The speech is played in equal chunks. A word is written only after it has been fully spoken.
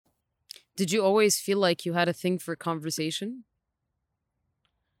Did you always feel like you had a thing for conversation?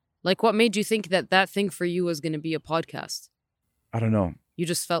 Like, what made you think that thing for you was going to be a podcast? I don't know. You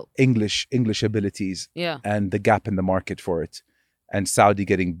just felt... English abilities Yeah. and the gap in the market for it. And Saudi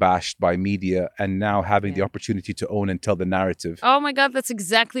getting bashed by media and now having the opportunity to own and tell the narrative. Oh my God, that's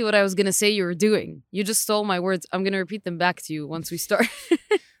exactly what I was going to say you were doing. You just stole my words. I'm going to repeat them back to you once we start.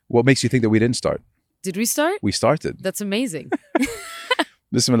 What makes you think that we didn't start? Did we start? We started. That's amazing.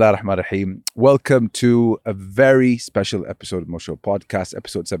 Bismillah ar-Rahman ar-Rahim. Welcome to a very special episode of Mosho Podcast,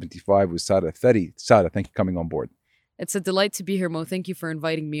 episode 75 with Sara Althari. Sara, thank you for coming on board. It's a delight to be here, Mo. Thank you for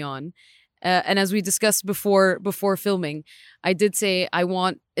inviting me on. And as we discussed before filming, I did say I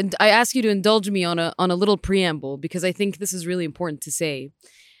ask you to indulge me on a little preamble because I think this is really important to say.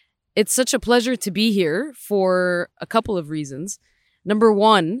 It's such a pleasure to be here for a couple of reasons. Number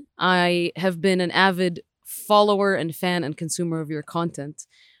one, I have been an avid follower and fan and consumer of your content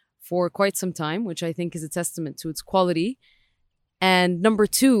for quite some time, which I think is a testament to its quality. And number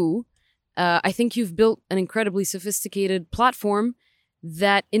two, I think you've built an incredibly sophisticated platform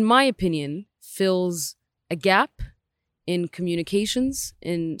that, in my opinion, fills a gap in communications,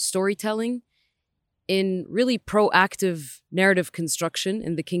 in storytelling, in really proactive narrative construction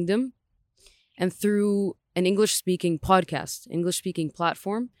in the kingdom. And through an English-speaking podcast, English-speaking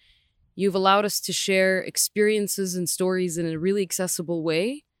platform, you've allowed us to share experiences and stories in a really accessible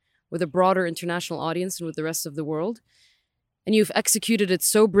way with a broader international audience and with the rest of the world. And you've executed it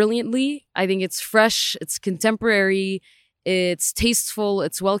so brilliantly. I think it's fresh, it's contemporary, it's tasteful,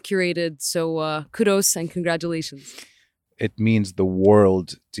 it's well curated. So kudos and congratulations. It means the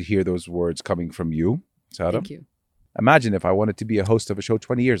world to hear those words coming from you, Sara. Thank you. Imagine if I wanted to be a host of a show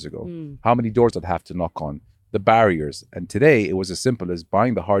 20 years ago, how many doors I'd have to knock on, the barriers. And today it was as simple as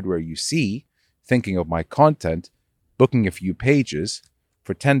buying the hardware you see, thinking of my content, booking a few pages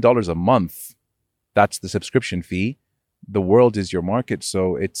for $10 a month. That's the subscription fee. The world is your market.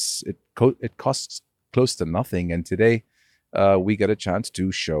 So it costs close to nothing. And today we get a chance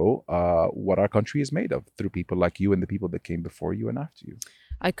to show what our country is made of through people like you and the people that came before you and after you.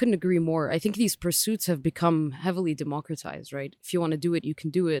 I couldn't agree more. I think these pursuits have become heavily democratized, right? If you want to do it, you can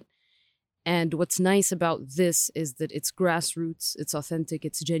do it. And what's nice about this is that it's grassroots, it's authentic,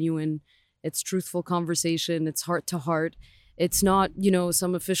 it's genuine, it's truthful conversation, it's heart to heart. It's not,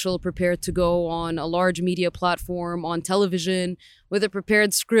 some official prepared to go on a large media platform, on television, with a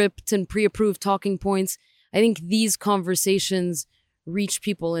prepared script and pre-approved talking points. I think these conversations reach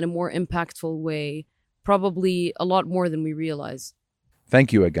people in a more impactful way, probably a lot more than we realize.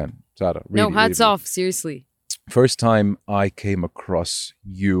 Thank you again, Sara. Really, hats off, seriously. First time I came across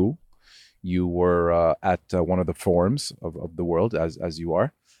you were at one of the forums of the world, as you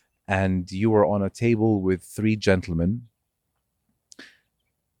are, and you were on a table with three gentlemen.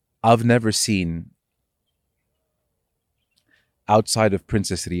 I've never seen, outside of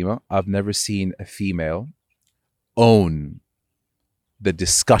Princess Rima, I've never seen a female own the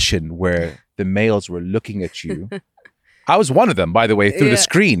discussion where the males were looking at you. I was one of them, by the way, through the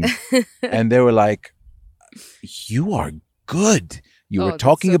screen. And they were like, you are good. You were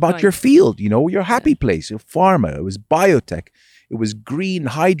talking about your field, your happy place, your pharma. It was biotech. It was green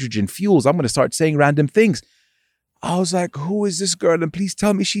hydrogen fuels. I'm going to start saying random things. I was like, who is this girl? And please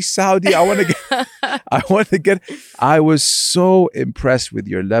tell me she's Saudi. I was so impressed with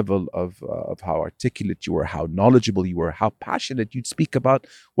your level of how articulate you were, how knowledgeable you were, how passionate you'd speak about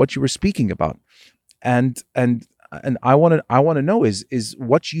what you were speaking about. And I want to know is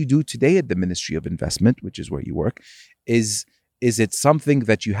what you do today at the Ministry of Investment, which is where you work, is it something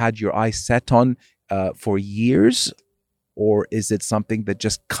that you had your eyes set on for years, or is it something that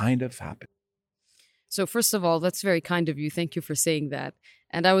just kind of happened? So first of all, that's very kind of you. Thank you for saying that.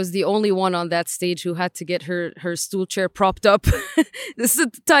 And I was the only one on that stage who had to get her stool chair propped up. This is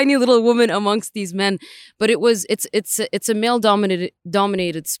a tiny little woman amongst these men, but it's a male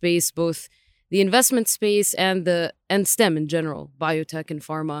dominated space, both the investment space and STEM in general, biotech and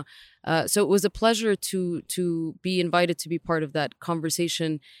pharma. So it was a pleasure to be invited to be part of that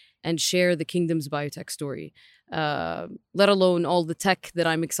conversation and share the kingdom's biotech story. Let alone all the tech that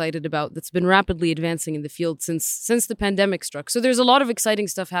I'm excited about that's been rapidly advancing in the field since the pandemic struck. So there's a lot of exciting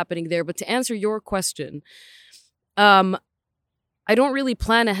stuff happening there. But to answer your question, I don't really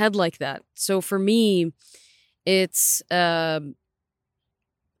plan ahead like that. So for me, it's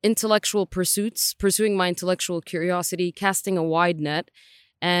intellectual pursuits, pursuing my intellectual curiosity, casting a wide net,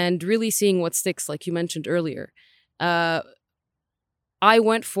 and really seeing what sticks, like you mentioned earlier. I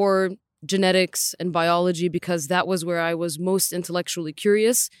went for genetics and biology because that was where I was most intellectually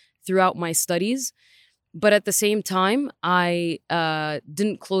curious throughout my studies. But at the same time, I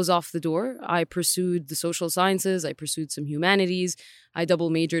didn't close off the door. I pursued the social sciences. I pursued some humanities. I double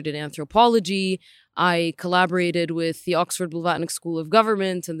majored in anthropology. I collaborated with the Oxford Blavatnik School of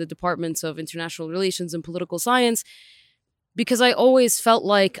Government and the departments of international relations and political science, because I always felt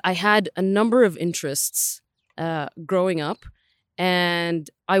like I had a number of interests growing up, and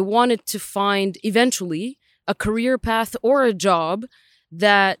I wanted to find eventually a career path or a job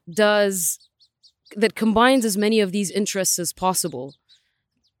that combines as many of these interests as possible.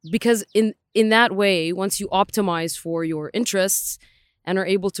 Because in that way, once you optimize for your interests and are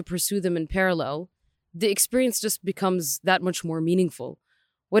able to pursue them in parallel, the experience just becomes that much more meaningful.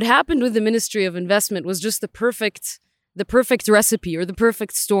 What happened with the Ministry of Investment was just the perfect recipe, or the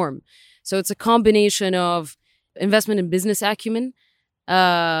perfect storm. So it's a combination of investment and business acumen,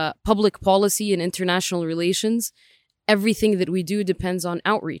 public policy and international relations. Everything that we do depends on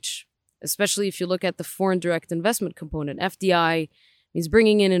outreach, especially if you look at the foreign direct investment component. FDI means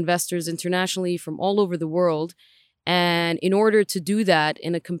bringing in investors internationally from all over the world. And in order to do that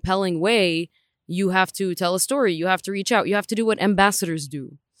in a compelling way, you have to tell a story. You have to reach out. You have to do what ambassadors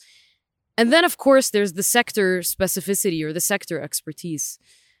do. And then, of course, there's the sector specificity, or the sector expertise.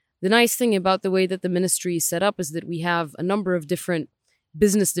 The nice thing about the way that the ministry is set up is that we have a number of different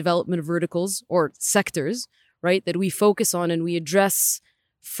business development verticals, or sectors, right, that we focus on and we address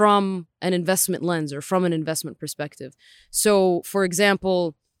from an investment lens, or from an investment perspective. So, for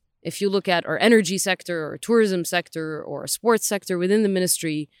example, if you look at our energy sector or tourism sector or a sports sector within the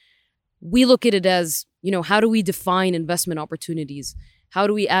ministry, we look at it as, how do we define investment opportunities? How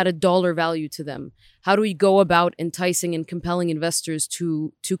do we add a dollar value to them? How do we go about enticing and compelling investors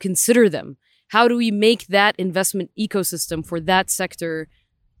to consider them? How do we make that investment ecosystem for that sector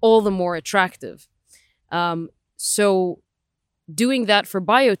all the more attractive? So doing that for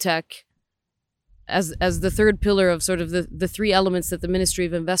biotech as the third pillar of sort of the three elements that the Ministry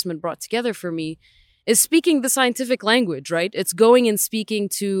of Investment brought together for me is speaking the scientific language, right? It's going and speaking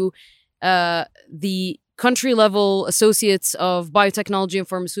to the country level associates of biotechnology and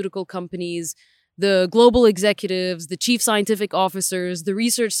pharmaceutical companies, the global executives, the chief scientific officers, the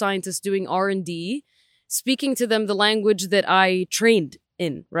research scientists doing R&D, speaking to them the language that I trained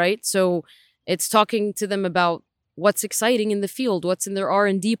in, right? So it's talking to them about what's exciting in the field, what's in their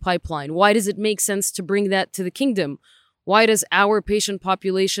R&D pipeline. Why does it make sense to bring that to the kingdom? Why does our patient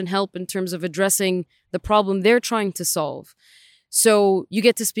population help in terms of addressing the problem they're trying to solve? So you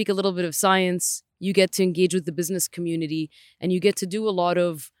get to speak a little bit of science, you get to engage with the business community, and you get to do a lot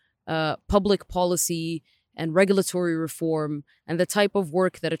of public policy and regulatory reform and the type of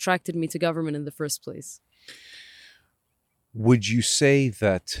work that attracted me to government in the first place. Would you say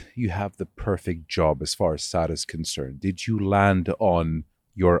that you have the perfect job as far as Sara is concerned? Did you land on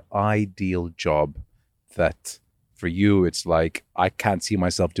your ideal job that for you, it's like, I can't see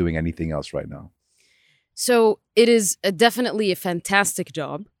myself doing anything else right now? So it is definitely a fantastic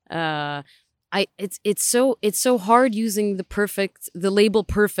job. It's so hard using the label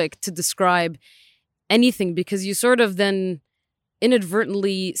perfect to describe anything, because you sort of then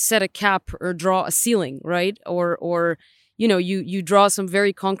inadvertently set a cap or draw a ceiling, right? Or you draw some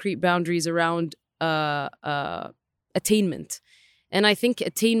very concrete boundaries around attainment. And I think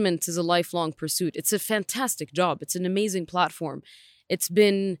attainment is a lifelong pursuit. It's a fantastic job. It's an amazing platform. It's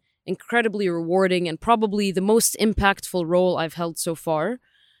been incredibly rewarding and probably the most impactful role I've held so far.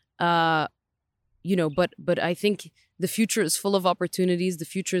 But I think the future is full of opportunities. The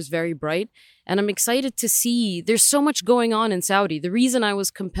future is very bright. And I'm excited to see there's so much going on in Saudi. The reason I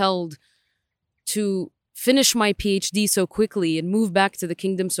was compelled to finish my PhD so quickly and move back to the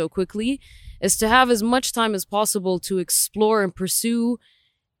kingdom so quickly is to have as much time as possible to explore and pursue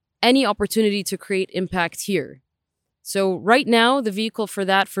any opportunity to create impact here. So right now, the vehicle for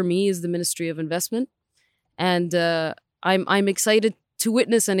that for me is the Ministry of Investment. And I'm excited to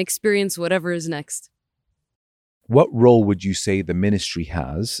witness and experience whatever is next. What role would you say the ministry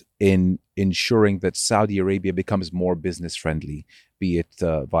has in ensuring that Saudi Arabia becomes more business friendly, be it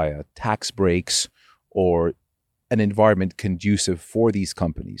via tax breaks or an environment conducive for these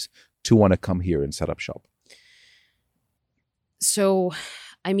companies to want to come here and set up shop? So,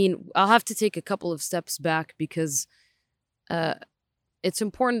 I'll have to take a couple of steps back because it's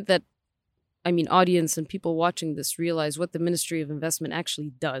important that audience and people watching this realize what the Ministry of Investment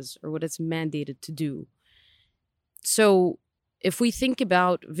actually does, or what it's mandated to do. So if we think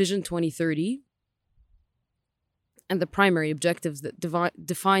about Vision 2030 and the primary objectives that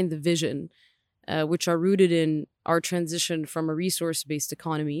define the vision, which are rooted in our transition from a resource-based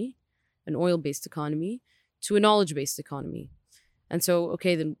economy, an oil-based economy, to a knowledge-based economy. And so,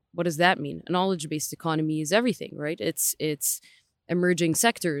 okay, then what does that mean? A knowledge-based economy is everything, right? It's emerging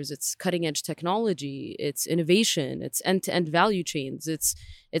sectors, it's cutting-edge technology, it's innovation, it's end-to-end value chains,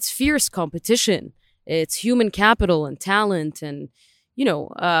 it's fierce competition, it's human capital and talent, and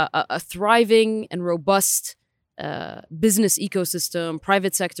a thriving and robust business ecosystem,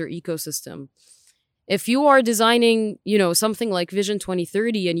 private sector ecosystem. If you are designing, something like Vision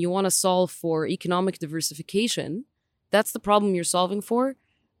 2030 and you want to solve for economic diversification, that's the problem you're solving for.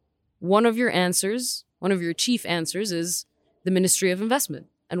 One of your chief answers is the Ministry of Investment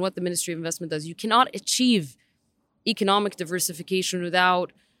and what the Ministry of Investment does. You cannot achieve economic diversification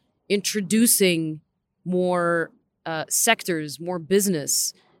without introducing more sectors, more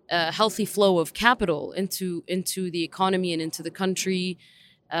business, a healthy flow of capital into the economy and into the country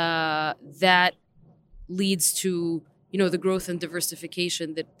that leads to the growth and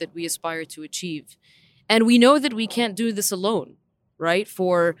diversification that we aspire to achieve. And we know that we can't do this alone, right?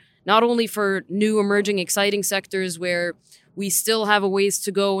 For not only for new emerging exciting sectors where we still have a ways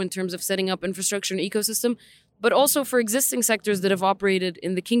to go in terms of setting up infrastructure and ecosystem, but also for existing sectors that have operated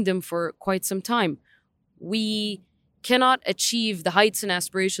in the kingdom for quite some time. We cannot achieve the heights and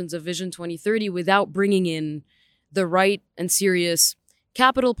aspirations of Vision 2030 without bringing in the right and serious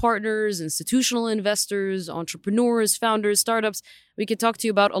capital partners, institutional investors, entrepreneurs, founders, startups. We could talk to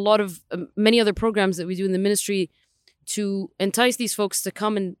you about a lot of many other programs that we do in the ministry to entice these folks to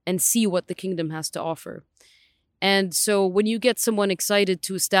come and see what the kingdom has to offer. And so when you get someone excited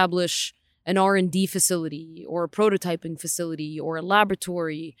to establish an R&D facility or a prototyping facility or a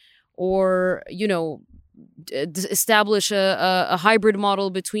laboratory or, establish a hybrid model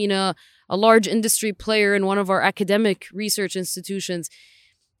between a large industry player and one of our academic research institutions,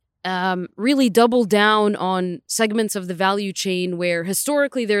 really double down on segments of the value chain where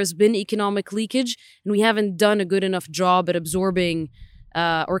historically there's been economic leakage and we haven't done a good enough job at absorbing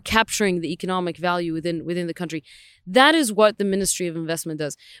or capturing the economic value within the country. That is what the Ministry of Investment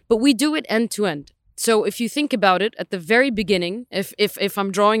does. But we do it end to end. So if you think about it, at the very beginning, if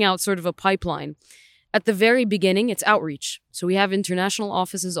I'm drawing out sort of a pipeline, at the very beginning, it's outreach. So we have international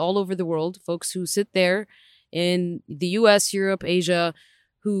offices all over the world, folks who sit there in the US, Europe, Asia,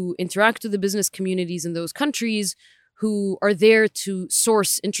 who interact with the business communities in those countries, who are there to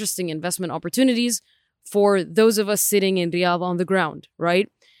source interesting investment opportunities for those of us sitting in Riyadh on the ground, right?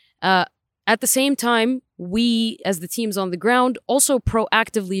 At the same time, we, as the teams on the ground, also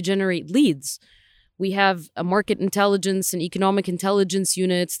proactively generate leads. We have a market intelligence and economic intelligence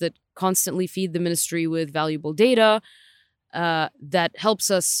units that constantly feed the ministry with valuable data that helps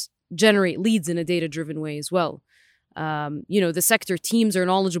us generate leads in a data-driven way as well. The sector teams are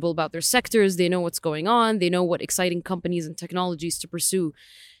knowledgeable about their sectors. They know what's going on. They know what exciting companies and technologies to pursue.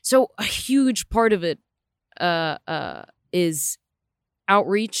 So a huge part of it is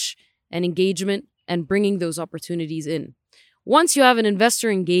outreach and engagement and bringing those opportunities in. Once you have an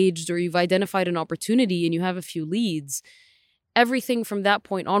investor engaged or you've identified an opportunity and you have a few leads, everything from that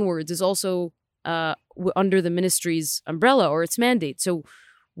point onwards is also under the ministry's umbrella or its mandate. So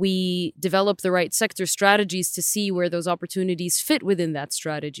we develop the right sector strategies to see where those opportunities fit within that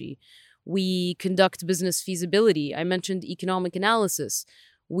strategy. We conduct business feasibility. I mentioned economic analysis.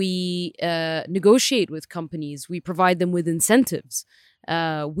 We negotiate with companies. We provide them with incentives.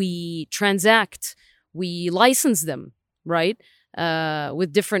 We transact. We license them, right?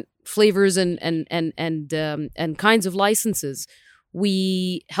 With different flavors and kinds of licenses.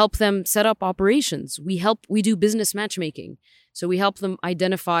 We help them set up operations. We do business matchmaking. So we help them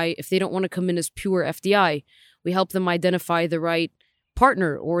identify if they don't want to come in as pure FDI. We help them identify the right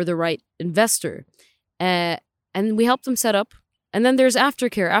partner or the right investor. And we help them set up. And then there's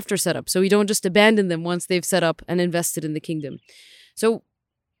aftercare after setup. So we don't just abandon them once they've set up and invested in the kingdom. So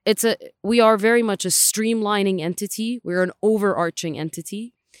we are very much a streamlining entity. We're an overarching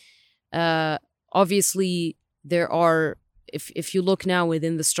entity. Obviously, there are, if you look now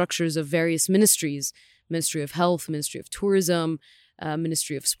within the structures of various ministries, Ministry of Health, Ministry of Tourism,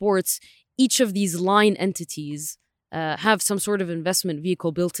 Ministry of Sports, each of these line entities have some sort of investment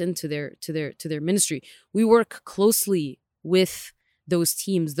vehicle built into their ministry. We work closely with those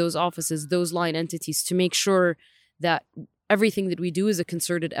teams, those offices, those line entities to make sure that everything that we do is a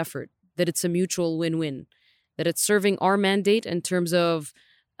concerted effort, that it's a mutual win-win, that it's serving our mandate in terms of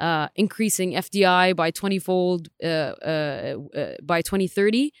increasing FDI by 20-fold by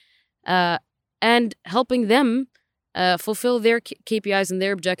 2030, and helping them fulfill their KPIs and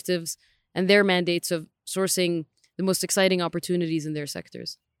their objectives and their mandates of sourcing the most exciting opportunities in their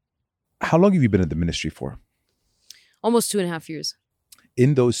sectors. How long have you been at the ministry for? Almost 2.5 years.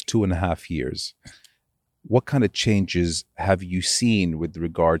 In those 2.5 years, what kind of changes have you seen with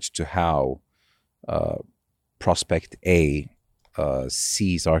regards to how Prospect A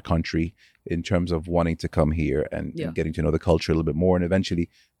sees our country in terms of wanting to come here and getting to know the culture a little bit more and eventually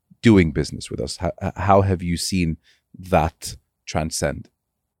doing business with us? How have you seen that transcend?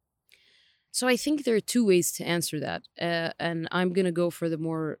 So I think there are two ways to answer that. And I'm going to go for the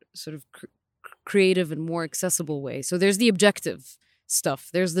more sort of creative and more accessible way. So there's the objective stuff.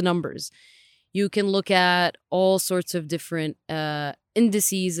 There's the numbers. You can look at all sorts of different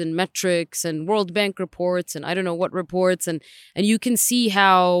indices and metrics and World Bank reports and I don't know what reports. And you can see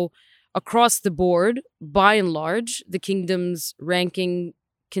how across the board, by and large, the kingdom's ranking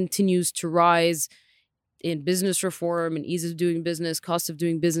continues to rise in business reform and ease of doing business, cost of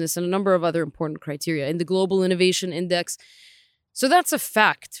doing business, and a number of other important criteria in the Global Innovation Index. So that's a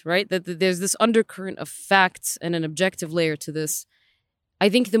fact, right? That there's this undercurrent of facts and an objective layer to this. I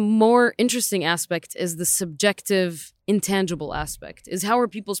think the more interesting aspect is the subjective, intangible aspect, is how are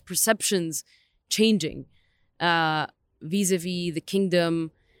people's perceptions changing vis-a-vis the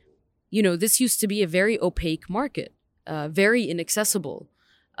kingdom. You know, this used to be a very opaque market, very inaccessible.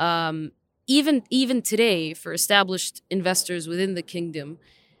 Even today, for established investors within the kingdom,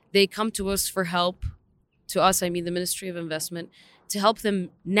 they come to us for help. To us, I mean the Ministry of Investment, to help them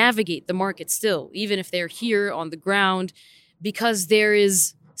navigate the market still, even if they're here on the ground, because there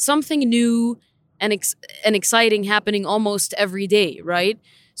is something new and exciting happening almost every day, right?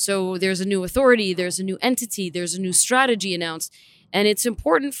 So there's a new authority, there's a new entity, there's a new strategy announced, and it's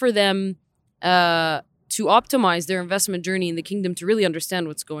important for them to optimize their investment journey in the kingdom to really understand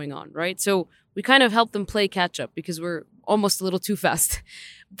what's going on, right? So we kind of help them play catch up because we're almost a little too fast,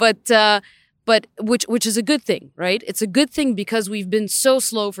 but which is a good thing, right? It's a good thing because we've been so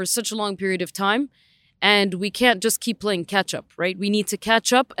slow for such a long period of time, and we can't just keep playing catch up, right? We need to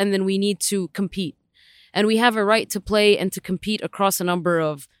catch up, and then we need to compete, and we have a right to play and to compete across a number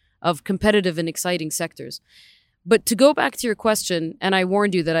of competitive and exciting sectors. But to go back to your question, and I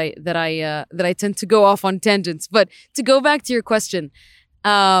warned you that I tend to go off on tangents. But to go back to your question,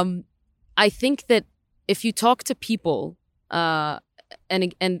 I think that if you talk to people, and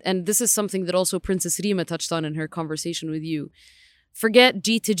this is something that also Princess Rima touched on in her conversation with you. Forget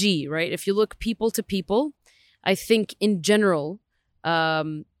G to G, right? If you look people to people, I think in general,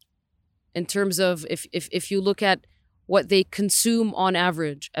 in terms of if you look at what they consume on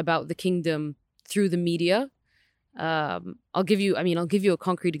average about the kingdom through the media. I'll give you a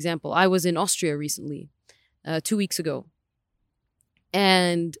concrete example. I was in Austria recently, 2 weeks ago.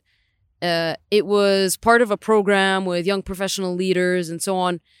 And it was part of a program with young professional leaders and so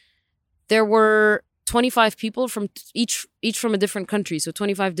on. There were 25 people from each from a different country. So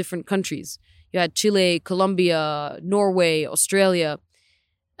 25 different countries. You had Chile, Colombia, Norway, Australia.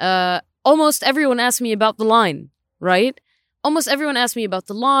 Almost everyone asked me about the line, right? Almost everyone asked me about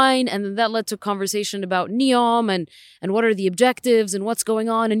the line, and then that led to a conversation about NEOM and what are the objectives and what's going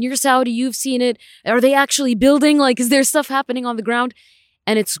on. And you're Saudi, you've seen it. Are they actually building? Like, is there stuff happening on the ground?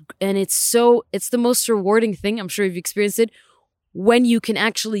 And it's the most rewarding thing. I'm sure you've experienced it when you can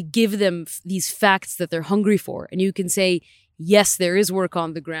actually give them these facts that they're hungry for, and you can say, yes, there is work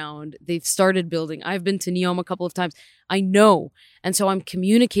on the ground. They've started building. I've been to NEOM a couple of times. I know, and so I'm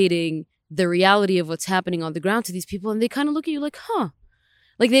communicating the reality of what's happening on the ground to these people, and they kind of look at you like, huh?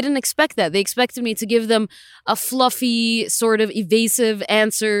 Like they didn't expect that. They expected me to give them a fluffy, sort of evasive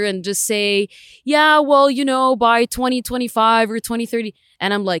answer and just say, yeah, well, you know, by 2025 or 2030.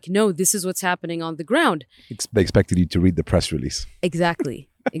 And I'm like, no, this is what's happening on the ground. They expected you to read the press release. Exactly.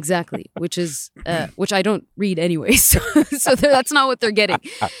 Which I don't read anyway. So that's not what they're getting.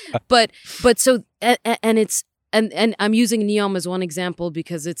 But so, and it's, and I'm using NEOM as one example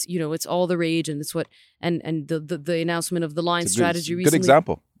because it's, you know, it's all the rage, and it's what, and the announcement of the line strategy recently. Good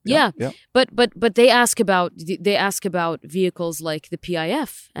example. Yeah. But they ask about vehicles like the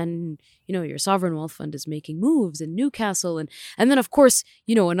PIF, and, you know, your sovereign wealth fund is making moves in Newcastle. And then, of course,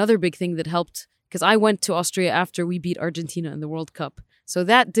 you know, another big thing that helped, because I went to Austria after we beat Argentina in the World Cup. So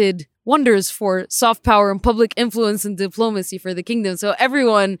that did wonders for soft power and public influence and diplomacy for the kingdom. So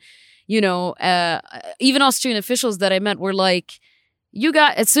everyone, you know, even Austrian officials that I met were like, you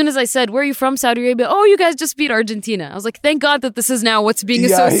got, as soon as I said, where are you from, Saudi Arabia? Oh, you guys just beat Argentina. I was like, thank God that this is now what's being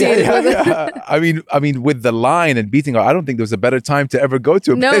associated with it. Yeah. I mean, with the line and beating, I don't think there was a better time to ever go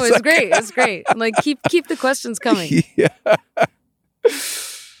to a place. No, it's great. It's great. I'm like, keep the questions coming. Yeah.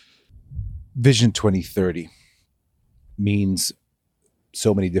 Vision 2030 means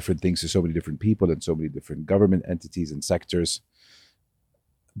so many different things to so many different people and so many different government entities and sectors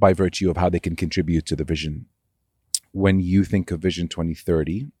by virtue of how they can contribute to the vision. When you think of Vision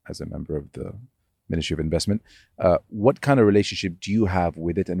 2030 as a member of the Ministry of Investment. What kind of relationship do you have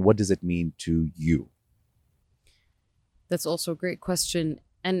with it, and what does it mean to you? That's also a great question.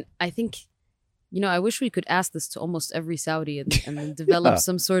 And I think, I wish we could ask this to almost every Saudi and then develop Yeah.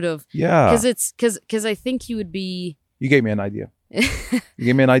 some sort of, Yeah. because I think you would be. You gave me an idea. You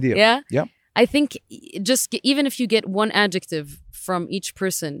gave me an idea. Yeah? Yeah. I think even if you get one adjective from each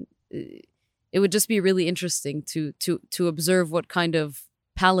person, it would just be really interesting to observe what kind of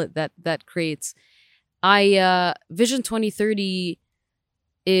palette that creates. Vision 2030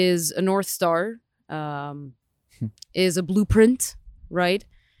 is a North Star, is a blueprint, right?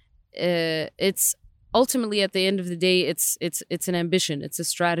 It's ultimately, at the end of the day, it's an ambition, it's a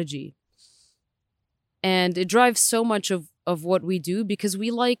strategy, and it drives so much of what we do, because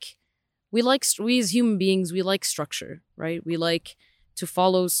we as human beings, we like structure, right? We like to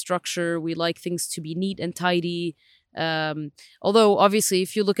follow structure. We like things to be neat and tidy. Although obviously,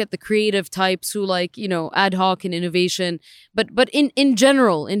 if you look at the creative types who like, ad hoc and innovation, but in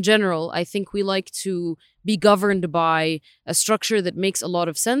general, I think we like to be governed by a structure that makes a lot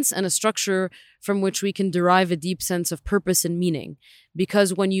of sense, and a structure from which we can derive a deep sense of purpose and meaning.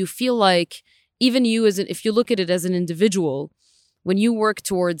 Because when you feel like, even you if you look at it as an individual, when you work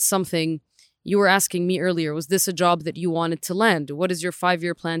towards something, you were asking me earlier, was this a job that you wanted to land? What is your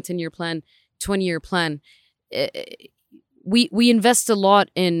 5-year plan, 10-year plan, 20-year plan? We invest a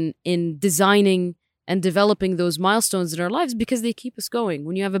lot in designing and developing those milestones in our lives, because they keep us going.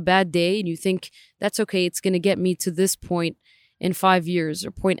 When you have a bad day and you think, that's okay, it's going to get me to this point in 5 years,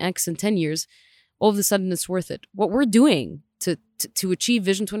 or point X in 10 years, all of a sudden it's worth it. What we're doing to achieve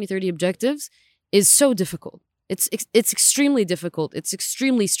Vision 2030 objectives is so difficult. It's extremely difficult. It's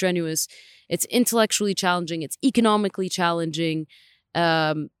extremely strenuous. It's intellectually challenging. It's economically challenging.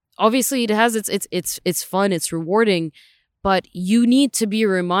 Obviously, it has it's fun. It's rewarding, but you need to be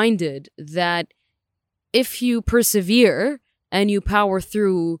reminded that if you persevere and you power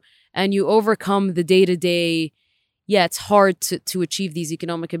through and you overcome the day-to-day, it's hard to achieve these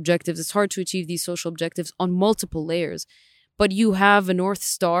economic objectives. It's hard to achieve these social objectives on multiple layers, but you have a North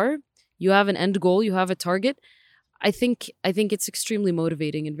Star. You have an end goal. You have a target. I think it's extremely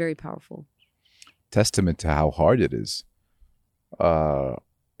motivating and very powerful. Testament to how hard it is.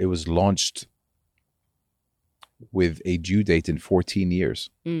 It was launched with a due date in 14 years.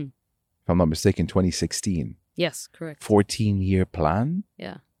 If I'm not mistaken, 2016. Yes, correct. 14-year plan?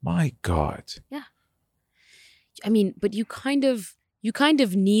 Yeah. My God. Yeah. I mean, but you kind of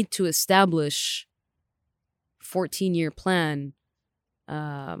need to establish 14-year plan.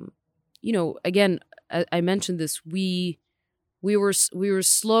 Again, I mentioned this. We were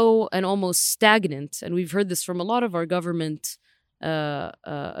slow and almost stagnant, and we've heard this from a lot of our government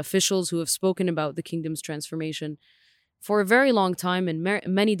officials who have spoken about the kingdom's transformation for a very long time in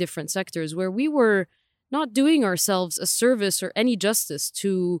many different sectors, where we were not doing ourselves a service or any justice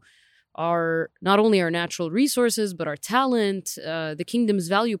to not only our natural resources, but our talent, the kingdom's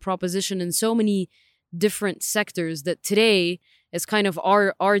value proposition in so many different sectors, that today is kind of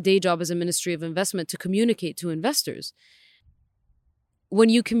our day job as a Ministry of Investment to communicate to investors. When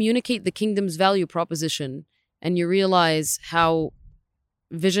you communicate the kingdom's value proposition and you realize how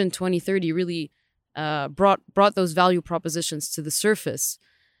Vision 2030 really brought those value propositions to the surface,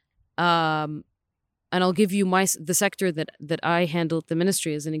 and I'll give you the sector that I handled the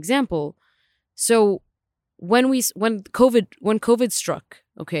ministry as an example. So when COVID struck,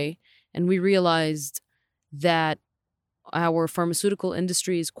 okay, and we realized that our pharmaceutical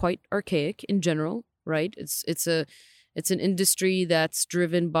industry is quite archaic in general, right? It's an industry that's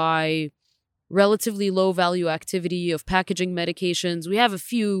driven by relatively low value activity of packaging medications. We have a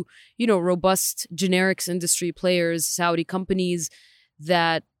few, robust generics industry players, Saudi companies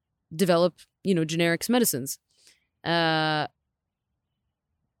that develop, generics medicines. But,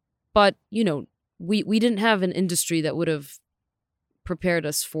 we didn't have an industry that would have prepared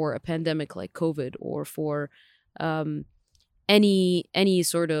us for a pandemic like COVID, or for any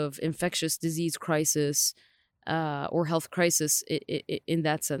sort of infectious disease crisis or health crisis in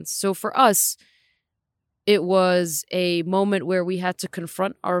that sense. So for us, it was a moment where we had to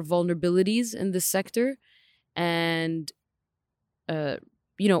confront our vulnerabilities in this sector and,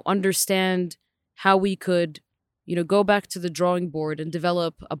 understand how we could, go back to the drawing board and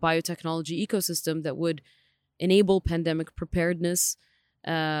develop a biotechnology ecosystem that would enable pandemic preparedness,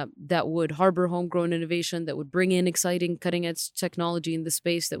 that would harbor homegrown innovation, that would bring in exciting cutting-edge technology in the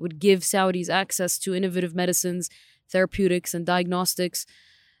space, that would give Saudis access to innovative medicines, therapeutics, and diagnostics.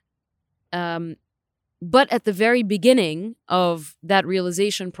 But at the very beginning of that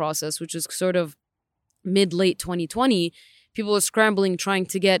realization process, which is sort of mid-late 2020, People are scrambling, trying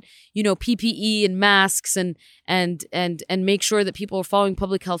to get, PPE and masks and make sure that people are following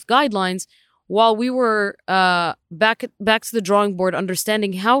public health guidelines, while we were back to the drawing board,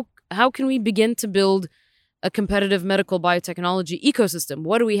 understanding how can we begin to build a competitive medical biotechnology ecosystem?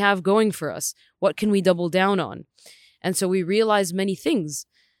 What do we have going for us? What can we double down on? And so we realized many things,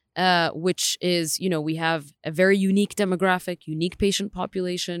 which is, we have a very unique demographic, unique patient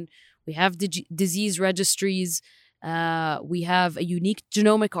population. We have disease registries. We have a unique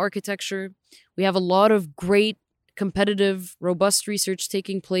genomic architecture. We have a lot of great, competitive, robust research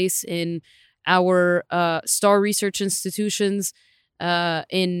taking place in our star research institutions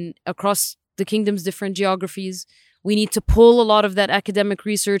across the kingdom's different geographies. We need to pull a lot of that academic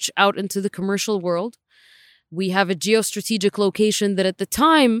research out into the commercial world. We have a geostrategic location that at the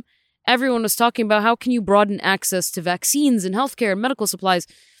time, everyone was talking about how can you broaden access to vaccines and healthcare and medical supplies.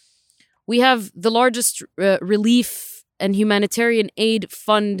 We have the largest relief and humanitarian aid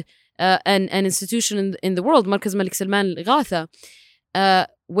fund and institution in the world, Markaz Malik Salman Al-Ighatha,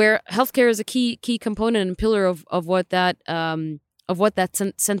 where healthcare is a key component and pillar of what that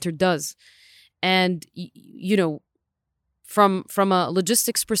center does. And from a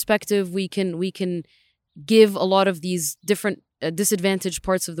logistics perspective, we can give a lot of these different disadvantaged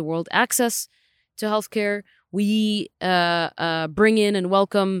parts of the world access to healthcare. We bring in and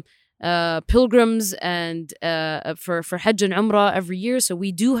welcome pilgrims and for Hajj and Umrah every year. So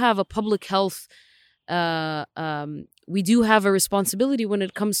we do have a public health. We do have a responsibility when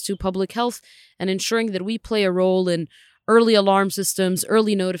it comes to public health and ensuring that we play a role in early alarm systems,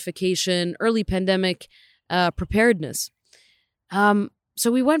 early notification, early pandemic preparedness.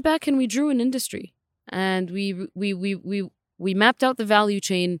 So we went back and we drew an industry, and we mapped out the value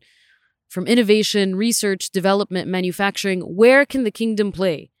chain from innovation, research, development, manufacturing. Where can the kingdom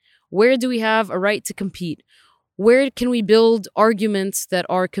play? Where do we have a right to compete? Where can we build arguments that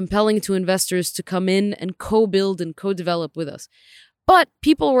are compelling to investors to come in and co-build and co-develop with us? But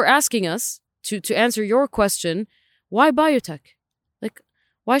people were asking us to answer your question, why biotech? Like,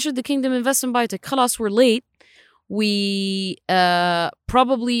 why should the kingdom invest in biotech? Khalas, we're late. We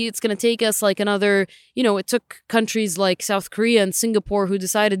probably it's going to take us like another, it took countries like South Korea and Singapore who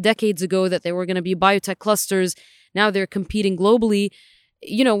decided decades ago that they were going to be biotech clusters. Now they're competing globally.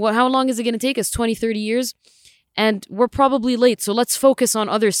 How long is it going to take us? 20, 30 years? And we're probably late. So let's focus on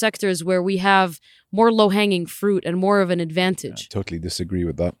other sectors where we have more low-hanging fruit and more of an advantage. I totally disagree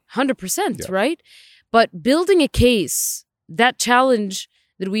with that. 100%, right? But building a case, that challenge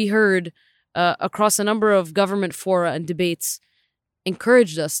that we heard across a number of government fora and debates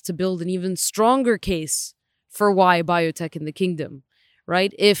encouraged us to build an even stronger case for why biotech in the kingdom,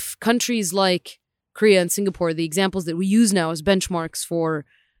 right? If countries like Korea and Singapore, the examples that we use now as benchmarks for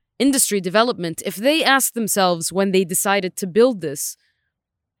industry development, if they asked themselves when they decided to build this,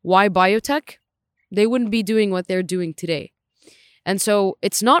 why biotech? They wouldn't be doing what they're doing today. And so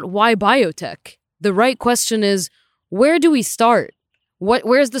it's not why biotech. The right question is, where do we start?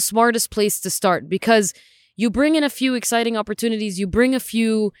 Where's the smartest place to start? Because you bring in a few exciting opportunities, you bring a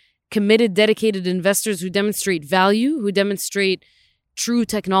few committed, dedicated investors who demonstrate value, who demonstrate true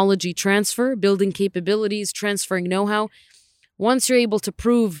technology transfer, building capabilities, transferring know-how. Once you're able to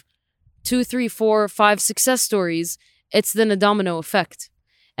prove 2, 3, 4, 5 success stories, it's then a domino effect.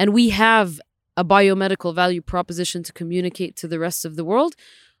 And we have a biomedical value proposition to communicate to the rest of the world,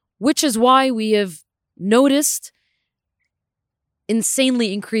 which is why we have noticed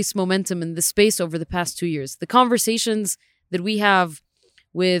insanely increased momentum in the space over the past 2 years. The conversations that we have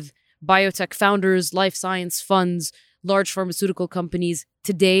with biotech founders, life science funds, large pharmaceutical companies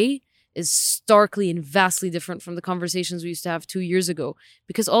today is starkly and vastly different from the conversations we used to have 2 years ago,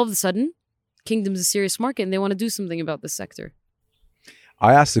 because all of a sudden, Kingdom's a serious market and they want to do something about this sector.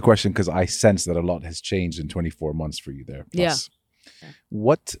 I asked the question because I sense that a lot has changed in 24 months for you there. Plus, yeah.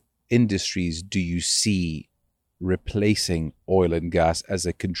 What industries do you see replacing oil and gas as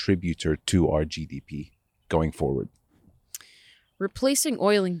a contributor to our GDP going forward? Replacing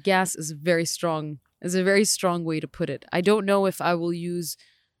oil and gas is a very strong way to put it. I don't know if I will use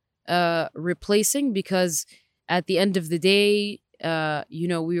replacing, because at the end of the day,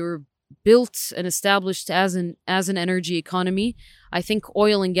 we were built and established as an energy economy. I think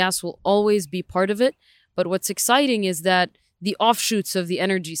oil and gas will always be part of it. But what's exciting is that the offshoots of the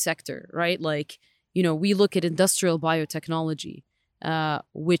energy sector, right? Like, we look at industrial biotechnology,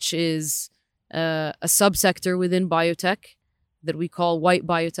 which is a subsector within biotech that we call white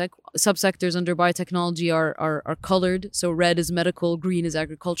biotech. Subsectors under biotechnology are colored. So red is medical, green is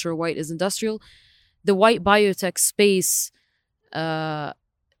agriculture, white is industrial. The white biotech space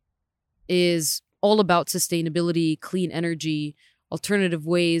is all about sustainability, clean energy, alternative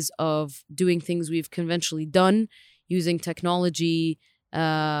ways of doing things we've conventionally done, using technology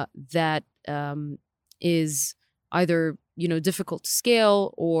that is either difficult to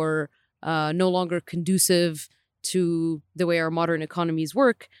scale or no longer conducive to the way our modern economies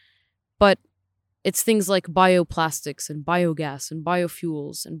work. But it's things like bioplastics and biogas and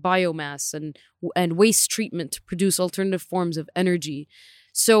biofuels and biomass and waste treatment to produce alternative forms of energy.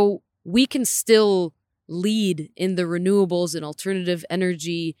 So we can still lead in the renewables and alternative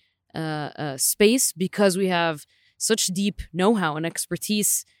energy space because we have such deep know-how and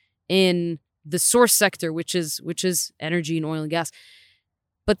expertise in the source sector, which is energy and oil and gas.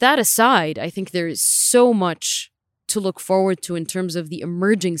 But that aside, I think there is so much to look forward to in terms of the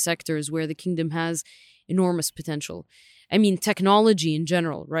emerging sectors where the kingdom has enormous potential. I mean, technology in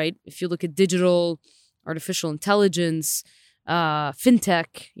general, right? If you look at digital, artificial intelligence,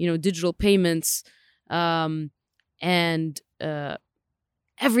 fintech, digital payments, and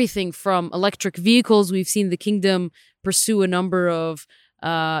everything from electric vehicles. We've seen the kingdom pursue a number of,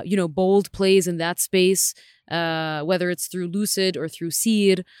 bold plays in that space, whether it's through Lucid or through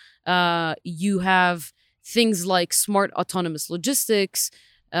Seed. You have things like smart autonomous logistics,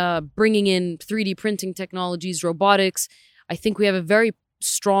 bringing in 3D printing technologies, robotics. I think we have a very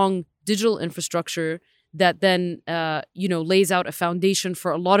strong digital infrastructure that then, lays out a foundation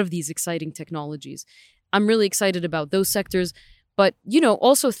for a lot of these exciting technologies. I'm really excited about those sectors, but,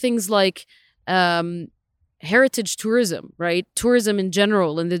 also things like heritage tourism, right? Tourism in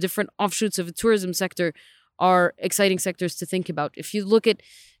general and the different offshoots of the tourism sector are exciting sectors to think about. If you look at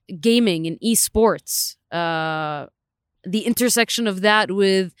gaming and esports, the intersection of that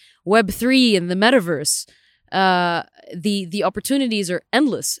with Web3 and the metaverse, the opportunities are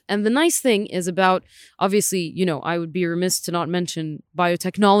endless. And the nice thing is about, obviously, I would be remiss to not mention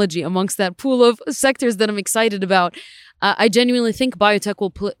biotechnology amongst that pool of sectors that I'm excited about. I genuinely think biotech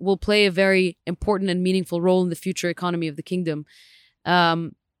will play a very important and meaningful role in the future economy of the kingdom.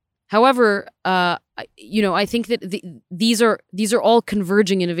 However, I think that these are all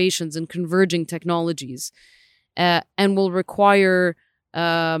converging innovations and converging technologies, and will require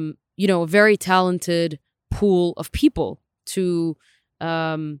a very talented pool of people to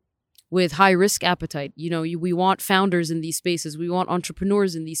with high risk appetite. We want founders in these spaces. We want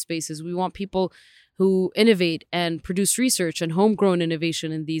entrepreneurs in these spaces. We want people who innovate and produce research and homegrown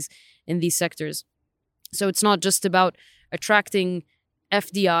innovation in these sectors. So it's not just about attracting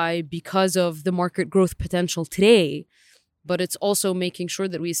FDI because of the market growth potential today, but it's also making sure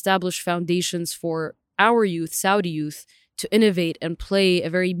that we establish foundations for our youth, Saudi youth, to innovate and play a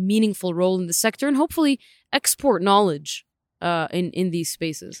very meaningful role in the sector and hopefully export knowledge in these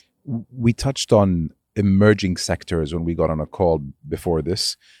spaces. We touched on emerging sectors when we got on a call before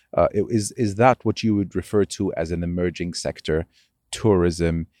this. Is that what you would refer to as an emerging sector?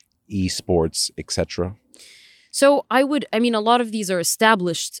 Tourism, esports, etc.? So a lot of these are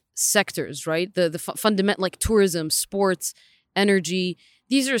established sectors, right? The fundamental, like tourism, sports, energy,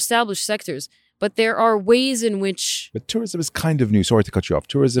 these are established sectors. But there are ways in which... But tourism is kind of new. Sorry to cut you off.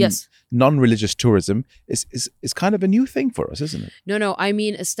 Tourism, yes. Non-religious tourism is kind of a new thing for us, isn't it? No. I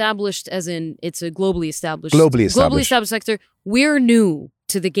mean established as in it's a globally established sector. We're new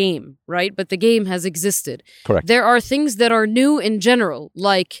to the game, right? But the game has existed. Correct. There are things that are new in general,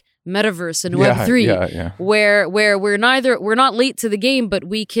 like metaverse and Web3, where we're not late to the game, but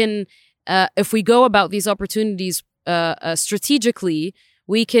we can, if we go about these opportunities strategically,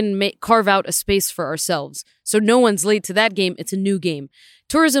 we can carve out a space for ourselves. So no one's late to that game. It's a new game.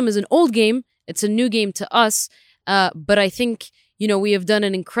 Tourism is an old game. It's a new game to us. But I think, we have done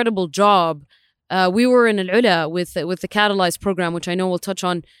an incredible job. We were in Al-Ula with the Catalyze program, which I know we'll touch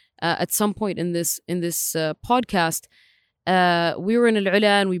on at some point in this podcast. We were in Al-Ula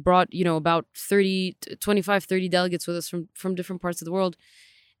and we brought, about 25, 30 delegates with us from different parts of the world.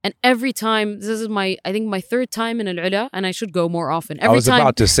 And every time, this is my third time in Al-Ula, and I should go more often.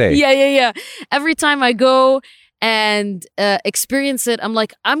 About to say. Yeah. Every time I go and experience it, I'm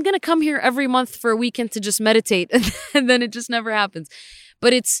like, I'm going to come here every month for a weekend to just meditate. And then it just never happens.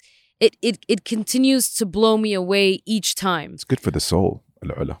 But it continues to blow me away each time. It's good for the soul,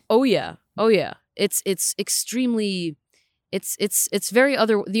 Al-Ula. Oh yeah. It's extremely... It's very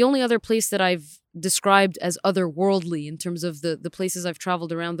other. The only other place that I've described as otherworldly in terms of the places I've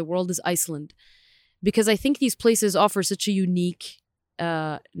traveled around the world is Iceland, because I think these places offer such a unique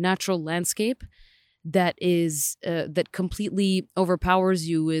natural landscape that that completely overpowers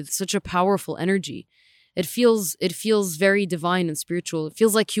you with such a powerful energy. It feels very divine and spiritual. It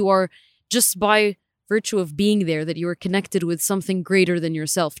feels like you are just by virtue of being there, that you are connected with something greater than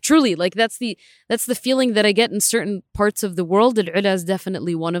yourself. Truly, like that's the feeling that I get in certain parts of the world. Al-Ula is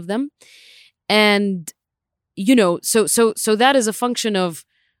definitely one of them. And so that is a function of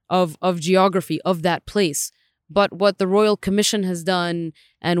geography of that place. But what the Royal Commission has done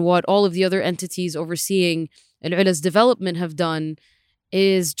and what all of the other entities overseeing Al-Ula's development have done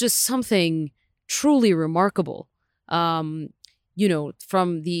is just something truly remarkable. From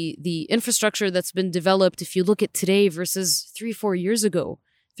the infrastructure that's been developed, if you look at today versus 3-4 years ago.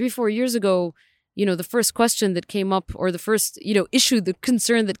 3-4 years ago, the first question that came up, or the first, issue, the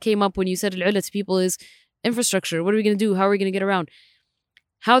concern that came up when you said Al-Ula to people is infrastructure. What are we going to do? How are we going to get around?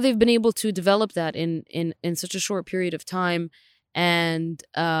 How they've been able to develop that in such a short period of time, and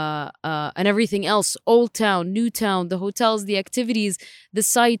everything else, Old Town, New Town, the hotels, the activities, the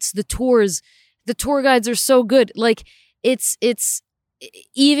sites, the tours, the tour guides are so good. Like it's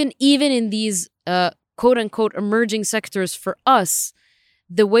even in these quote unquote emerging sectors for us,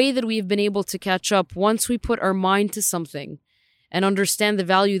 the way that we've been able to catch up once we put our mind to something and understand the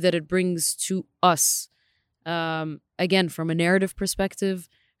value that it brings to us. Again, from a narrative perspective,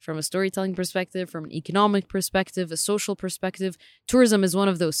 from a storytelling perspective, from an economic perspective, a social perspective, tourism is one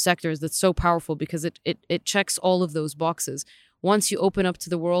of those sectors that's so powerful because it checks all of those boxes. Once you open up to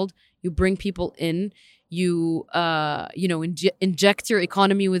the world, you bring people in, you inject your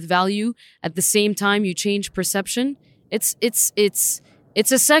economy with value. At the same time, you change perception. It's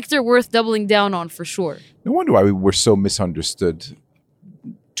a sector worth doubling down on for sure. No wonder why we were so misunderstood.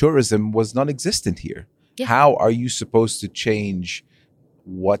 Tourism was non-existent here. Yeah. How are you supposed to change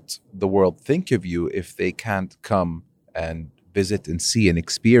what the world think of you if they can't come and visit and see and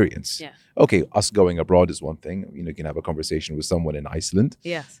experience? Yeah. Okay, us going abroad is one thing. You can have a conversation with someone in Iceland.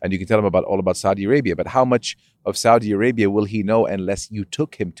 Yes. And you can tell him all about Saudi Arabia. But how much of Saudi Arabia will he know unless you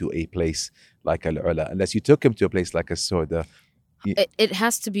took him to a place like Al-Ula, unless you took him to a place like As-Sauda? It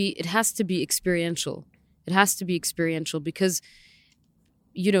has to be experiential. It has to be experiential because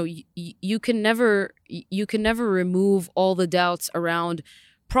you can never remove all the doubts around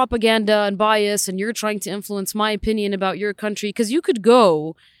propaganda and bias, and you're trying to influence my opinion about your country, because you could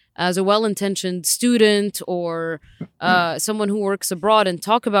go as a well-intentioned student or someone who works abroad and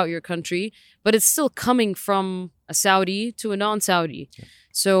talk about your country, but it's still coming from a Saudi to a non-Saudi. Yeah.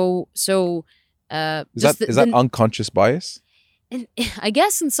 So is that unconscious bias? And I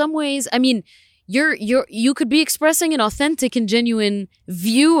guess in some ways, I mean, you could be expressing an authentic and genuine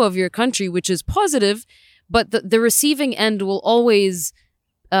view of your country, which is positive, but the receiving end will always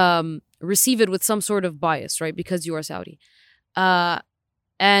receive it with some sort of bias, right? Because you are Saudi.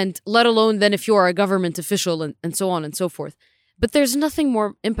 And let alone then if you are a government official and so on and so forth. But there's nothing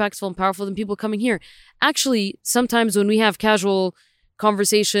more impactful and powerful than people coming here. Actually, sometimes when we have casual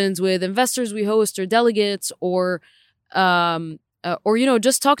conversations with investors we host or delegates or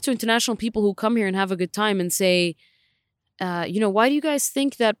just talk to international people who come here and have a good time and say, why do you guys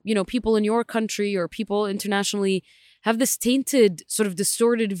think that, people in your country or people internationally have this tainted, sort of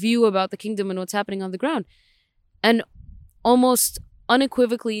distorted view about the kingdom and what's happening on the ground? And almost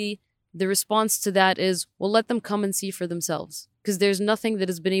unequivocally, the response to that is, well, let them come and see for themselves. Because there's nothing that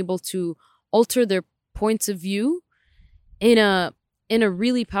has been able to alter their points of view in a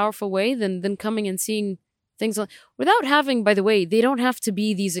really powerful way than coming and seeing things without having, by the way, they don't have to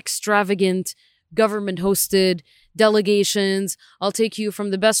be these extravagant government-hosted delegations. I'll take you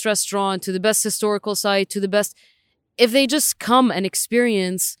from the best restaurant to the best historical site to the best. If they just come and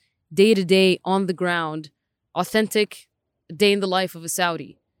experience day to day on the ground, authentic day in the life of a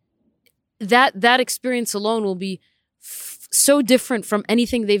Saudi, that experience alone will be so different from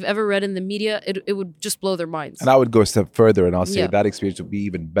anything they've ever read in the media. It would just blow their minds. And I would go a step further and I'll say that experience would be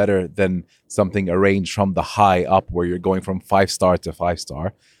even better than something arranged from the high up where you're going from 5-star to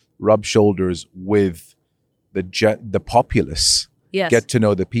 5-star. Rub shoulders with the populace. Yes. Get to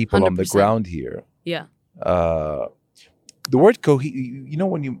know the people 100%. On the ground here. Yeah. The word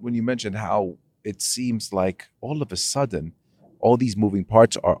when you mentioned how it seems like all of a sudden all these moving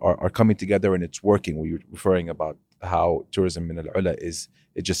parts are coming together and it's working. We were referring about how tourism in Al-Ula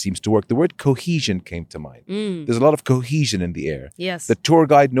it just seems to work. The word cohesion came to mind. There's a lot of cohesion in the air. Yes. The tour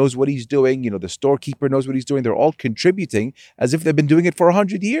guide knows what he's doing. The storekeeper knows what he's doing. They're all contributing as if they've been doing it for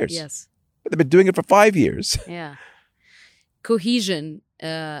 100 years. Yes. But they've been doing it for 5 years. Yeah. Cohesion.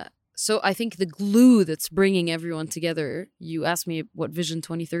 So I think the glue that's bringing everyone together, you asked me what Vision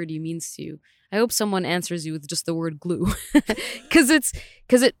 2030 means to you. I hope someone answers you with just the word glue. Because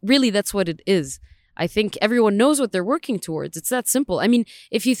it really, that's what it is. I think everyone knows what they're working towards. It's that simple. I mean,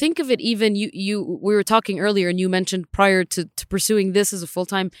 if you think of it, even we were talking earlier and you mentioned prior to pursuing this as a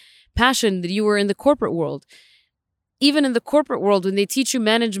full-time passion that you were in the corporate world. Even in the corporate world, when they teach you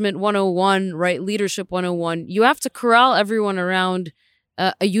management 101, right, leadership 101, you have to corral everyone around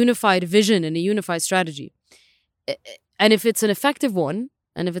a unified vision and a unified strategy. And if it's an effective one,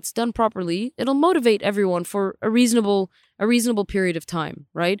 and if it's done properly, it'll motivate everyone for a reasonable period of time,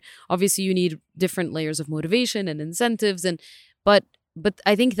 right? Obviously, you need different layers of motivation and incentives, but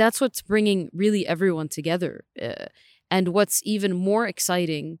I think that's what's bringing really everyone together. And what's even more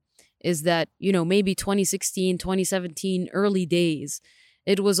exciting is that, maybe 2016, 2017, early days,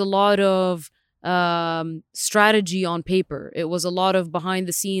 it was a lot of strategy on paper. It was a lot of behind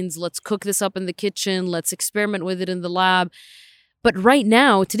the scenes, let's cook this up in the kitchen, let's experiment with it in the lab. But right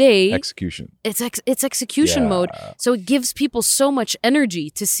now, today, execution. It's execution mode. So it gives people so much energy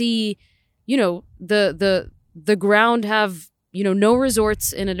to see, the ground have, no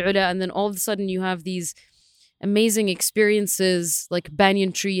resorts in Al-Ula, and then all of a sudden you have these amazing experiences like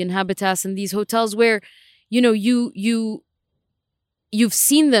banyan tree and habitats and these hotels where, you've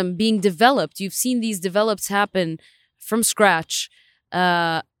seen them being developed. You've seen these develops happen from scratch,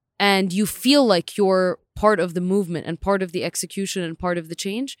 and you feel like you're part of the movement and part of the execution and part of the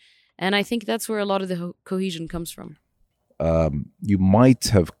change. And I think that's where a lot of the cohesion comes from. You might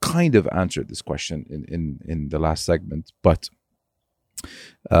have kind of answered this question in the last segment, but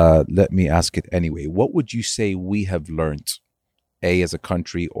let me ask it anyway. What would you say we have learned, as a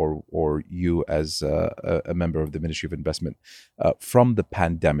country, or you as a member of the Ministry of Investment, from the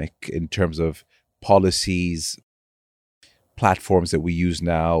pandemic in terms of policies, platforms that we use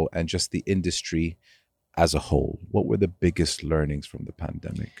now, and just the industry as a whole? What were the biggest learnings from the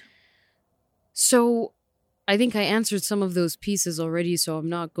pandemic? So I think I answered some of those pieces already, so I'm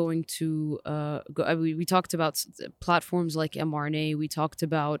not going to go. We talked about platforms like mRNA. We talked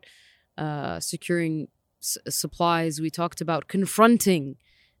about securing supplies. We talked about confronting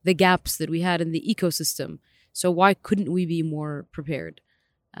the gaps that we had in the ecosystem. So why couldn't we be more prepared?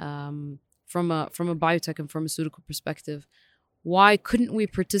 From a biotech and pharmaceutical perspective, why couldn't we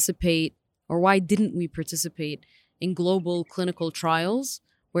participate, or why didn't we participate in global clinical trials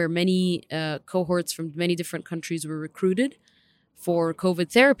where many cohorts from many different countries were recruited for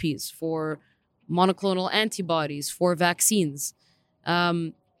COVID therapies, for monoclonal antibodies, for vaccines?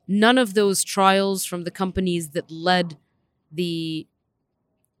 None of those trials from the companies that led the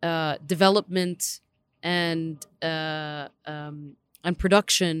development and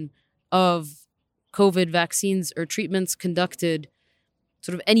production of COVID vaccines or treatments conducted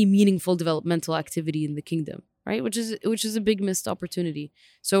sort of any meaningful developmental activity in the kingdom, right? Which is a big missed opportunity.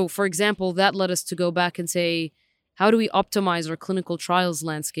 So, for example, that led us to go back and say, how do we optimize our clinical trials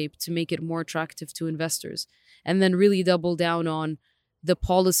landscape to make it more attractive to investors? And then really double down on the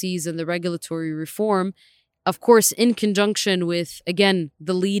policies and the regulatory reform, of course, in conjunction with, again,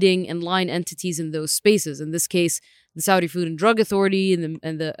 the leading and line entities in those spaces. In this case, the Saudi Food and Drug Authority and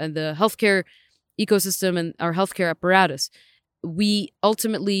the healthcare ecosystem and our healthcare apparatus. We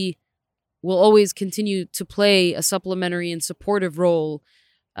ultimately will always continue to play a supplementary and supportive role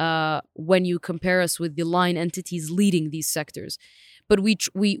when you compare us with the line entities leading these sectors. But we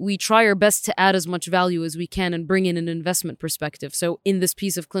try our best to add as much value as we can and bring in an investment perspective. So in this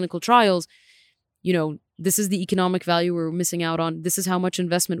piece of clinical trials, this is the economic value we're missing out on. This is how much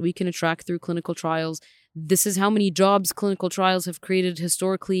investment we can attract through clinical trials. This is how many jobs clinical trials have created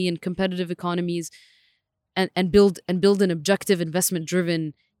historically in competitive economies, and build an objective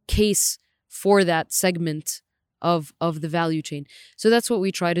investment-driven case for that segment of the value chain. So that's what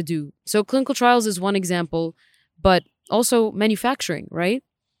we try to do. So clinical trials is one example, but also manufacturing, right?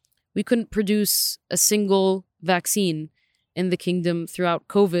 We couldn't produce a single vaccine in the kingdom throughout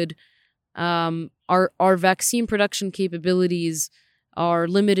COVID. Our vaccine production capabilities are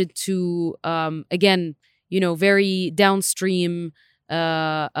limited to, again, very downstream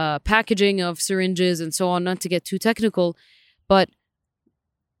packaging of syringes and so on, not to get too technical. But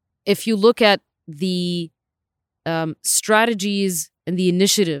if you look at the strategies and the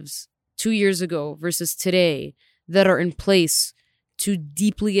initiatives 2 years ago versus today that are in place to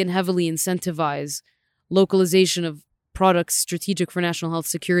deeply and heavily incentivize localization of products strategic for national health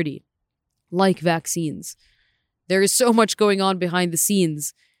security, like vaccines, there is so much going on behind the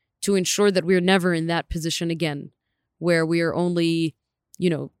scenes to ensure that we're never in that position again, where we are only,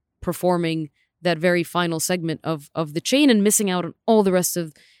 performing that very final segment of the chain and missing out on all the rest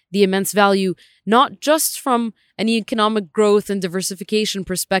of the immense value, not just from an economic growth and diversification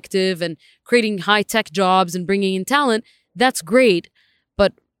perspective and creating high-tech jobs and bringing in talent. That's great.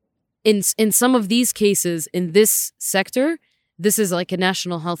 But in some of these cases, in this sector, this is like a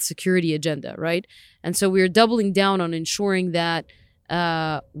national health security agenda, right? And so we're doubling down on ensuring that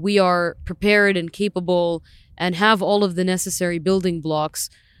we are prepared and capable and have all of the necessary building blocks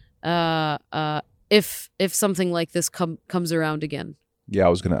if something like this comes around again. Yeah, I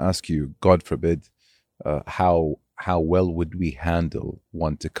was going to ask you, God forbid, how well would we handle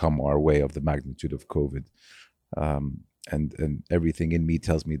one to come our way of the magnitude of COVID? And everything in me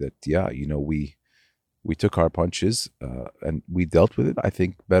tells me that, yeah, we took our punches and we dealt with it, I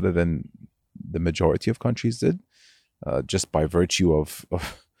think, better than the majority of countries did, just by virtue of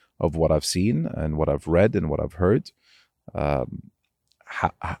what I've seen and what I've read and what I've heard.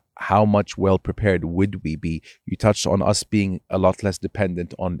 How much well prepared would we be? You touched on us being a lot less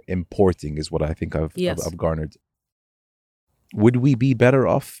dependent on importing, is what I think I've garnered. Would we be better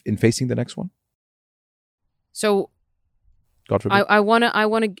off in facing the next one? So, God forbid. I want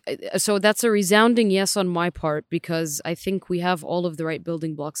to. So that's a resounding yes on my part, because I think we have all of the right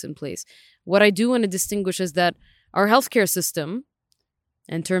building blocks in place. What I do want to distinguish is that our healthcare system,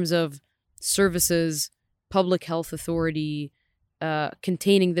 in terms of services, public health authority,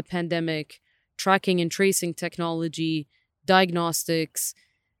 containing the pandemic, tracking and tracing technology, diagnostics,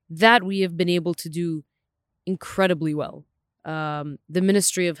 that we have been able to do incredibly well. The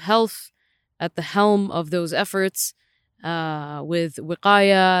Ministry of Health at the helm of those efforts, with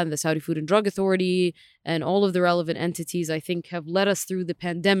Wiqaya and the Saudi Food and Drug Authority and all of the relevant entities, I think, have led us through the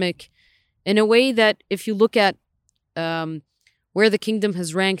pandemic in a way that, if you look at where the kingdom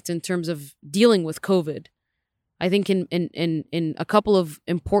has ranked in terms of dealing with COVID, I think in a couple of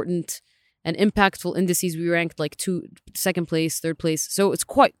important and impactful indices, we ranked like second place, third place. So it's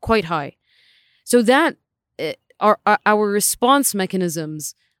quite high. So that our response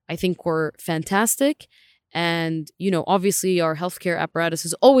mechanisms, I think, were fantastic. And, obviously our healthcare apparatus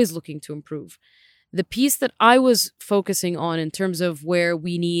is always looking to improve. The piece that I was focusing on in terms of where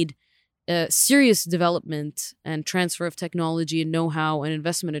we need serious development and transfer of technology and know-how and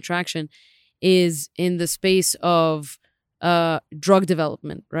investment attraction is in the space of drug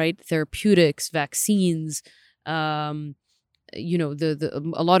development, right? Therapeutics, vaccines, a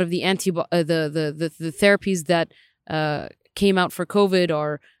lot of the the therapies that came out for COVID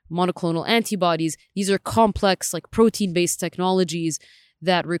are monoclonal antibodies. These are complex, like protein-based technologies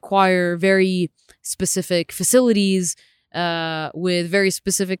that require very specific facilities with very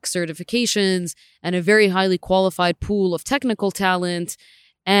specific certifications and a very highly qualified pool of technical talent.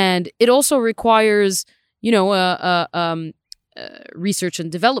 And it also requires, research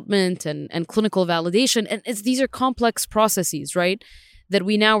and development and clinical validation. And these are complex processes, right? That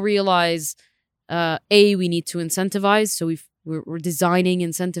we now realize, we need to incentivize. So we're designing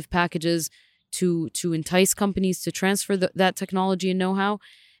incentive packages to entice companies to transfer that technology and know-how.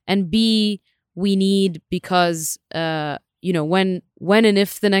 And B, we need, because, when and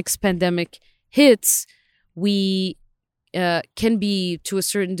if the next pandemic hits, we can be, to a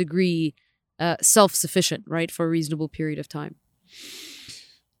certain degree, self-sufficient, right, for a reasonable period of time.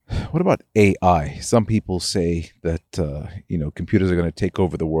 What about AI? Some people say that, computers are going to take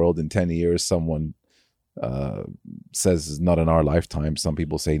over the world in 10 years. Someone says not in our lifetime. Some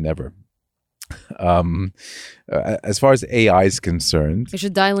people say never. As far as AI is concerned, I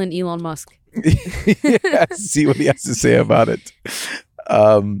should dial in Elon Musk. Yeah, see what he has to say about it.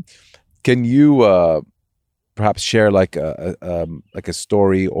 Can you perhaps share like a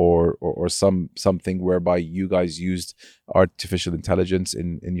story or something whereby you guys used artificial intelligence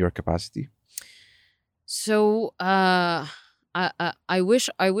in your capacity? So I wish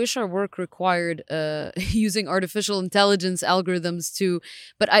our work required using artificial intelligence algorithms too,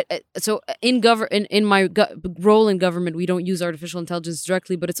 but in my role in government, we don't use artificial intelligence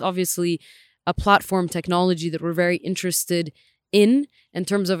directly, but it's obviously a platform technology that we're very interested in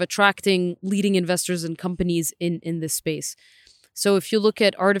terms of attracting leading investors and companies in this space. So if you look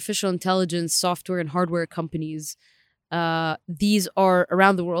at artificial intelligence software and hardware companies, these are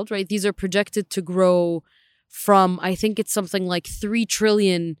around the world, right? These are projected to grow from, I think it's something like $3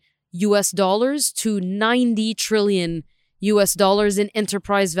 trillion to $90 trillion in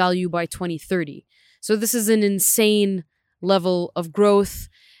enterprise value by 2030. So this is an insane level of growth.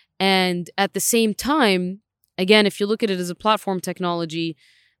 And at the same time, again, if you look at it as a platform technology,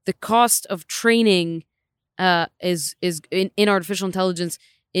 the cost of training is in artificial intelligence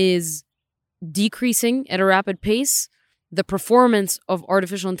is decreasing at a rapid pace. The performance of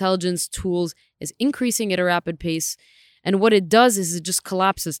artificial intelligence tools is increasing at a rapid pace. And what it does is it just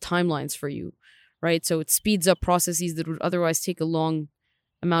collapses timelines for you, right? So it speeds up processes that would otherwise take a long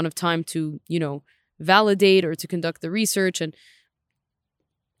amount of time to, validate or to conduct the research. And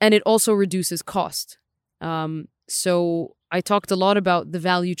it also reduces cost. So I talked a lot about the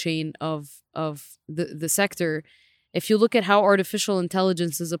value chain of the sector. if you look at how artificial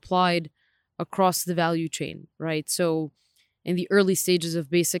intelligence is applied across the value chain, right? So in the early stages of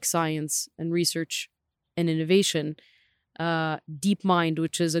basic science and research and innovation, DeepMind,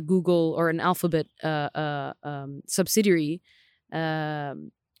 which is a Google or an Alphabet subsidiary,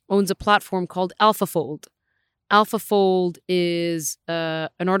 owns a platform called AlphaFold. AlphaFold is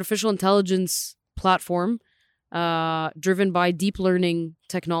an artificial intelligence platform driven by deep learning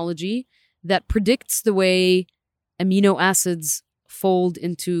technology that predicts the way amino acids fold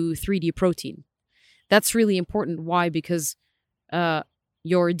into 3D protein. That's really important. Why? Because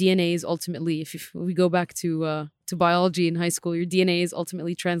your DNA is ultimately, if we go back to biology in high school, your DNA is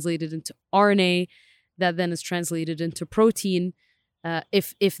ultimately translated into RNA, that then is translated into protein.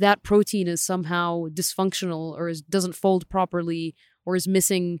 If that protein is somehow dysfunctional or doesn't fold properly or is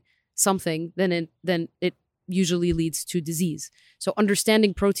missing something, then it usually leads to disease. So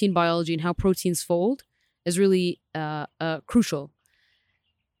understanding protein biology and how proteins fold is really crucial.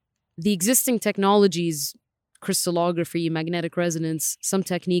 The existing technologies, crystallography, magnetic resonance, some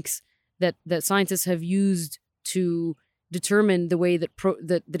techniques that scientists have used to determine the way that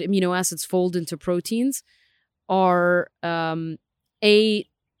amino acids fold into proteins are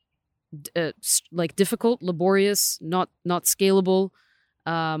like difficult, laborious, not scalable,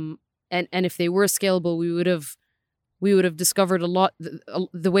 and if they were scalable, we would have discovered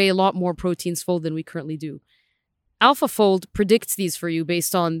the way a lot more proteins fold than we currently do. AlphaFold predicts these for you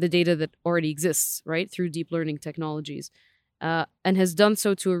based on the data that already exists, right, through deep learning technologies, and has done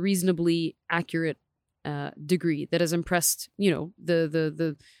so to a reasonably accurate degree that has impressed,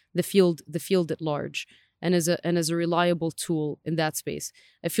 the field at large, and as a reliable tool in that space.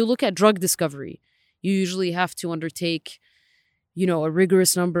 If you look at drug discovery, you usually have to undertake, a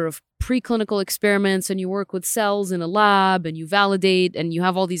rigorous number of preclinical experiments, and you work with cells in a lab, and you validate, and you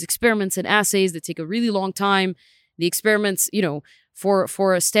have all these experiments and assays that take a really long time. The experiments,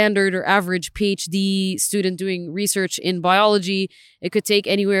 for a standard or average PhD student doing research in biology, it could take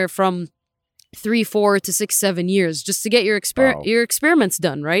anywhere from 3, 4 to 6, 7 years just to get your experiments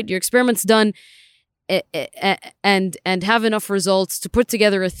done, right? Your experiments done and have enough results to put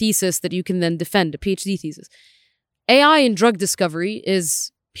together a thesis that you can then defend, a PhD thesis. AI in drug discovery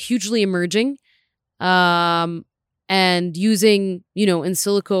is hugely emerging, and using, in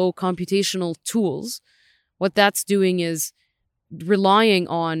silico computational tools. What that's doing is relying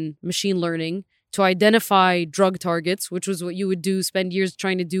on machine learning to identify drug targets, which was what you would spend years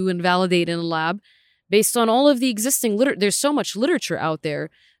trying to do and validate in a lab, based on all of the existing there's so much literature out there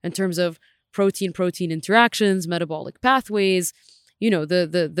in terms of protein-protein interactions, metabolic pathways.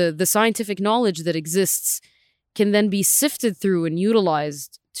 The scientific knowledge that exists can then be sifted through and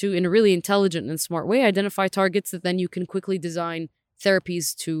utilized to, in a really intelligent and smart way, identify targets that then you can quickly design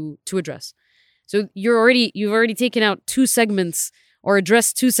therapies to address. So you've already taken out 2 segments or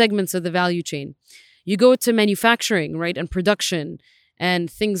addressed 2 segments of the value chain. You go to manufacturing, right, and production,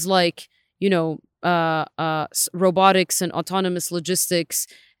 and things like, robotics and autonomous logistics.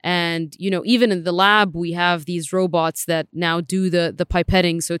 And, even in the lab, we have these robots that now do the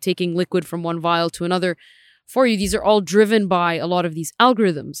pipetting, so taking liquid from one vial to another for you. These are all driven by a lot of these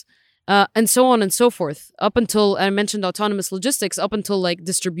algorithms, and so on and so forth, up until, I mentioned autonomous logistics, up until like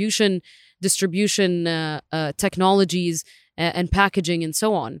distribution technologies and packaging and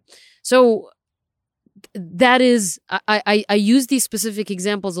so on. So that is, I use these specific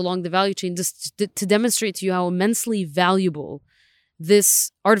examples along the value chain just to demonstrate to you how immensely valuable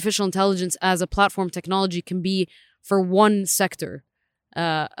this artificial intelligence as a platform technology can be for one sector,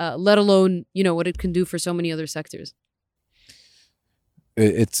 let alone, what it can do for so many other sectors.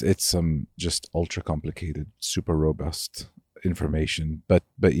 It's just ultra complicated, super robust information. But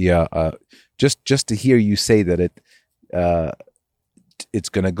yeah, just to hear you say that it's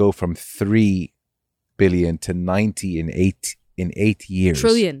going to go from 3 billion to 90 in 8 years.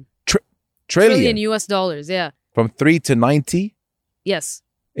 Trillion. Trillion US dollars, yeah. From 3 to 90? Yes.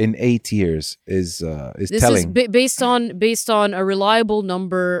 In 8 years is this telling. This is based on a reliable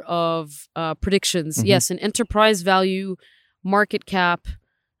number of predictions. Mm-hmm. Yes, an enterprise value, market cap,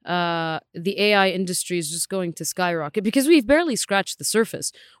 the AI industry is just going to skyrocket because we've barely scratched the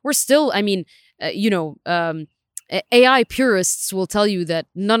surface. We're still, AI purists will tell you that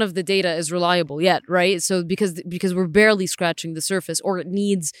none of the data is reliable yet, right? So because we're barely scratching the surface, or it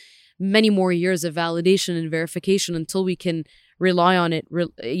needs many more years of validation and verification until we can rely on it,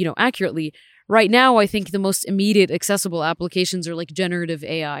 accurately. Right now, I think the most immediate accessible applications are like generative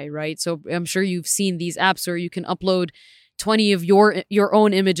AI, right? So I'm sure you've seen these apps where you can upload 20 of your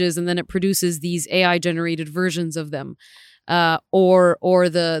own images and then it produces these AI generated versions of them, or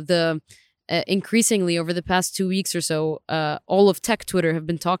the increasingly over the past 2 weeks or so, all of tech Twitter have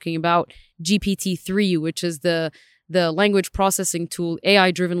been talking about GPT-3, which is the language processing tool,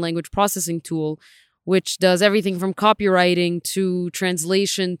 AI-driven language processing tool, which does everything from copywriting to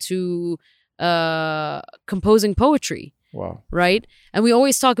translation to composing poetry. Wow. Right? And we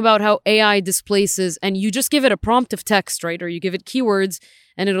always talk about how AI displaces, and you just give it a prompt of text, right? Or you give it keywords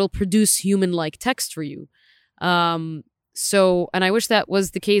and it'll produce human-like text for you. And I wish that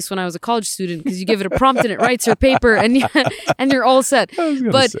was the case when I was a college student, because you give it a prompt and it writes your paper and and you're all set.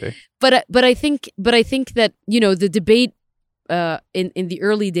 But I think that, the debate in the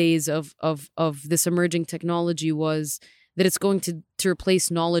early days of this emerging technology was that it's going to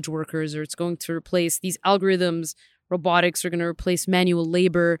replace knowledge workers, or it's going to replace these algorithms. Robotics are going to replace manual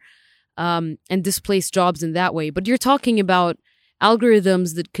labor and displace jobs in that way. But you're talking about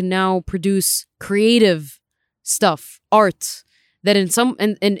algorithms that can now produce creative stuff, art, that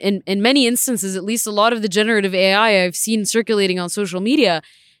in many instances, at least a lot of the generative AI I've seen circulating on social media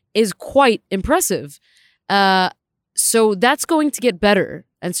is quite impressive. So that's going to get better.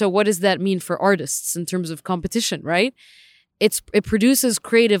 And so what does that mean for artists in terms of competition, right? It produces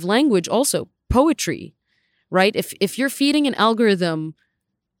creative language, also poetry. Right? If you're feeding an algorithm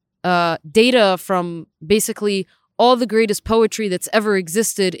data from basically all the greatest poetry that's ever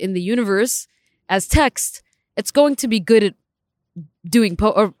existed in the universe as text, it's going to be good at doing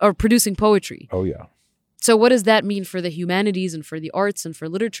or producing poetry. Oh, yeah. So what does that mean for the humanities and for the arts and for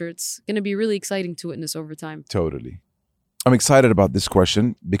literature? It's going to be really exciting to witness over time. Totally. I'm excited about this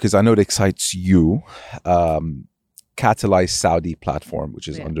question because I know it excites you. Catalyze Saudi platform, which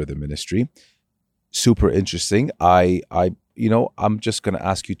is under the ministry. Super interesting. I'm just going to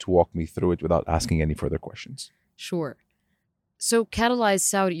ask you to walk me through it without asking any further questions. Sure. So Catalyze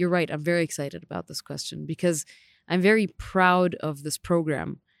Saudi, you're right. I'm very excited about this question because I'm very proud of this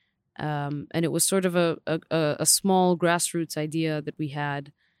program. And it was sort of a small grassroots idea that we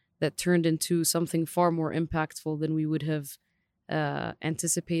had that turned into something far more impactful than we would have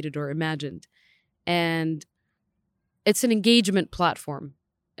anticipated or imagined. And it's an engagement platform.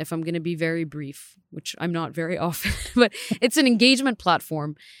 If I'm going to be very brief, which I'm not very often, but it's an engagement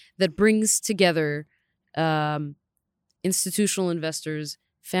platform that brings together institutional investors,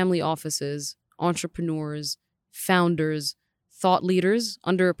 family offices, entrepreneurs, founders, thought leaders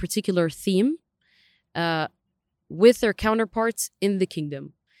under a particular theme with their counterparts in the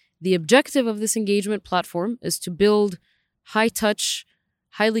kingdom. The objective of this engagement platform is to build high-touch,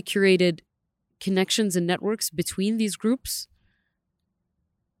 highly curated connections and networks between these groups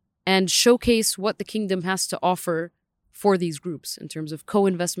and showcase what the kingdom has to offer for these groups in terms of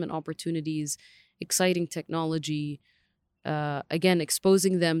co-investment opportunities, exciting technology, again,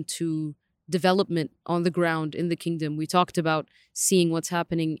 exposing them to development on the ground in the kingdom. We talked about seeing what's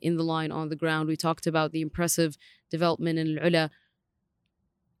happening in the line on the ground. We talked about the impressive development in Al-Ula.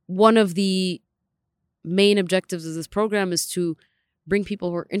 One of the main objectives of this program is to bring people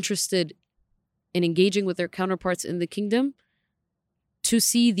who are interested in engaging with their counterparts in the kingdom to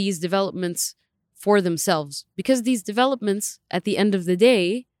see these developments for themselves, because these developments at the end of the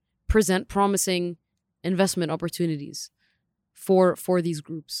day present promising investment opportunities for these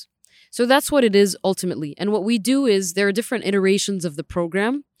groups. So that's what it is ultimately. And what we do is there are different iterations of the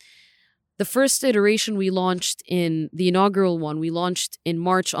program. The first iteration we launched in the inaugural one, we launched in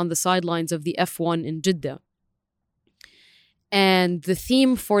March on the sidelines of the F1 in Jeddah. And the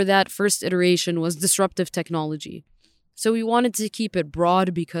theme for that first iteration was disruptive technology. So we wanted to keep it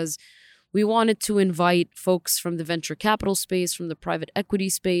broad because we wanted to invite folks from the venture capital space, from the private equity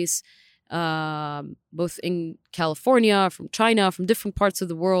space, both in California, from China, from different parts of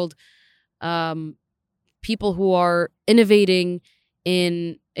the world, people who are innovating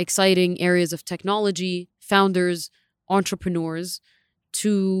in exciting areas of technology, founders, entrepreneurs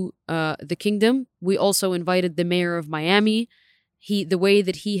to the kingdom. We also invited the mayor of Miami. The way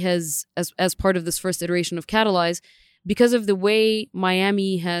that he has, as part of this first iteration of Catalyze, because of the way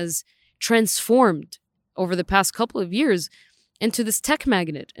Miami has transformed over the past couple of years into this tech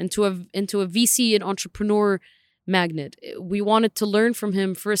magnet, into a VC and entrepreneur magnet. We wanted to learn from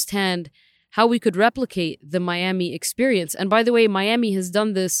him firsthand how we could replicate the Miami experience. And by the way, Miami has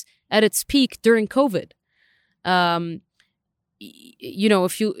done this at its peak during COVID.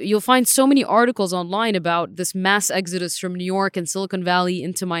 If you'll find so many articles online about this mass exodus from New York and Silicon Valley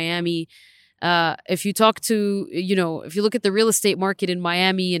into Miami. If you talk to, if you look at the real estate market in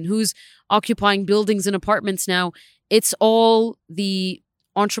Miami and who's occupying buildings and apartments now, it's all the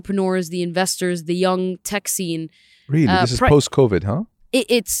entrepreneurs, the investors, the young tech scene. Really? This is post-COVID, huh?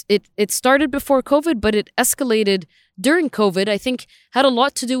 It started before COVID, but it escalated during COVID, I think had a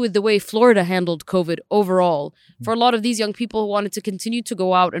lot to do with the way Florida handled COVID overall. For a lot of these young people who wanted to continue to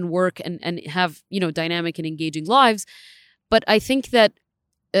go out and work and have, dynamic and engaging lives. But I think that,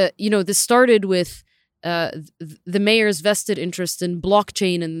 this started with the mayor's vested interest in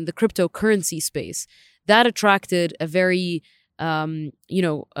blockchain and the cryptocurrency space. That attracted a very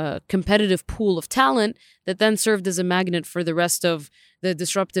competitive pool of talent that then served as a magnet for the rest of the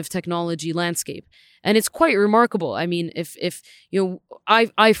disruptive technology landscape. And it's quite remarkable. I mean, if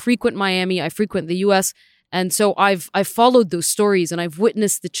I frequent Miami, I frequent the US, and so I've followed those stories and I've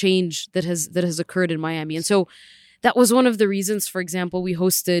witnessed the change that has occurred in Miami. And so that was one of the reasons, for example, we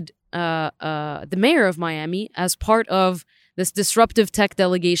hosted the mayor of Miami as part of this disruptive tech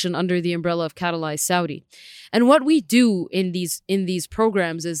delegation under the umbrella of Catalyze Saudi. And what we do in these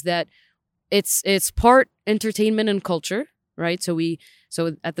programs is that it's part entertainment and culture, right? So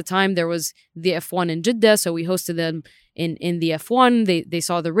at the time there was the F1 in Jeddah, so we hosted them in the F1. They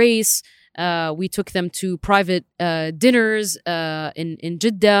saw the race. We took them to private dinners in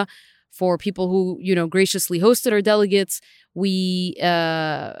Jeddah for people who graciously hosted our delegates. We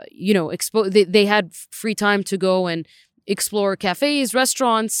they had free time to go and explore cafes,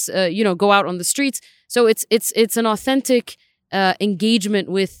 restaurants, go out on the streets. So it's an authentic engagement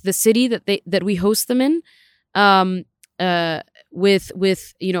with the city that we host them in,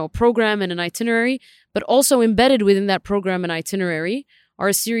 with a program and an itinerary, but also embedded within that program and itinerary are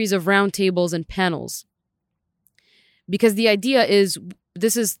a series of roundtables and panels. Because the idea is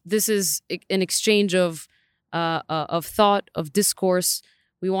this is an exchange of thought, of discourse.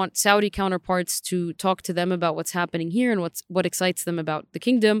 We want Saudi counterparts to talk to them about what's happening here and what excites them about the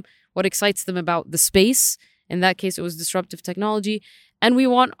kingdom, what excites them about the space. In that case, it was disruptive technology. And we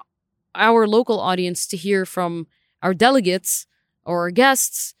want our local audience to hear from our delegates or our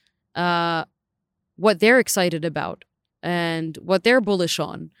guests what they're excited about and what they're bullish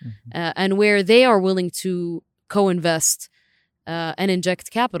on, and where they are willing to co-invest and inject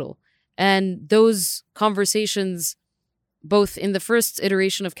capital. And those conversations, both in the first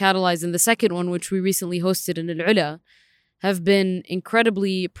iteration of Catalyze and the second one, which we recently hosted in Al-Ula, have been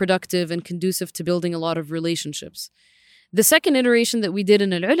incredibly productive and conducive to building a lot of relationships. The second iteration that we did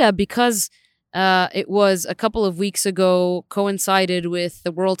in Al-Ula, because it was a couple of weeks ago, coincided with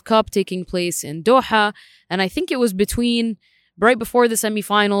the World Cup taking place in Doha, and I think it was right before the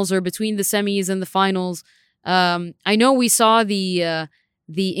semifinals or between the semis and the finals. I know we saw the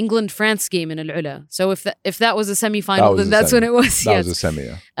England-France game in Al-Ula. So if that was a semifinal, then that's when it was. That was a semi,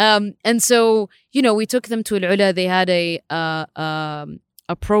 yeah. And so, we took them to Al-Ula. They had a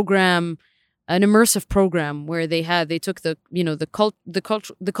program, an immersive program where they took the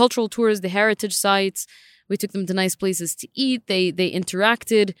cultural tours, the heritage sites. We took them to nice places to eat. They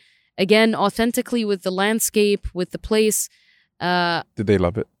interacted again authentically with the landscape, with the place. Did they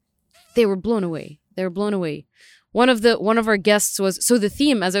love it? They were blown away. One of our guests was, so the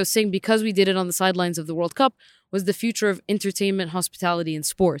theme, as I was saying, because we did it on the sidelines of the World Cup, was the future of entertainment, hospitality, and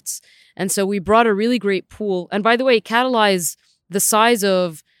sports. And so we brought a really great pool. And by the way, Catalyze, the size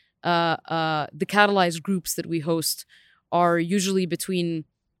of the Catalyze groups that we host are usually between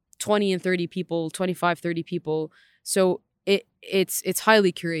 20 and 30 people, 25, 30 people. So it's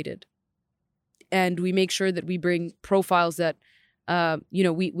highly curated. And we make sure that we bring profiles that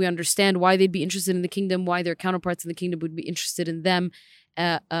we understand why they'd be interested in the kingdom, why their counterparts in the kingdom would be interested in them.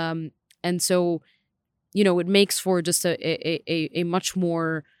 And so, it makes for just a much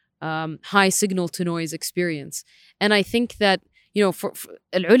more high signal to noise experience. And I think that, for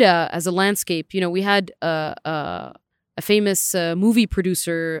Al-Ula as a landscape, we had a famous movie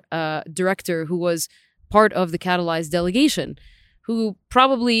producer, director who was part of the Catalyze delegation, who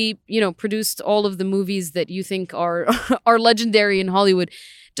probably, produced all of the movies that you think are are legendary in Hollywood.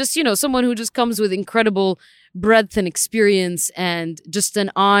 Just, someone who just comes with incredible breadth and experience and just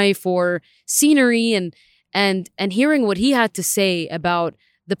an eye for scenery and hearing what he had to say about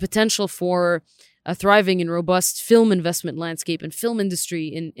the potential for a thriving and robust film investment landscape and film industry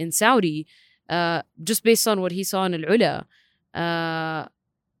in Saudi, just based on what he saw in Al-Ula,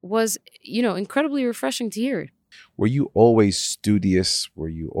 was, incredibly refreshing to hear. Were you always studious? Were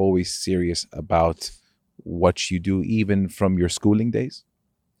you always serious about what you do, even from your schooling days?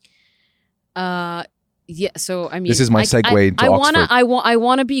 Yeah. So I mean, this is my segue into Oxford. I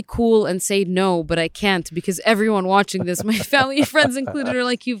wanna be cool and say no, but I can't because everyone watching this, my family and friends included, are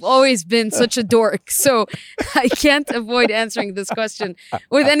like, "You've always been such a dork." So I can't avoid answering this question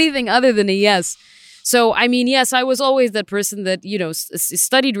with anything other than a yes. So I mean, yes, I was always that person that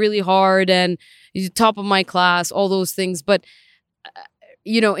studied really hard and top of my class, all those things. But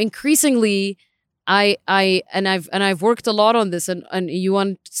increasingly, I've worked a lot on this, and you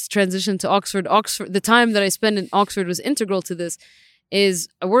want to transition to Oxford. Oxford, the time that I spent in Oxford was integral to this. Is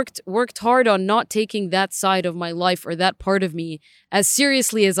I worked hard on not taking that side of my life or that part of me as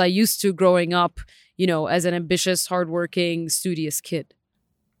seriously as I used to growing up, as an ambitious, hardworking, studious kid.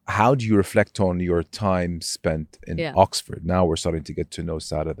 How do you reflect on your time spent in Oxford? Now we're starting to get to know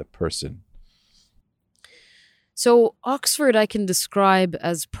Sara, the person. So Oxford I can describe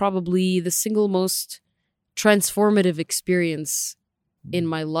as probably the single most transformative experience in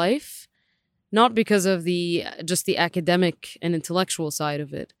my life. Not because of just the academic and intellectual side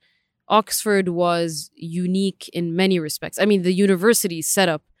of it. Oxford was unique in many respects. I mean, the university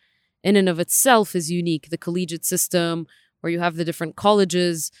setup in and of itself is unique. The collegiate system, where you have the different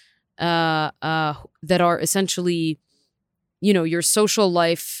colleges that are essentially, your social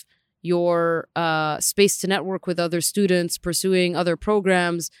life, your space to network with other students, pursuing other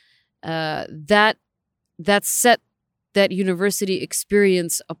programs, that set that university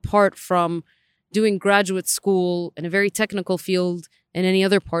experience apart from doing graduate school in a very technical field in any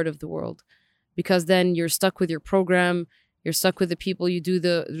other part of the world, because then you're stuck with your program, you're stuck with the people you do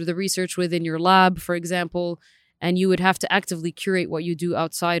the research with in your lab, for example, and you would have to actively curate what you do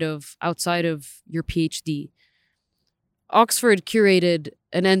outside of your PhD. Oxford curated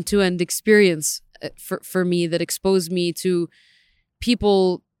an end-to-end experience for me that exposed me to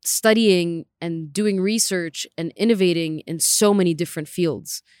people studying and doing research and innovating in so many different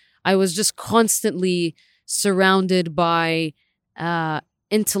fields. I was just constantly surrounded by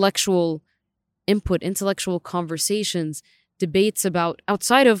intellectual input, intellectual conversations, debates about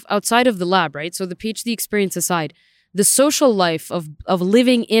outside of the lab, right? So the PhD experience aside, the social life of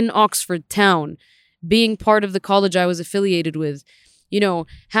living in Oxford town, being part of the college I was affiliated with,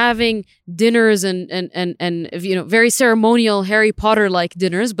 having dinners and very ceremonial Harry Potter like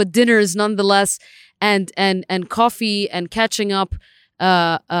dinners, but dinners nonetheless, and coffee and catching up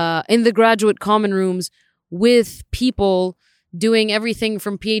in the graduate common rooms with people doing everything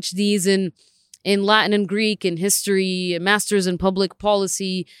from PhDs in Latin and Greek and history, masters in public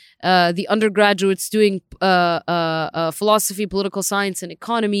policy, the undergraduates doing philosophy, political science, and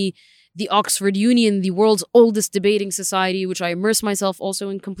economy, the Oxford Union, the world's oldest debating society, which I immerse myself also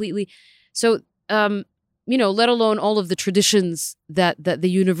in completely. So, let alone all of the traditions that the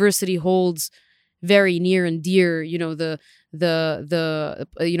university holds very near and dear, the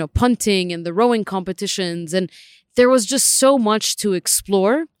punting and the rowing competitions. And there was just so much to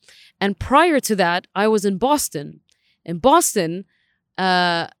explore. And prior to that, I was in Boston. In Boston,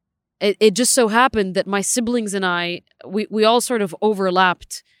 it just so happened that my siblings and I, we all sort of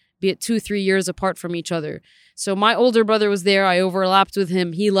overlapped, be it 2-3 years apart from each other. So my older brother was there. I overlapped with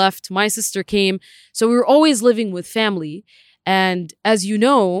him. He left. My sister came. So we were always living with family. And as you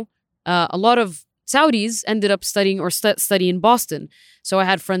know, a lot of Saudis ended up studying in Boston. So I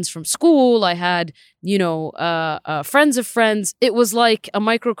had friends from school. I had, friends of friends. It was like a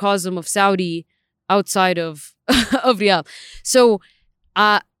microcosm of Saudi outside of Riyadh. So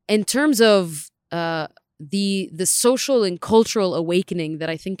in terms of the social and cultural awakening that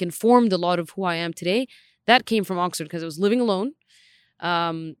I think informed a lot of who I am today, that came from Oxford because I was living alone.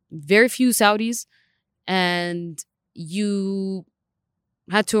 Very few Saudis, and you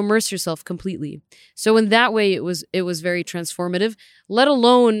had to immerse yourself completely. So in that way, it was very transformative, let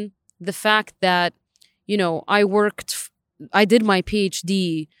alone the fact that, I did my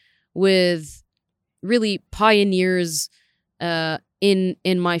PhD with really pioneers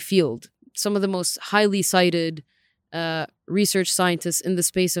in my field. Some of the most highly cited research scientists in the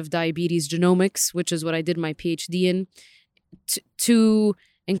space of diabetes genomics, which is what I did my PhD in, to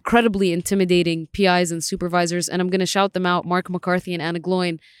incredibly intimidating PIs and supervisors. And I'm going to shout them out, Mark McCarthy and Anna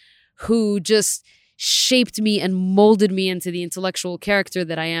Gloyn, who just shaped me and molded me into the intellectual character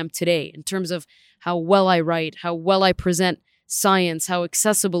that I am today in terms of how well I write, how well I present science, how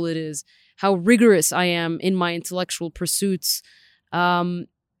accessible it is, how rigorous I am in my intellectual pursuits.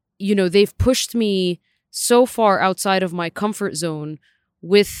 They've pushed me so far outside of my comfort zone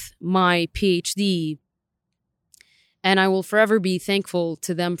with my PhD. And I will forever be thankful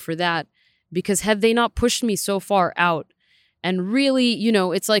to them for that, because had they not pushed me so far out, and really,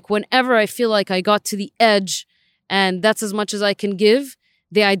 it's like whenever I feel like I got to the edge and that's as much as I can give,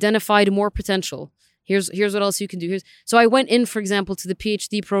 they identified more potential. Here's what else you can do. So I went in, for example, to the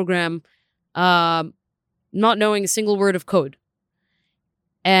PhD program not knowing a single word of code.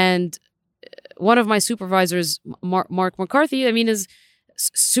 And one of my supervisors, Mark McCarthy,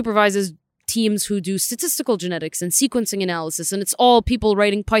 supervises teams who do statistical genetics and sequencing analysis. And it's all people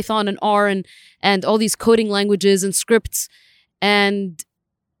writing Python and R and all these coding languages and scripts. And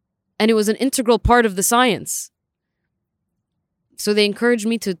and it was an integral part of the science. So they encouraged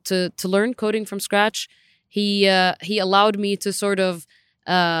me to learn coding from scratch. He allowed me to sort of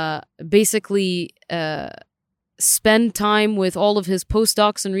basically spend time with all of his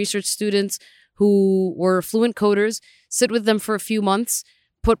postdocs and research students who were fluent coders, sit with them for a few months,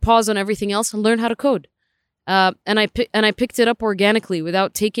 put pause on everything else, and learn how to code. And I picked it up organically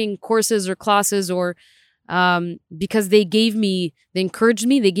without taking courses or classes, or because they encouraged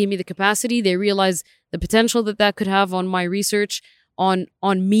me, they gave me the capacity, they realized the potential that could have on my research, on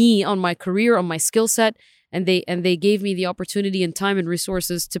me, on my career, on my skill set, and they gave me the opportunity and time and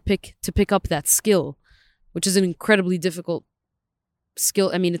resources to pick up that skill, which is an incredibly difficult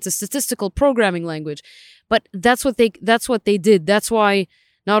skill. I mean, it's a statistical programming language, but that's what they did. That's why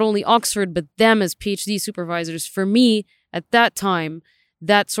not only Oxford, but them as PhD supervisors, for me at that time,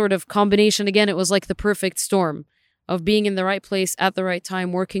 that sort of combination, again, it was like the perfect storm of being in the right place at the right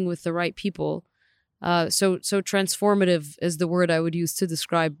time, working with the right people. So transformative is the word I would use to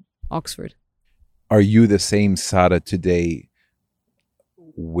describe Oxford. Are you the same Sara today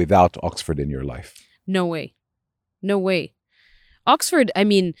without Oxford in your life? No way. No way. Oxford, I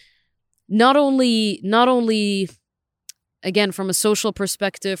mean, not only again, from a social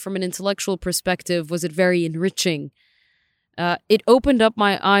perspective, from an intellectual perspective, was it very enriching. It opened up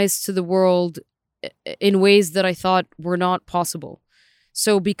my eyes to the world in ways that I thought were not possible.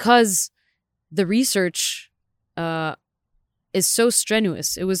 So because the research is so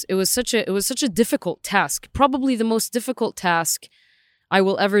strenuous, it was such a difficult task. Probably the most difficult task I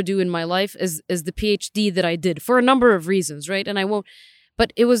will ever do in my life is the PhD that I did, for a number of reasons, right? And I won't,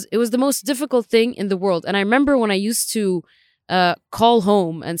 but it was the most difficult thing in the world. And I remember when I used to call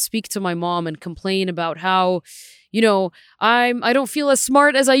home and speak to my mom and complain about how, I don't feel as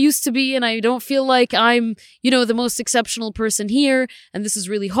smart as I used to be, and I don't feel like I'm, the most exceptional person here, and this is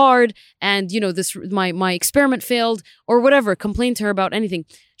really hard, and this my experiment failed, or whatever, complain to her about anything.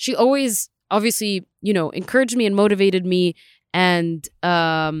 She always obviously, encouraged me and motivated me, and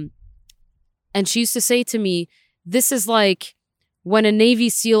she used to say to me, this is like when a Navy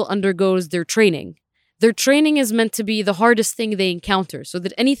SEAL undergoes their training. Their training is meant to be the hardest thing they encounter, so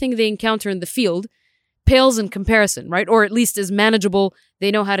that anything they encounter in the field pales in comparison, right? Or at least is manageable. They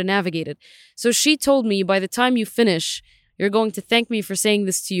know how to navigate it. So she told me, by the time you finish, you're going to thank me for saying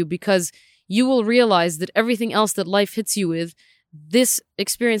this to you, because you will realize that everything else that life hits you with, this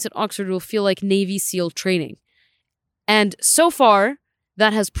experience at Oxford will feel like Navy SEAL training. And so far,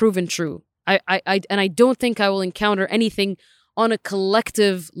 that has proven true. I don't think I will encounter anything on a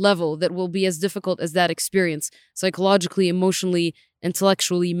collective level that will be as difficult as that experience, psychologically, emotionally,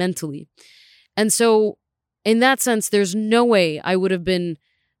 intellectually, mentally. And so, in that sense, there's no way I would have been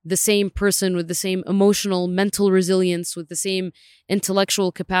the same person with the same emotional, mental resilience, with the same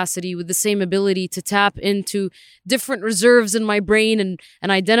intellectual capacity, with the same ability to tap into different reserves in my brain and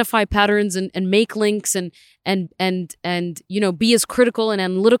identify patterns and make links and be as critical and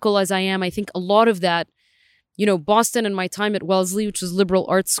analytical as I am. I think a lot of that, Boston and my time at Wellesley, which is liberal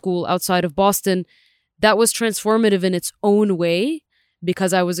arts school outside of Boston, that was transformative in its own way,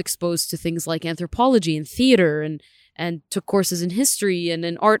 because I was exposed to things like anthropology and theater and took courses in history and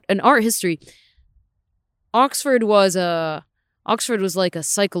in art history. Oxford was like a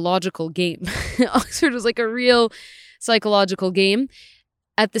psychological game. Oxford was like a real psychological game.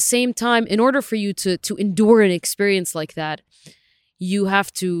 At the same time, in order for you to endure an experience like that, you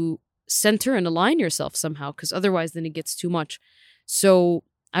have to center and align yourself somehow, because otherwise then it gets too much. So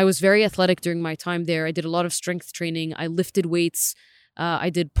I was very athletic during my time there. I did a lot of strength training. I lifted weights.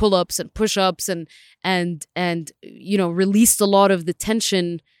 I did pull-ups and push-ups and released a lot of the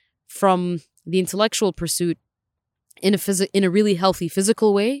tension from the intellectual pursuit in a really healthy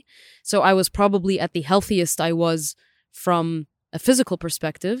physical way. So I was probably at the healthiest I was from a physical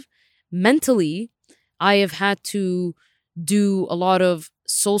perspective. Mentally, I have had to do a lot of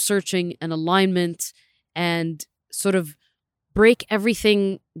soul searching and alignment and sort of break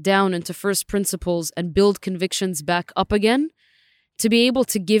everything down into first principles and build convictions back up again, to be able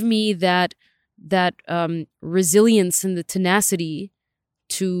to give me that resilience and the tenacity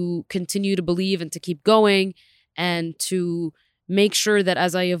to continue to believe and to keep going, and to make sure that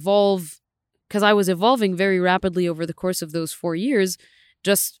as I evolve, because I was evolving very rapidly over the course of those 4 years,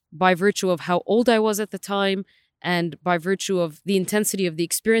 just by virtue of how old I was at the time and by virtue of the intensity of the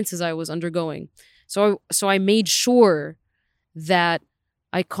experiences I was undergoing. So I made sure that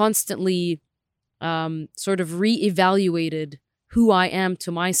I constantly sort of reevaluated who I am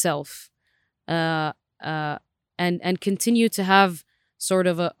to myself, and continue to have sort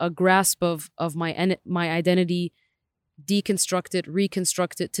of a grasp of my identity deconstruct it,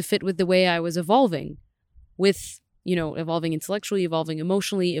 reconstruct it to fit with the way I was evolving, with, evolving intellectually, evolving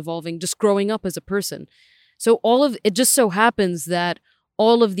emotionally, evolving, just growing up as a person. So all of it just so happens that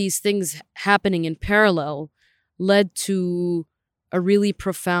all of these things happening in parallel led to a really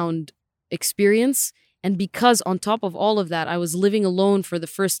profound experience. And because on top of all of that, I was living alone for the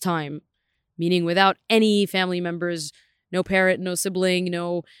first time, meaning without any family members, no parent, no sibling,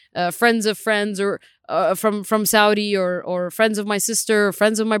 no friends of friends, or from Saudi, or friends of my sister, or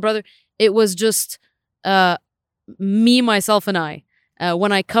friends of my brother. It was just me, myself, and I.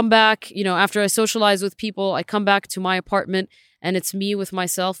 When I come back, after I socialize with people, I come back to my apartment, and it's me with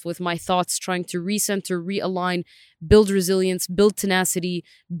myself, with my thoughts, trying to recenter, realign, build resilience, build tenacity,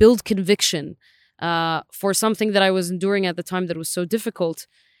 build conviction for something that I was enduring at the time that was so difficult.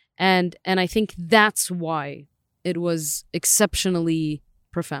 And I think that's why it was exceptionally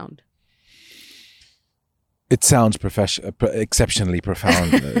profound. It sounds exceptionally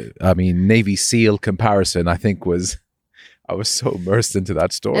profound. I mean, Navy SEAL comparison, I think I was so immersed into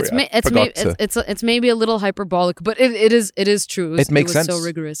that story. It's maybe a little hyperbolic, but it is true. It makes sense. So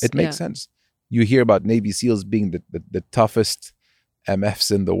rigorous. It makes sense. You hear about Navy SEALs being the toughest MFs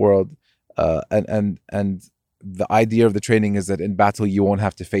in the world, and the idea of the training is that in battle you won't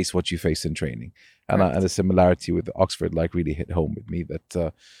have to face what you face in training. And the similarity with Oxford really hit home with me,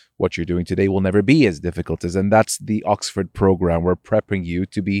 that what you're doing today will never be as difficult as, and that's the Oxford program. We're prepping you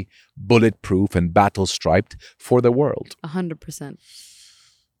to be bulletproof and battle striped for the world. 100%.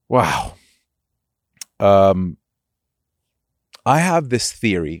 Wow. I have this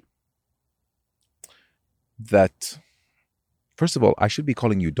theory that, first of all, I should be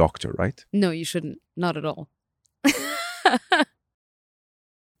calling you doctor, right? No, you shouldn't. Not at all.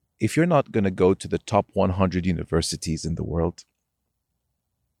 If you're not going to go to the top 100 universities in the world,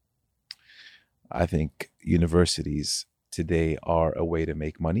 I think universities today are a way to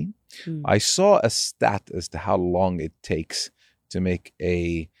make money. I saw a stat as to how long it takes to make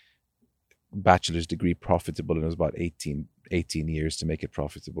a bachelor's degree profitable, and it was about 18 years to make it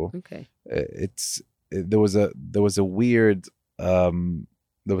profitable. Okay. There was an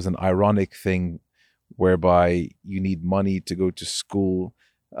ironic thing whereby you need money to go to school,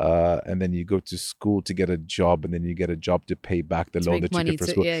 and then you go to school to get a job, and then you get a job to pay back the loan that you took for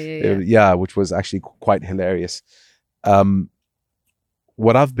school. Yeah, which was actually quite hilarious.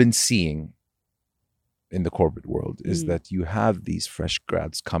 What I've been seeing in the corporate world is that you have these fresh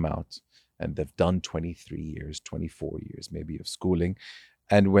grads come out, and they've done 23 years, 24 years maybe of schooling,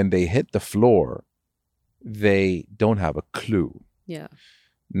 and when they hit the floor, they don't have a clue. Yeah.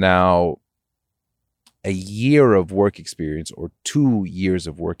 Now, a year of work experience or 2 years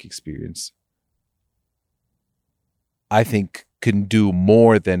of work experience, I think, can do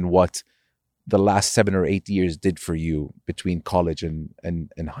more than what the last 7 or 8 years did for you between college and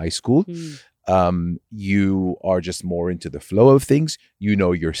high school. You are just more into the flow of things. You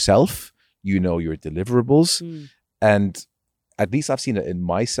know yourself. You know your deliverables. And at least I've seen it in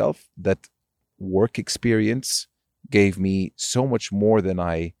myself that work experience gave me so much more than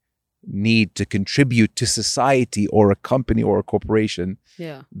I need to contribute to society or a company or a corporation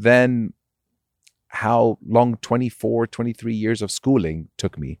than how long 24, 23 years of schooling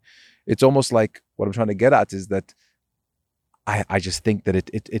took me. It's almost like what I'm trying to get at is that I just think that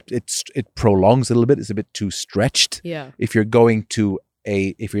it prolongs a little bit. It's a bit too stretched. Yeah. If you're not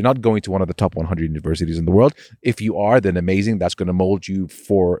going to one of the top 100 universities in the world, if you are, then amazing. That's going to mold you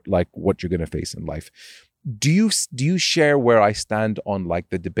for what you're going to face in life. Do you share where I stand on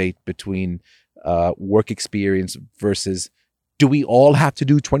the debate between work experience versus, do we all have to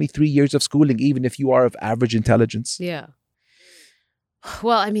do 23 years of schooling even if you are of average intelligence? Yeah.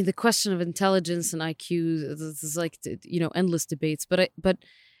 Well, I mean, the question of intelligence and IQ is endless debates.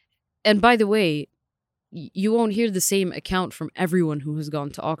 And by the way, you won't hear the same account from everyone who has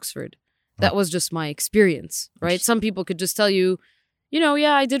gone to Oxford. That was just my experience, right? Some people could just tell you,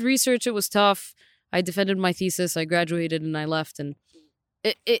 yeah, I did research. It was tough. I defended my thesis. I graduated and I left. And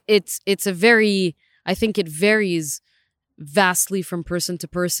it's a very, I think it varies vastly from person to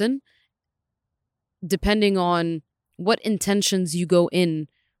person, depending on what intentions you go in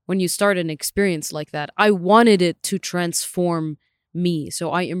when you start an experience like that. I wanted it to transform me,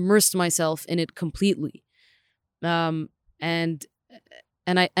 so I immersed myself in it completely. And I'm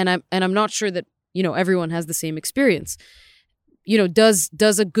not sure that everyone has the same experience.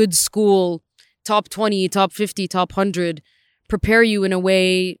 Does a good school, top 20, top 50, top 100, prepare you in a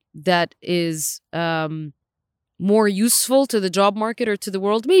way that is more useful to the job market or to the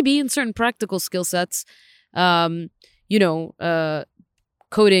world? Maybe in certain practical skill sets,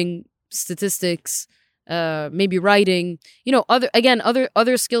 coding, statistics, maybe writing,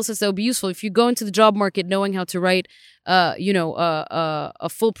 other skill sets that would be useful. If you go into the job market knowing how to write, a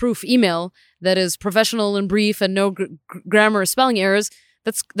foolproof email that is professional and brief and no grammar or spelling errors,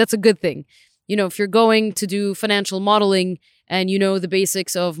 that's a good thing. If you're going to do financial modeling and the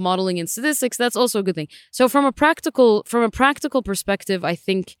basics of modeling and statistics, that's also a good thing. So from a practical perspective, I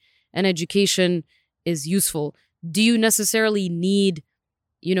think an education is useful. Do you necessarily need,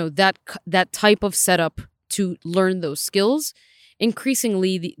 that type of setup to learn those skills?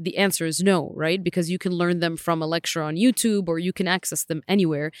 Increasingly, the answer is no, right? Because you can learn them from a lecture on YouTube or you can access them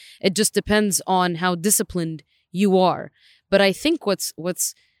anywhere. It just depends on how disciplined you are. But I think what's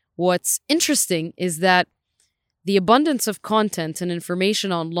interesting is that the abundance of content and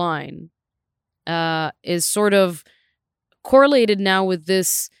information online is sort of correlated now with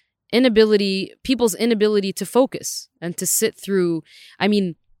this people's inability to focus and to sit through,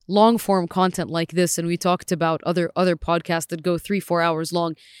 long form content like this. And we talked about other podcasts that go 3-4 hours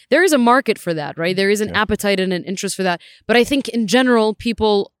long. There is a market for that, right? There is an appetite and an interest for that. But I think in general,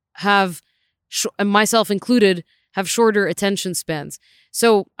 people have, and myself included, have shorter attention spans.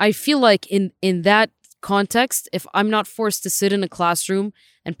 So I feel like in that context, if I'm not forced to sit in a classroom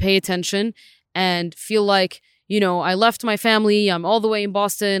and pay attention and feel like, I left my family, I'm all the way in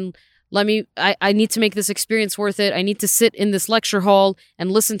Boston, I need to make this experience worth it. I need to sit in this lecture hall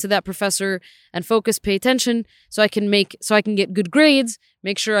and listen to that professor and focus, pay attention so I can get good grades,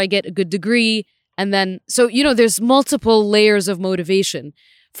 make sure I get a good degree. And then, there's multiple layers of motivation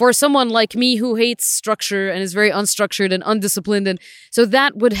for someone like me who hates structure and is very unstructured and undisciplined. And so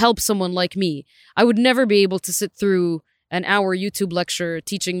that would help someone like me. I would never be able to sit through an hour YouTube lecture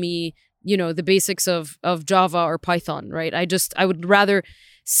teaching me, the basics of Java or Python, right? I would rather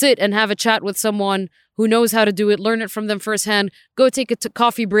sit and have a chat with someone who knows how to do it, learn it from them firsthand, go take a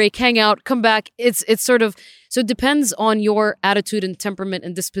coffee break, hang out, come back. It's sort of, so it depends on your attitude and temperament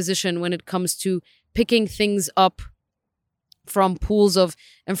and disposition when it comes to picking things up from pools of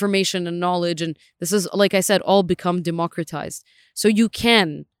information and knowledge. And this is, like I said, all become democratized. So you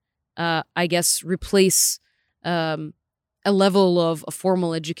can, I guess, replace a level of a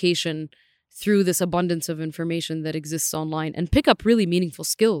formal education through this abundance of information that exists online and pick up really meaningful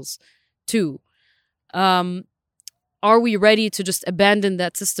skills too. Are we ready to just abandon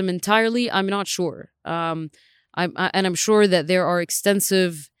that system entirely? I'm not sure. I'm sure that there are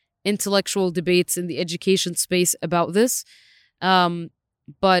extensive intellectual debates in the education space about this.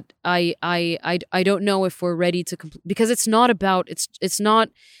 But I don't know if we're ready to because it's not,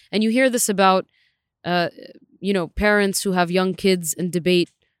 and you hear this about parents who have young kids and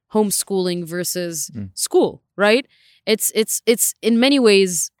debate homeschooling versus school, right? It's in many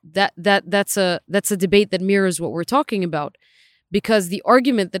ways that's a debate that mirrors what we're talking about, because the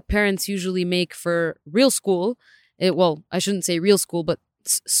argument that parents usually make for real school, I shouldn't say real school, but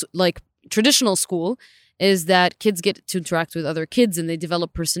like traditional school, is that kids get to interact with other kids and they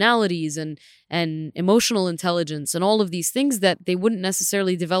develop personalities and emotional intelligence and all of these things that they wouldn't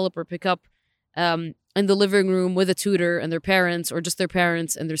necessarily develop or pick up in the living room with a tutor and their parents, or just their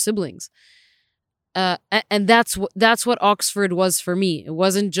parents and their siblings. And that's what Oxford was for me. It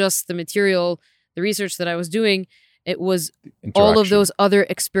wasn't just the material, the research that I was doing. It was all of those other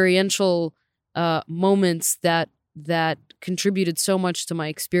experiential moments that contributed so much to my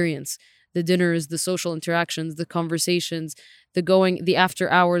experience. The dinners, the social interactions, the conversations, the after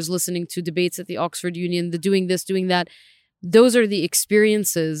hours listening to debates at the Oxford Union, the doing this, doing that. Those are the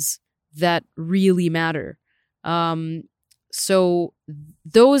experiences that really matter. So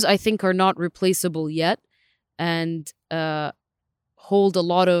those, I think, are not replaceable yet, and hold a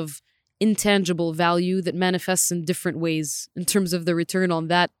lot of intangible value that manifests in different ways in terms of the return on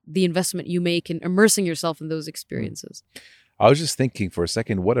that, the investment you make in immersing yourself in those experiences. I was just thinking for a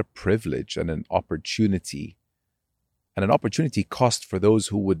second, what a privilege and an opportunity cost for those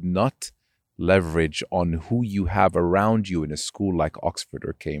who would not leverage on who you have around you in a school like Oxford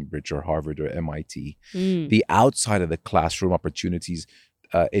or Cambridge or Harvard or MIT. The outside of the classroom opportunities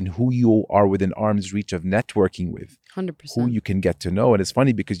in who you are within arm's reach of networking with. 100%. Who you can get to know. And it's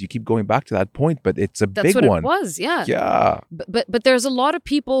funny because you keep going back to that point, but it's big one. That's what it was, yeah. Yeah. But there's a lot of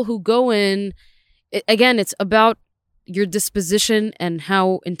people who go in, again, it's about your disposition and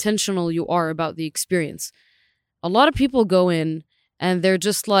how intentional you are about the experience. A lot of people go in and they're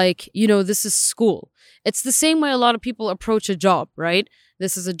just like, this is school. It's the same way a lot of people approach a job, right?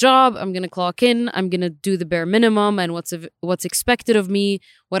 This is a job. I'm going to clock in. I'm going to do the bare minimum and what's expected of me,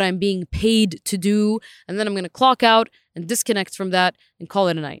 what I'm being paid to do. And then I'm going to clock out and disconnect from that and call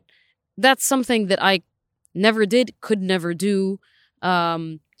it a night. That's something that I never did, could never do.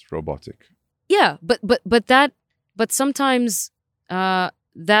 It's robotic. yeah, but sometimes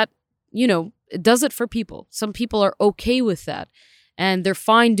that, it does it for people. Some people are okay with that, and they're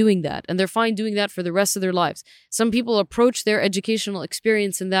fine doing that, and they're fine doing that for the rest of their lives. Some people approach their educational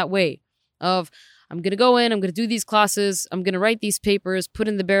experience in that way of, I'm going to go in, I'm going to do these classes, I'm going to write these papers, put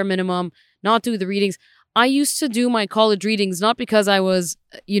in the bare minimum, not do the readings. I used to do my college readings not because I was,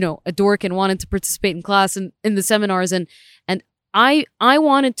 a dork and wanted to participate in class and in the seminars, and I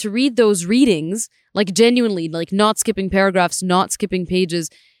wanted to read those readings, like genuinely, like not skipping paragraphs, not skipping pages,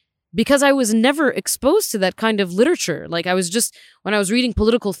 because I was never exposed to that kind of literature. Like I was just, when I was reading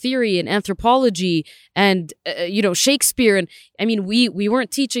political theory and anthropology and, Shakespeare, and I mean, we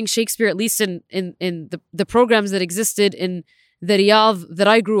weren't teaching Shakespeare, at least in the programs that existed in the Riyadh that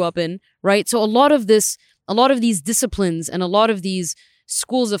I grew up in, right? So a lot of these disciplines and a lot of these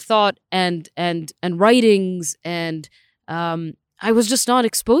schools of thought and writings and I was just not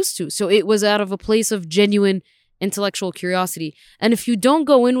exposed to. So it was out of a place of genuine intellectual curiosity. And if you don't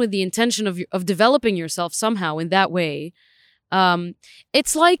go in with the intention of developing yourself somehow in that way,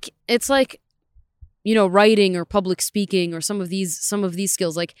 it's like writing or public speaking or some of these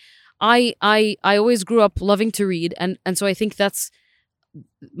skills. Like I always grew up loving to read, and so I think that's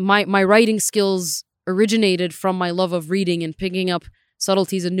my writing skills originated from my love of reading and picking up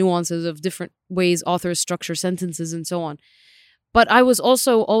subtleties and nuances of different ways authors structure sentences and so on. But I was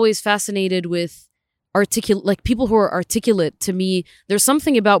also always fascinated with like people who are articulate. To me, there's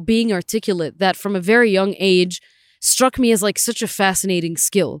something about being articulate that from a very young age struck me as like such a fascinating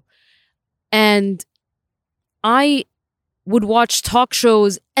skill. And I would watch talk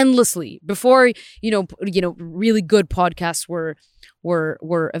shows endlessly before, really good podcasts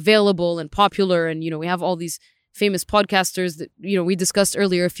were available and popular. And, we have all these famous podcasters that, we discussed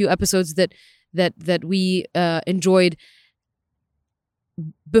earlier, a few episodes that we enjoyed.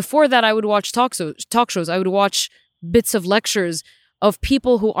 Before that, I would watch talk shows. I would watch bits of lectures of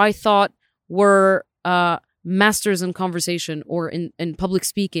people who I thought were masters in conversation or in public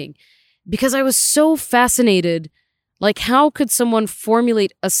speaking, because I was so fascinated. Like, how could someone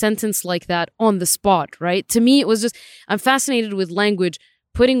formulate a sentence like that on the spot, right? To me, it was just, I'm fascinated with language,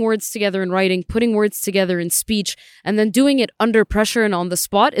 putting words together in writing, putting words together in speech, and then doing it under pressure and on the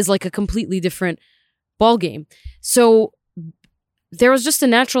spot is like a completely different ballgame. So there was just a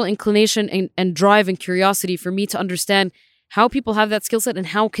natural inclination and drive and curiosity for me to understand how people have that skill set and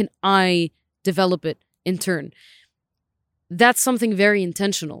how can I develop it in turn. That's something very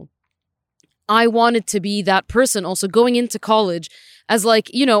intentional. I wanted to be that person also going into college as like,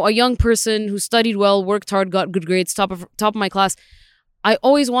 a young person who studied well, worked hard, got good grades, top of my class. I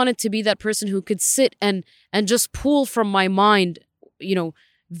always wanted to be that person who could sit and just pull from my mind,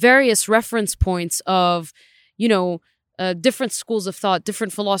 various reference points of, different schools of thought,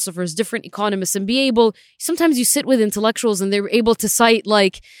 different philosophers, different economists, and be able, sometimes you sit with intellectuals and they're able to cite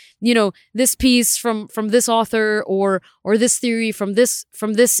like, this piece from this author or this theory from this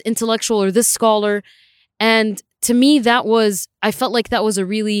intellectual or this scholar. And to me, I felt like that was a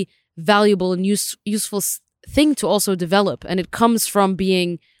really valuable and useful thing to also develop. And it comes from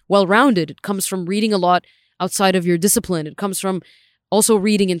being well-rounded. It comes from reading a lot outside of your discipline. It comes from also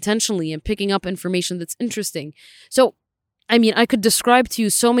reading intentionally and picking up information that's interesting. So, I mean, I could describe to you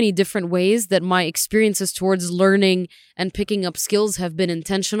so many different ways that my experiences towards learning and picking up skills have been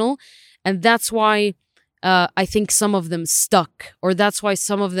intentional. And that's why I think some of them stuck, or that's why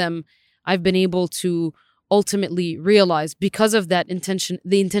some of them I've been able to ultimately realize because of that intention,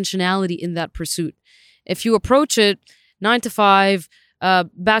 the intentionality in that pursuit. If you approach it 9 to 5,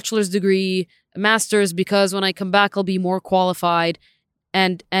 bachelor's degree, master's, because when I come back, I'll be more qualified,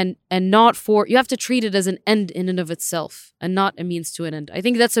 and not for, you have to treat it as an end in and of itself and not a means to an end. I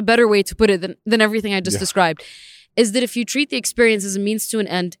think that's a better way to put it than everything I just described, is that if you treat the experience as a means to an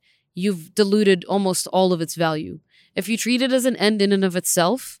end, you've diluted almost all of its value. If you treat it as an end in and of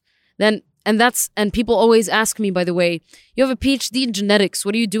itself, then, and people always ask me, by the way, you have a PhD in genetics,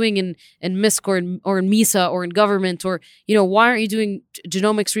 what are you doing in MISC or in MISA or in government, or, why aren't you doing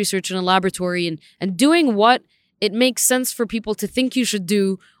genomics research in a laboratory and doing what it makes sense for people to think you should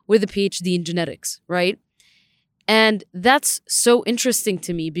do with a PhD in genetics, right? And that's so interesting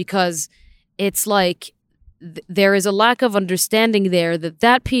to me because it's like there is a lack of understanding there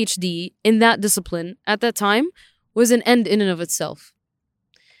that PhD in that discipline at that time was an end in and of itself.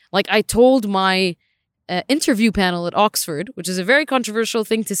 Like I told my interview panel at Oxford, which is a very controversial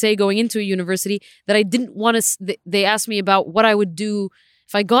thing to say going into a university, that I didn't want to, they asked me about what I would do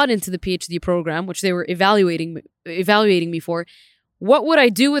if I got into the PhD program, which they were evaluating me for. What would I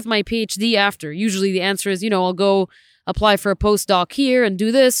do with my PhD after? Usually the answer is, I'll go apply for a postdoc here and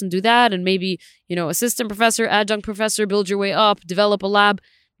do this and do that, and maybe, assistant professor, adjunct professor, build your way up, develop a lab.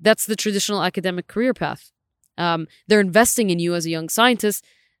 That's the traditional academic career path. They're investing in you as a young scientist.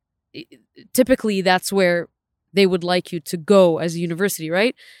 Typically, that's where they would like you to go as a university,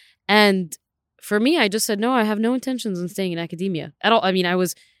 right? And for me, I just said, no, I have no intentions in staying in academia at all. I mean, I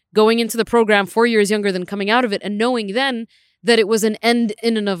was going into the program 4 years younger than coming out of it, and knowing then that it was an end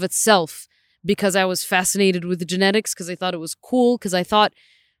in and of itself, because I was fascinated with the genetics, because I thought it was cool, because I thought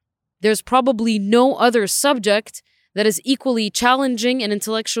there's probably no other subject that is equally challenging and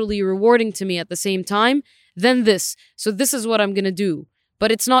intellectually rewarding to me at the same time than this. So this is what I'm going to do.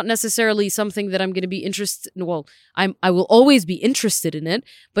 But it's not necessarily something that I'm going to be interested in. Well, I will always be interested in it,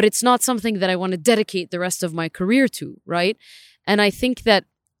 but it's not something that I want to dedicate the rest of my career to, right? And I think that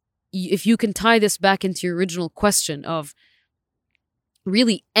if you can tie this back into your original question of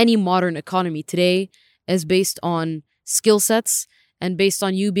really any modern economy today is based on skill sets and based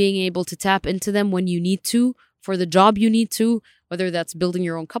on you being able to tap into them when you need to for the job you need to, whether that's building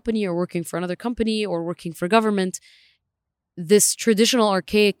your own company or working for another company or working for government. This traditional,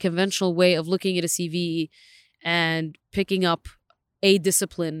 archaic, conventional way of looking at a CV and picking up a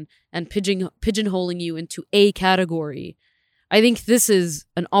discipline and pigeonholing you into a category, I think this is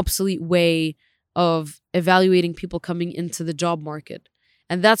an obsolete way of evaluating people coming into the job market.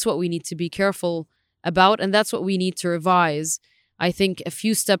 And that's what we need to be careful about, and that's what we need to revise, I think, a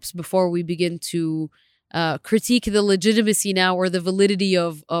few steps before we begin to critique the legitimacy now or the validity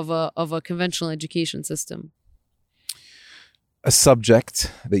of a conventional education system. A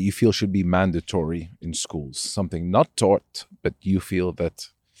subject that you feel should be mandatory in schools, something not taught, but you feel that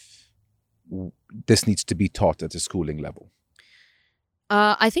this needs to be taught at a schooling level?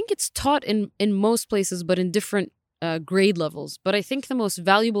 I think it's taught in most places, but in different grade levels. But I think the most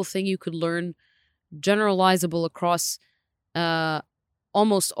valuable thing you could learn, generalizable across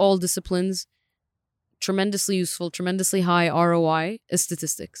almost all disciplines, tremendously useful, tremendously high ROI, is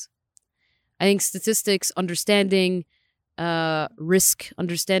statistics. I think statistics, understanding risk,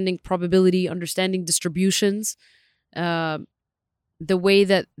 understanding probability, understanding distributions, the way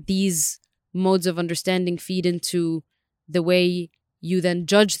that these modes of understanding feed into the way you then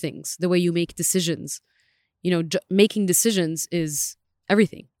judge things, the way you make decisions. Making decisions is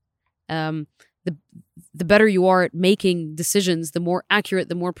everything. The better you are at making decisions, the more accurate,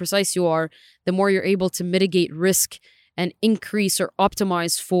 the more precise you are, the more you're able to mitigate risk and increase or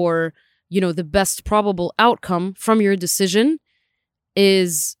optimize for, the best probable outcome from your decision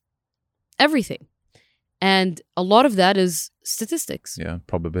is everything. And a lot of that is statistics. Yeah,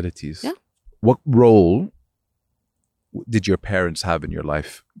 probabilities. Yeah. What role did your parents have in your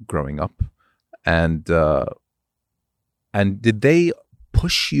life growing up? And did they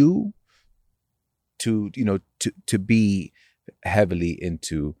push you to be heavily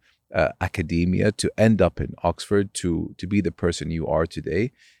into academia, to end up in Oxford, to be the person you are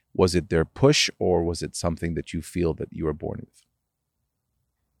today? Was it their push, or was it something that you feel that you were born with?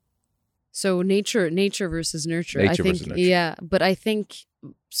 So nature versus nurture. Nature versus nurture. Yeah, but I think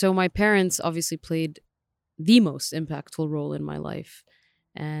so. My parents obviously played the most impactful role in my life,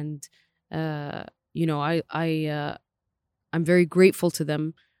 and I'm very grateful to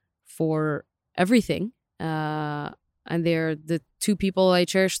them for everything. And they're the two people I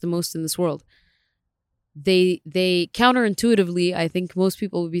cherish the most in this world. They counterintuitively, I think most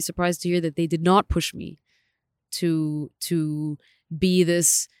people would be surprised to hear that they did not push me to be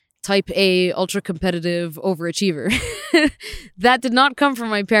this type A, ultra competitive overachiever. That did not come from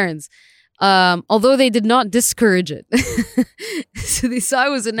my parents. Although they did not discourage it. So they saw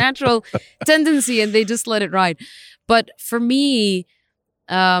it was a natural tendency and they just let it ride. But for me,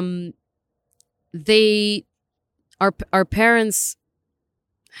 our parents,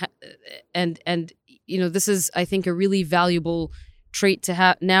 and this is, I think, a really valuable trait to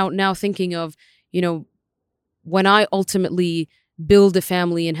have now thinking of, when I ultimately build a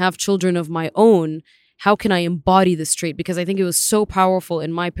family and have children of my own, how can I embody this trait? Because I think it was so powerful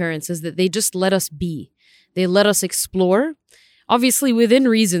in my parents, is that they just let us be. They let us explore. Obviously, within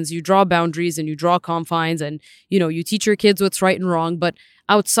reasons, you draw boundaries and you draw confines and, you teach your kids what's right and wrong. But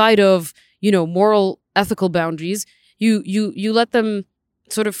outside of, moral, ethical boundaries, you let them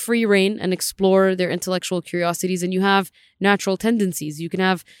sort of free reign and explore their intellectual curiosities, and you have natural tendencies. You can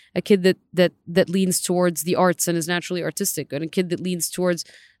have a kid that leans towards the arts and is naturally artistic, and a kid that leans towards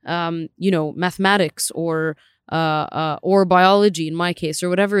mathematics or biology in my case, or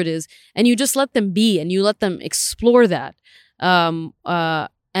whatever it is, and you just let them be and you let them explore that. And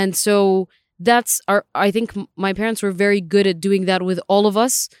so I think my parents were very good at doing that with all of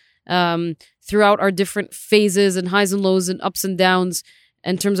us. throughout our different phases and highs and lows and ups and downs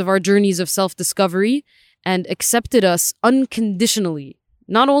in terms of our journeys of self-discovery, and accepted us unconditionally.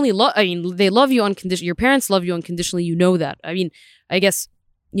 Not only they love you unconditionally. Your parents love you unconditionally. You know that. I mean, I guess,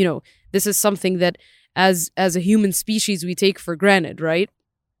 this is something that as a human species we take for granted, right?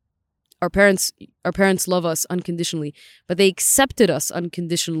 Our parents love us unconditionally, but they accepted us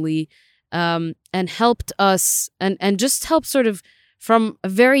unconditionally, and helped us and just helped sort of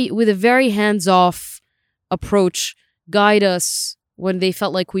with a very hands-off approach, guide us when they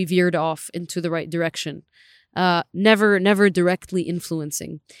felt like we veered off into the right direction. Never directly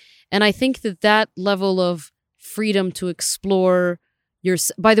influencing. And I think that level of freedom to explore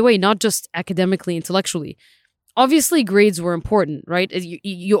by the way, not just academically, intellectually. Obviously, grades were important, right?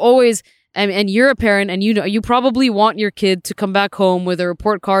 You always, and you're a parent, and you probably want your kid to come back home with a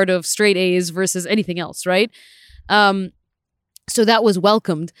report card of straight A's versus anything else, right? So that was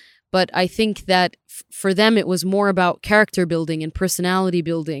welcomed. But I think that for them, it was more about character building and personality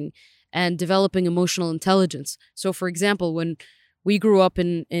building and developing emotional intelligence. So, for example, when we grew up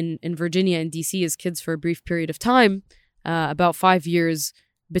in Virginia and DC as kids for a brief period of time, about 5 years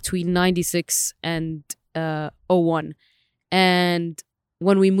between 96 and 01. And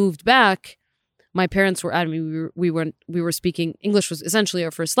when we moved back, my parents were adamant we were speaking English was essentially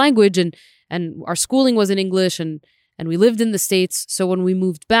our first language, and our schooling was in English, and we lived in the States. So when we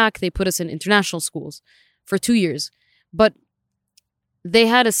moved back, they put us in international schools for 2 years. But they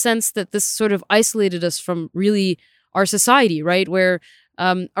had a sense that this sort of isolated us from really our society, right? Where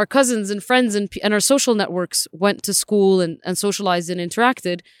our cousins and friends and our social networks went to school and socialized and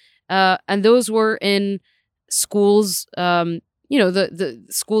interacted. And those were in schools, the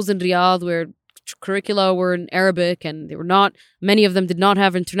schools in Riyadh where curricula were in Arabic, and many of them did not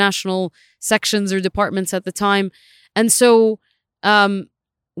have international sections or departments at the time. And so they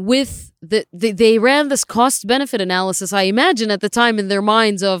ran this cost benefit analysis, I imagine at the time in their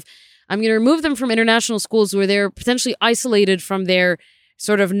minds of, I'm going to remove them from international schools where they're potentially isolated from their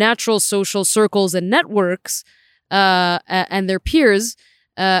sort of natural social circles and networks and their peers,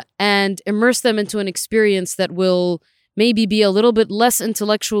 and immerse them into an experience that will maybe be a little bit less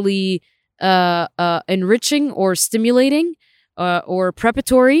intellectually enriching or stimulating or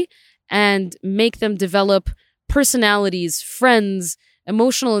preparatory, and make them develop personalities, friends,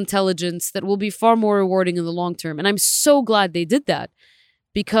 emotional intelligence that will be far more rewarding in the long term. And I'm so glad they did that,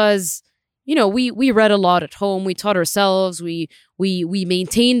 because we read a lot at home, we taught ourselves, we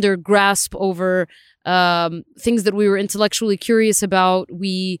maintained our grasp over things that we were intellectually curious about.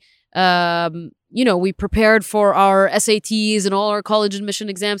 We prepared for our SATs and all our college admission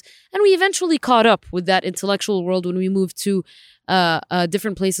exams, and we eventually caught up with that intellectual world when we moved to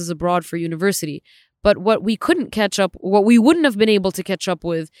different places abroad for university. But what we couldn't catch up, what we wouldn't have been able to catch up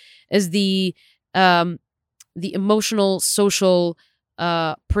with, is the emotional, social,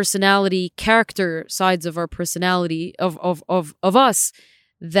 personality, character sides of our personality, of us,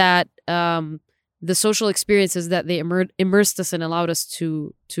 that the social experiences that they immersed us and allowed us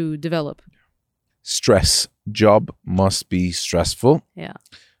to develop. Stress. Job must be stressful. Yeah.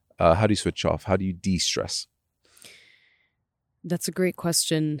 How do you switch off? How do you de-stress? That's a great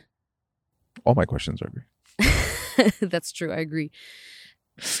question. All my questions are great. That's true. I agree.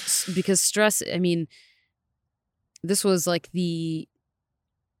 Because stress, I mean, this was like the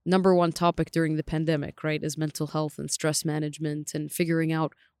number one topic during the pandemic, right? Is mental health and stress management, and figuring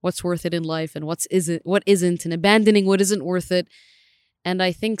out what's worth it in life and what isn't, and abandoning what isn't worth it. And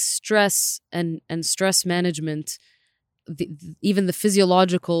I think stress and stress management, even the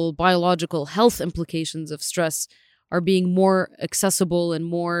physiological, biological health implications of stress, are being more accessible and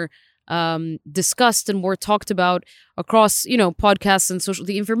more discussed and more talked about across, podcasts and social.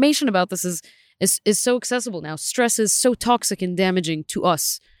 The information about this is so accessible now. Stress is so toxic and damaging to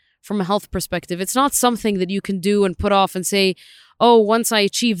us from a health perspective. It's not something that you can do and put off and say, oh, once I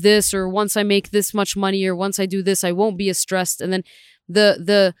achieve this, or once I make this much money, or once I do this, I won't be as stressed. And then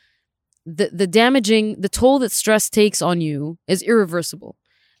the damaging, the toll that stress takes on you is irreversible.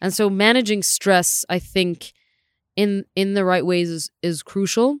 And so managing stress, I think, in the right ways is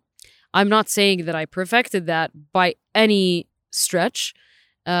crucial. I'm not saying that I perfected that by any stretch.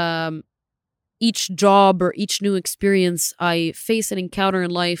 Each job or each new experience I face and encounter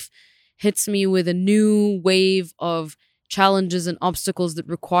in life hits me with a new wave of challenges and obstacles that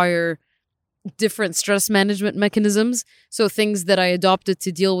require different stress management mechanisms. So things that I adopted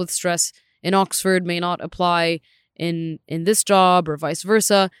to deal with stress in Oxford may not apply in this job, or vice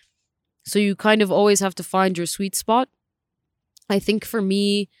versa. So you kind of always have to find your sweet spot. I think for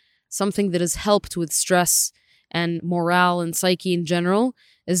me, something that has helped with stress and morale and psyche in general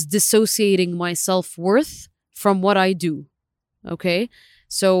is dissociating my self-worth from what I do. Okay?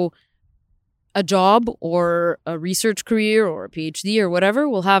 So a job or a research career or a PhD or whatever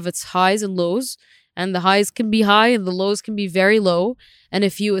will have its highs and lows, and the highs can be high and the lows can be very low. And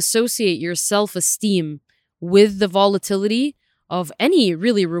if you associate your self-esteem with the volatility of any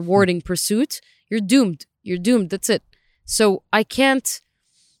really rewarding pursuit, you're doomed. You're doomed. That's it. So I can't.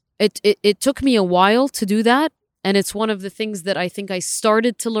 It took me a while to do that, and it's one of the things that I think I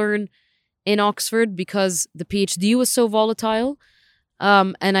started to learn in Oxford because the PhD was so volatile,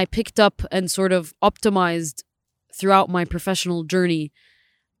 and I picked up and sort of optimized throughout my professional journey.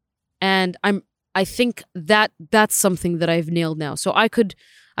 And I think that that's something that I've nailed now. So I could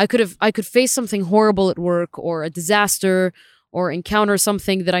face something horrible at work or a disaster or encounter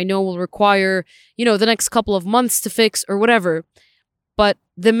something that I know will require, the next couple of months to fix or whatever. But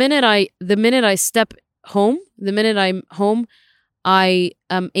the minute I step home, the minute I'm home, I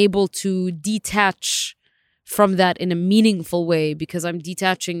am able to detach from that in a meaningful way because I'm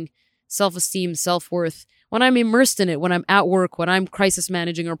detaching self-esteem, self-worth. When I'm immersed in it, when I'm at work, when I'm crisis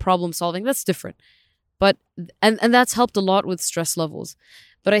managing or problem solving, that's different. But and that's helped a lot with stress levels.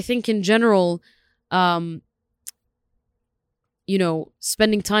 But I think in general,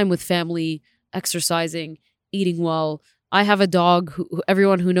 spending time with family, exercising, eating well. I have a dog who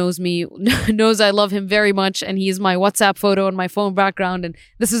everyone who knows me knows I love him very much, and he is my WhatsApp photo and my phone background. And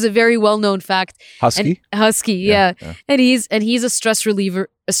this is a very well-known fact. Husky? Husky, yeah. And he's a stress reliever.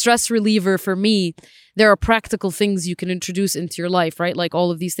 A stress reliever for me. There are practical things you can introduce into your life, right? Like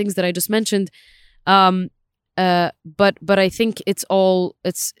all of these things that I just mentioned. But I think it's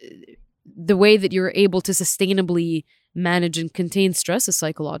the way that you're able to sustainably manage and contain stress is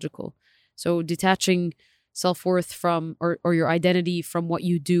psychological. So detaching self-worth from or your identity from what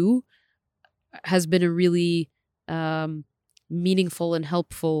you do has been a really meaningful and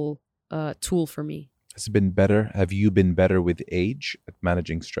helpful tool for me. Has it been better? Have you been better with age at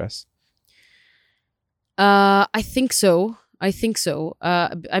managing stress? I think so.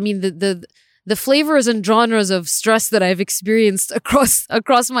 I mean, the flavors and genres of stress that I've experienced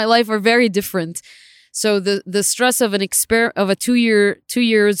across my life are very different. So the stress of a 2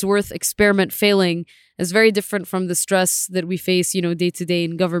 years worth experiment failing is very different from the stress that we face, day to day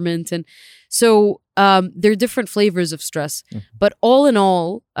in government. And so there are different flavors of stress. Mm-hmm. But all in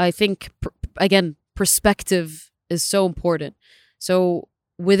all, I think, again, perspective is so important. So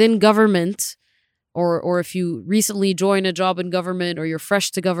within government, or if you recently join a job in government or you're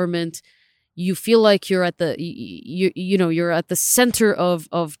fresh to government, you feel like you're at the you're at the center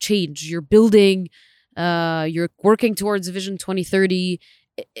of change. You're building, you're working towards Vision 2030.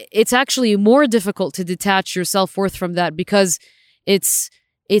 It's actually more difficult to detach your self-worth from that because it's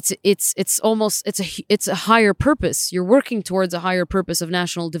a higher purpose. You're working towards a higher purpose of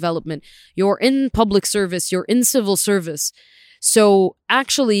national development. You're in public service, you're in civil service. So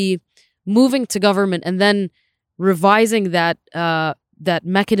actually moving to government and then revising that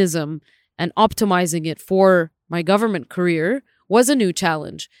mechanism and optimizing it for my government career was a new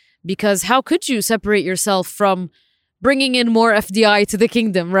challenge, because how could you separate yourself from bringing in more FDI to the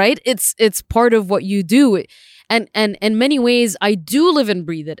kingdom, right? It's part of what you do. And in many ways, I do live and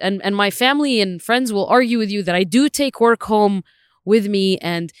breathe it. And my family and friends will argue with you that I do take work home with me,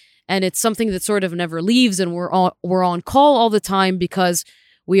 and it's something that sort of never leaves, and we're on call all the time because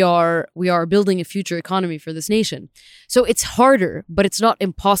we are building a future economy for this nation. So it's harder, but it's not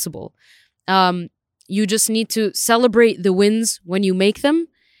impossible. You just need to celebrate the wins when you make them,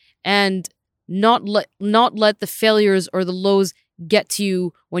 and not let the failures or the lows get to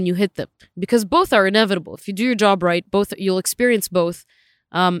you when you hit them, because both are inevitable. If you do your job right, you'll experience both,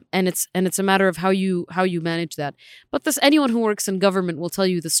 and it's a matter of how you manage that. But anyone who works in government will tell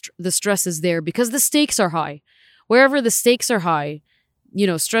you the stress is there because the stakes are high. Wherever the stakes are high,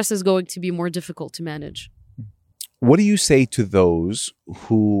 stress is going to be more difficult to manage. What do you say to those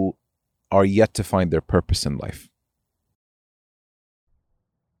who are yet to find their purpose in life?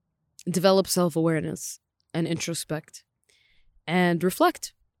 Develop self-awareness and introspect and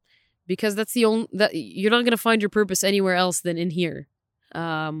reflect, because that's you're not going to find your purpose anywhere else than in here.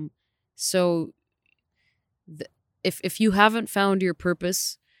 So if you haven't found your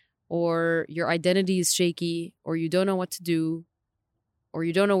purpose, or your identity is shaky, or you don't know what to do, or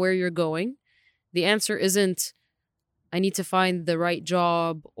you don't know where you're going, the answer isn't I need to find the right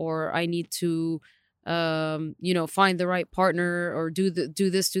job, or I need to find the right partner, or do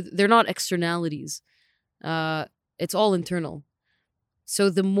this. They're not externalities. It's all internal. So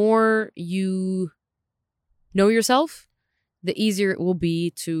the more you know yourself, the easier it will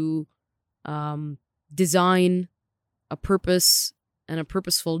be to design a purpose and a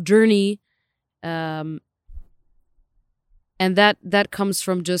purposeful journey. And that comes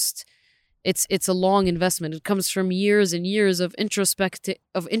from just it's a long investment. It comes from years and years of introspecting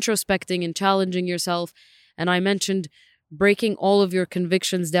and challenging yourself. And I mentioned breaking all of your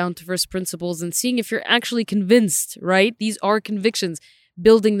convictions down to first principles and seeing if you're actually convinced, right? These are convictions,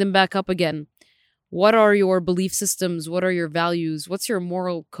 building them back up again. What are your belief systems? What are your values? What's your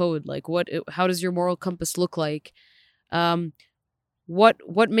moral code? Like how does your moral compass look like?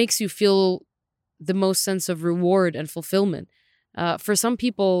 What makes you feel the most sense of reward and fulfillment? For some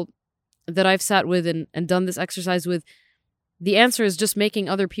people that I've sat with and done this exercise with, the answer is just making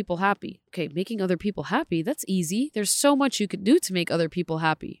other people happy. Okay, making other people happy, that's easy. There's so much you could do to make other people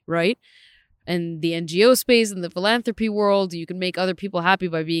happy, right? In the NGO space, in the philanthropy world, you can make other people happy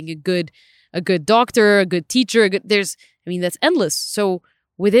by being a good doctor, a good teacher. That's endless. So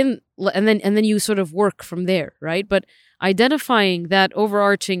and then you sort of work from there, right? But identifying that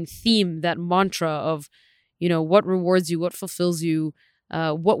overarching theme, that mantra of, what rewards you, what fulfills you,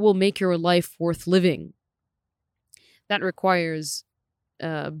 what will make your life worth living. That requires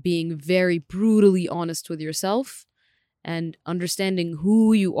being very brutally honest with yourself and understanding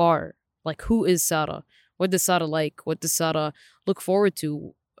who you are. Like, who is Sara? What does Sara like? What does Sara look forward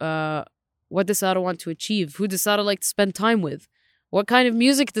to? What does Sara want to achieve? Who does Sara like to spend time with? What kind of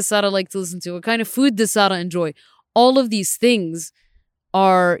music does Sara like to listen to? What kind of food does Sara enjoy? All of these things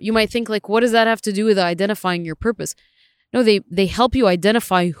you might think, like, what does that have to do with identifying your purpose? No, they help you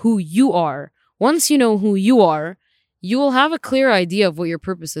identify who you are. Once you know who you are, you will have a clear idea of what your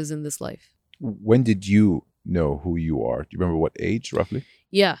purpose is in this life. When did you know who you are? Do you remember what age, roughly?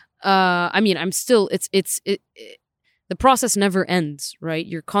 Yeah. I'm still, the process never ends, right?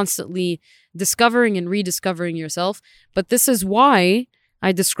 You're constantly discovering and rediscovering yourself. But this is why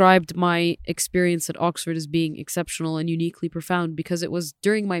I described my experience at Oxford as being exceptional and uniquely profound, because it was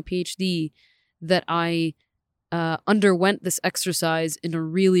during my PhD that I underwent this exercise in a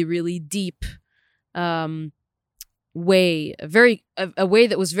really, really deep way, a way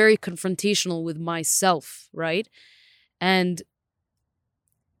that was very confrontational with myself, right? And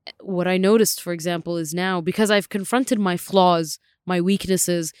what I noticed, for example, is now, because I've confronted my flaws, my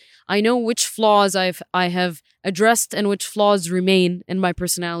weaknesses, I know which flaws I have addressed and which flaws remain in my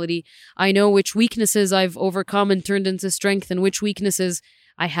personality. I know which weaknesses I've overcome and turned into strength and which weaknesses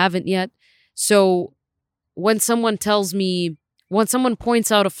I haven't yet. So when someone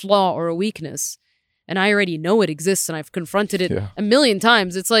points out a flaw or a weakness, and I already know it exists and I've confronted it a million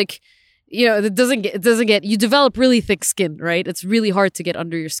times, it's like, it doesn't get, you develop really thick skin, right? It's really hard to get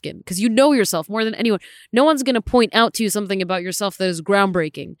under your skin because you know yourself more than anyone. No one's going to point out to you something about yourself that is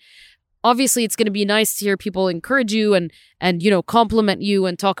groundbreaking. Obviously, it's going to be nice to hear people encourage you and compliment you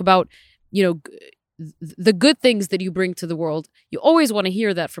and talk about, the good things that you bring to the world. You always want to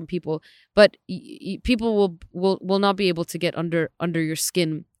hear that from people, but people will not be able to get under your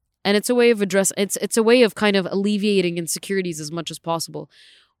skin. And it's a way of it's a way of kind of alleviating insecurities as much as possible.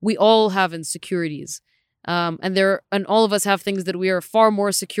 We all have insecurities, and all of us have things that we are far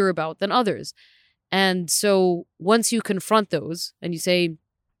more secure about than others. And so once you confront those and you say,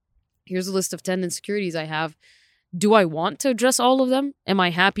 here's a list of 10 insecurities I have, do I want to address all of them? Am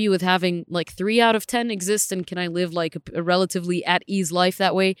I happy with having like 3 out of 10 exist, and can I live like a relatively at ease life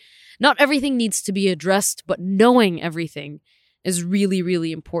that way? Not everything needs to be addressed, but knowing everything is really,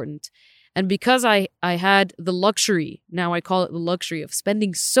 really important. And because I had the luxury, now I call it the luxury, of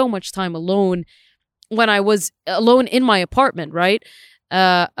spending so much time alone when I was alone in my apartment, right?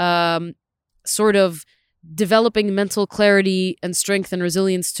 Sort of developing mental clarity and strength and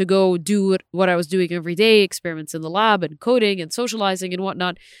resilience to go do what I was doing every day, experiments in the lab and coding and socializing and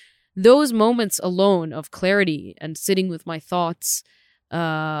whatnot. Those moments alone of clarity and sitting with my thoughts,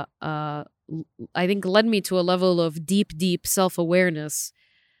 I think led me to a level of deep, deep self-awareness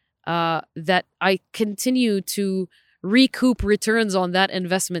that I continue to recoup returns on that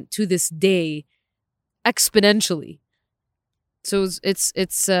investment to this day exponentially. So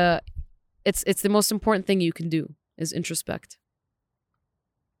it's the most important thing you can do is introspect.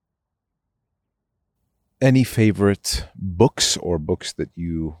 Any favorite books or books that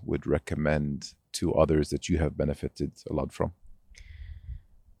you would recommend to others that you have benefited a lot from?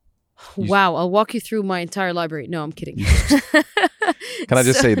 Wow, I'll walk you through my entire library. No, I'm kidding. Can I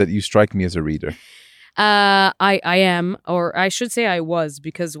just say that you strike me as a reader? I am, or I should say I was,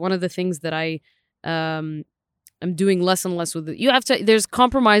 because one of the things that I'm doing less and less with it. There's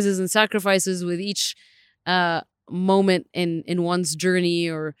compromises and sacrifices with each moment in one's journey,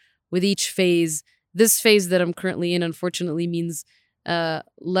 or with each phase. This phase that I'm currently in, unfortunately, means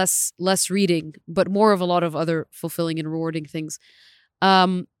less reading, but more of a lot of other fulfilling and rewarding things.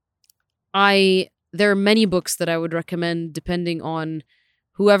 There are many books that I would recommend depending on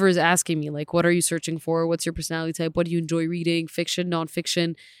whoever is asking me, like, what are you searching for? What's your personality type? What do you enjoy reading? Fiction,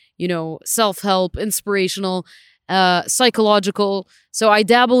 nonfiction, self-help, inspirational, psychological. So I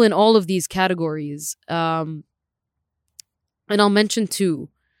dabble in all of these categories. And I'll mention two.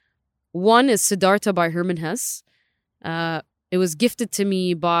 One is Siddhartha by Hermann Hesse. It was gifted to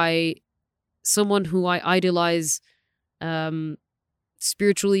me by someone who I idolize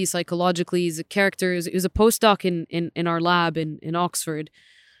spiritually, psychologically. He's a character. He was a postdoc in our lab in Oxford,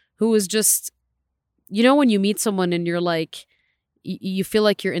 who was just, when you meet someone and you're like, you feel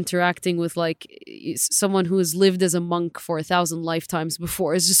like you're interacting with like someone who has lived as a monk for 1,000 lifetimes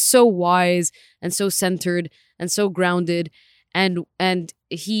before. It's just so wise and so centered and so grounded. And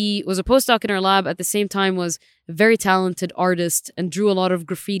he was a postdoc in our lab, at the same time was a very talented artist and drew a lot of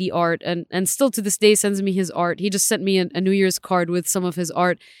graffiti art and still to this day sends me his art. He just sent me a New Year's card with some of his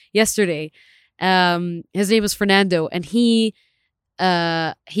art yesterday. His name is Fernando, and he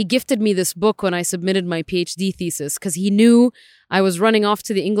gifted me this book when I submitted my PhD thesis because he knew I was running off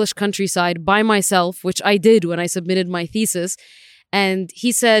to the English countryside by myself, which I did when I submitted my thesis. And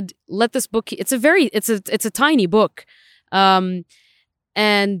he said, let this book, it's a tiny book. And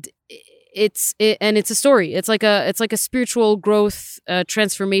it's a story. It's like a spiritual growth,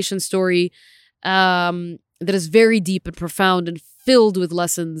 transformation story, that is very deep and profound and filled with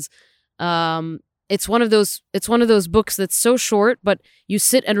lessons. It's one of those books that's so short, but you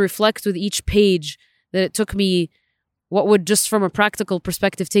sit and reflect with each page that it took me, what would just from a practical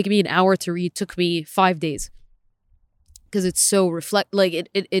perspective take me an hour to read, took me 5 days. Because it's so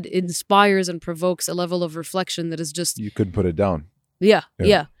it inspires and provokes a level of reflection that is just, you couldn't put it down. Yeah.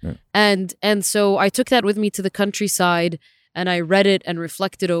 And so I took that with me to the countryside and I read it and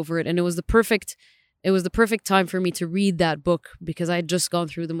reflected over it, and it was the perfect time for me to read that book because I had just gone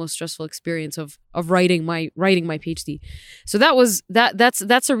through the most stressful experience of writing my PhD. So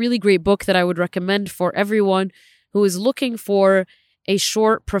that's a really great book that I would recommend for everyone who is looking for a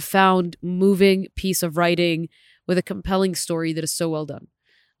short, profound, moving piece of writing with a compelling story that is so well done.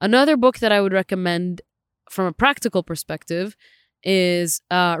 Another book that I would recommend from a practical perspective is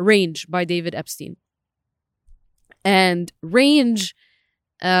Range by David Epstein. And Range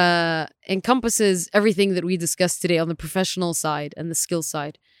encompasses everything that we discussed today on the professional side and the skill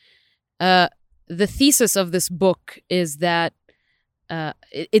side. The thesis of this book is that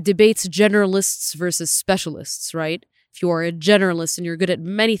it debates generalists versus specialists, right? If you are a generalist and you're good at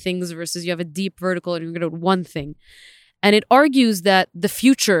many things versus you have a deep vertical and you're good at one thing. And it argues that the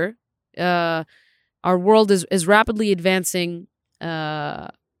future, our world is rapidly advancing,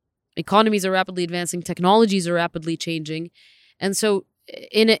 economies are rapidly advancing, technologies are rapidly changing. And so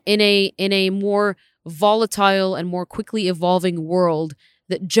in a more volatile and more quickly evolving world,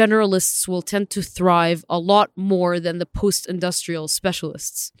 that generalists will tend to thrive a lot more than the post-industrial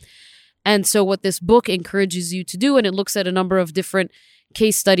specialists. And so what this book encourages you to do, and it looks at a number of different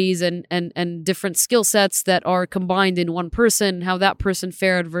case studies and different skill sets that are combined in one person, how that person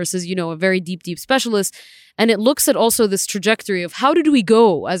fared versus, a very deep specialist. And it looks at also this trajectory of how did we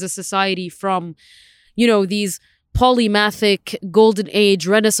go as a society from, these polymathic golden age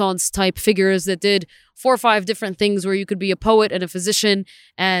Renaissance type figures that did 4 or 5 different things where you could be a poet and a physician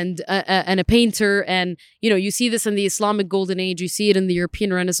and a painter. And, you see this in the Islamic golden age. You see it in the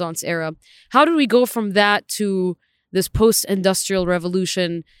European Renaissance era. How did we go from that to this post-industrial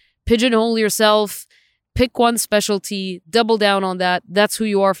revolution? Pigeonhole yourself, pick one specialty, double down on that. That's who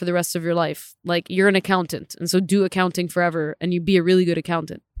you are for the rest of your life. Like, you're an accountant. And so do accounting forever and you be a really good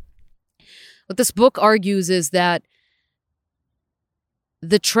accountant. What this book argues is that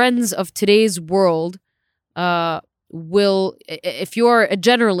the trends of today's world will, if you're a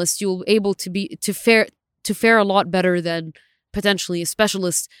generalist, you'll be able to fare a lot better than potentially a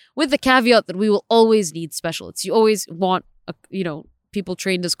specialist, with the caveat that we will always need specialists. You always want people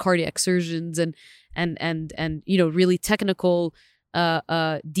trained as cardiac surgeons and really technical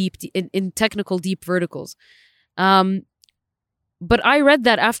deep verticals. But I read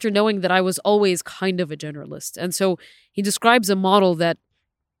that after knowing that I was always kind of a generalist. And so he describes a model that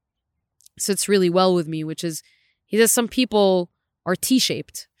sits really well with me, which is, he says some people are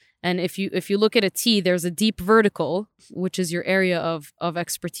T-shaped. And if you look at a T, there's a deep vertical, which is your area of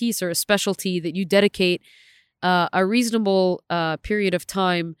expertise or a specialty that you dedicate a reasonable period of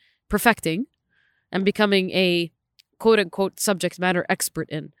time perfecting and becoming a quote-unquote subject matter expert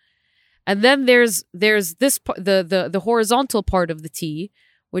in. And then there's this the horizontal part of the T,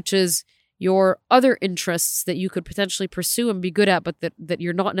 which is your other interests that you could potentially pursue and be good at, but that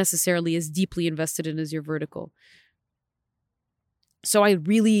you're not necessarily as deeply invested in as your vertical. So I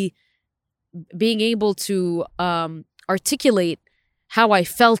really, being able to articulate how I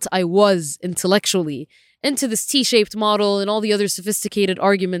felt I was intellectually into this T-shaped model and all the other sophisticated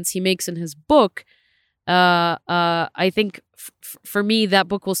arguments he makes in his book, I think for me, that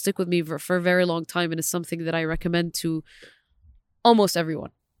book will stick with me for a very long time and is something that I recommend to almost everyone.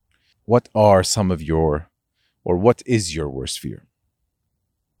 What are some of your, or what is your worst fear?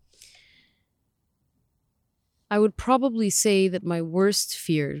 I would probably say that my worst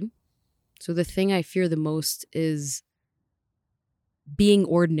fear, so the thing I fear the most, is being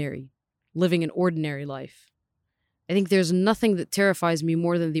ordinary, living an ordinary life. I think there's nothing that terrifies me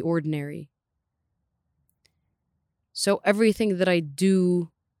more than the ordinary. So everything that I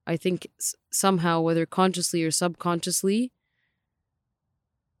do, I think somehow, whether consciously or subconsciously,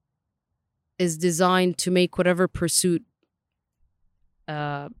 is designed to make whatever pursuit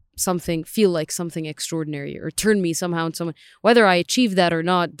feel like something extraordinary, or turn me somehow in some. Whether I achieve that or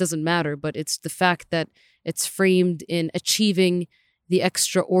not doesn't matter, but it's the fact that it's framed in achieving the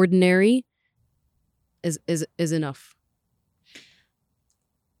extraordinary is enough.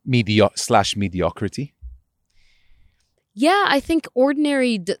 Mediocrity. Yeah, I think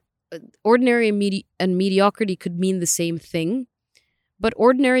ordinary and mediocrity could mean the same thing, but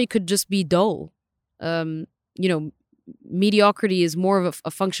ordinary could just be dull. Mediocrity is more of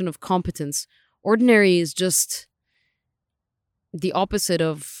a function of competence. Ordinary is just the opposite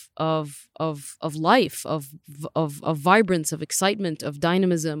of life, of vibrance, of excitement, of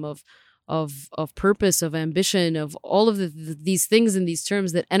dynamism, of purpose, of ambition, of all of these things in these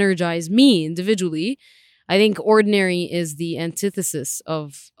terms that energize me individually. I think ordinary is the antithesis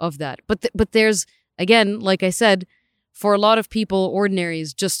of that. But there's, again, like I said, for a lot of people, ordinary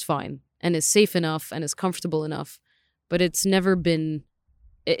is just fine and is safe enough and is comfortable enough. But it's never been.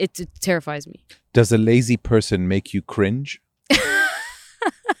 It terrifies me. Does a lazy person make you cringe?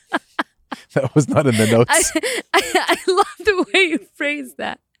 That was not in the notes. I love the way you phrase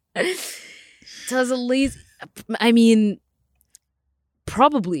that. Does a lazy? I mean,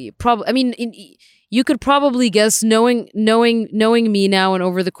 probably. I mean, you could probably guess, knowing me now and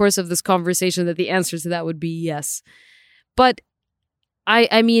over the course of this conversation, that the answer to that would be yes. But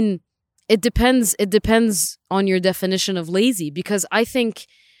I mean, it depends. It depends on your definition of lazy, because I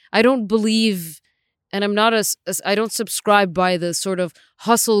don't believe, and I don't subscribe by the sort of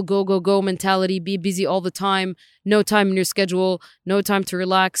hustle, go mentality, be busy all the time, no time in your schedule, no time to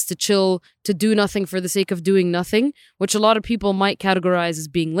relax, to chill, to do nothing for the sake of doing nothing, which a lot of people might categorize as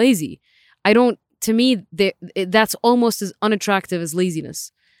being lazy. To me, that's almost as unattractive as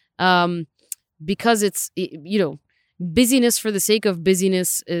laziness, because it's, busyness for the sake of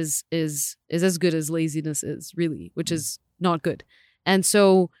busyness is as good as laziness is, really, which is not good. And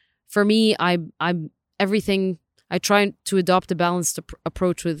so for me, I'm everything. I try to adopt a balanced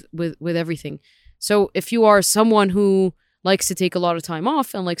approach with everything. So if you are someone who likes to take a lot of time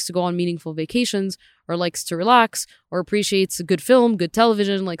off and likes to go on meaningful vacations, or likes to relax, or appreciates a good film, good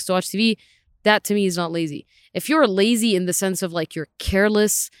television, likes to watch TV, that to me is not lazy. If you're lazy in the sense of like you're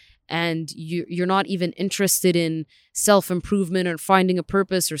careless and you're not even interested in self-improvement or finding a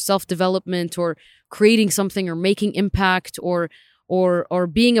purpose or self-development or creating something or making impact or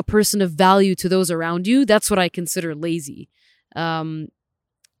being a person of value to those around you, that's what I consider lazy. So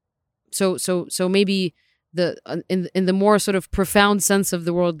maybe in the more sort of profound sense of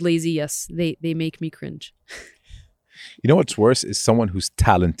the word lazy, yes, they make me cringe. You know what's worse is someone who's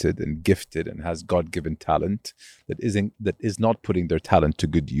talented and gifted and has God-given talent that is not putting their talent to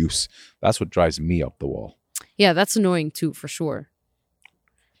good use. That's what drives me up the wall. Yeah, that's annoying too, for sure.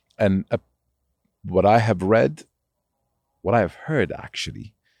 And what I have read, what I have heard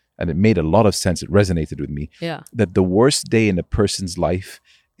actually, and it made a lot of sense, it resonated with me, that the worst day in a person's life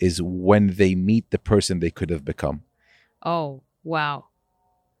is when they meet the person they could have become. Oh, wow.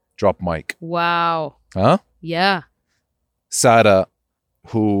 Drop mic. Wow. Huh? Yeah. Sara,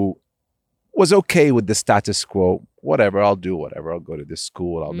 who was okay with the status quo, whatever, I'll do whatever, I'll go to this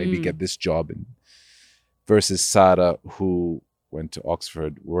school, I'll maybe get this job, versus Sara, who went to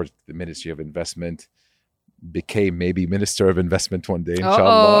Oxford, worked at the Ministry of Investment, became maybe Minister of Investment one day,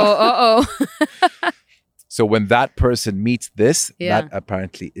 inshallah. So when that person meets this, that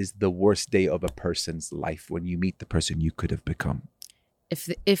apparently is the worst day of a person's life, when you meet the person you could have become.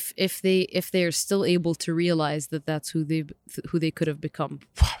 If they are still able to realize that that's who they could have become.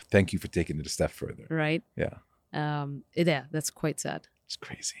 Thank you for taking it a step further. Right? Yeah. Yeah, that's quite sad. It's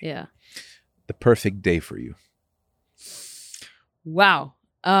crazy. Yeah. The perfect day for you. Wow.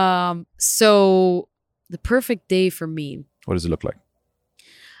 So the perfect day for me. What does it look like?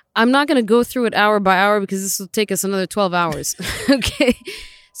 I'm not going to go through it hour by hour because this will take us another 12 hours. Okay.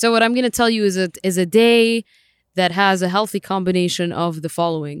 So what I'm going to tell you is a day that has a healthy combination of the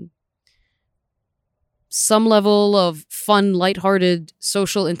following. Some level of fun, lighthearted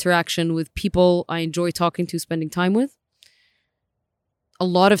social interaction with people I enjoy talking to, spending time with. A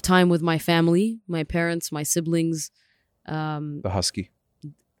lot of time with my family, my parents, my siblings. The husky.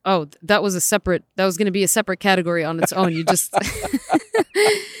 Oh, that was going to be a separate category on its own. You just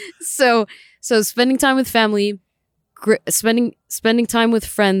so spending time with family, spending time with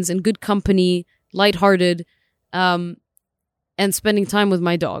friends in good company, lighthearted, and spending time with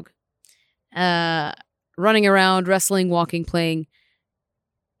my dog, running around, wrestling, walking, playing.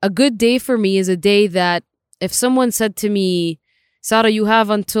 A good day for me is a day that if someone said to me, Sara, you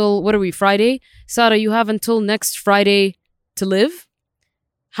have until, what are we, Friday? Sara, you have until next Friday to live.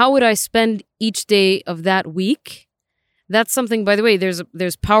 How would I spend each day of that week? That's something, by the way,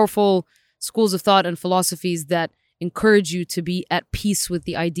 there's powerful schools of thought and philosophies that encourage you to be at peace with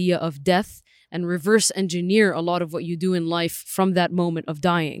the idea of death and reverse engineer a lot of what you do in life from that moment of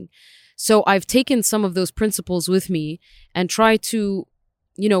dying. So I've taken some of those principles with me and try to,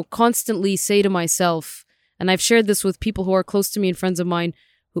 constantly say to myself, and I've shared this with people who are close to me and friends of mine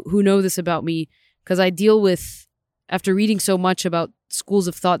who know this about me, because I deal with, after reading so much about schools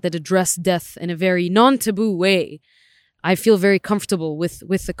of thought that address death in a very non-taboo way, I feel very comfortable with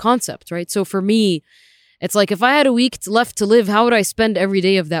the concept, right? So for me, it's like if I had a week left to live, how would I spend every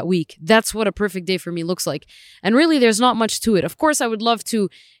day of that week? That's what a perfect day for me looks like. And really, there's not much to it. Of course, I would love to,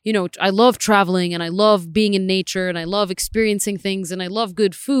 I love traveling and I love being in nature and I love experiencing things and I love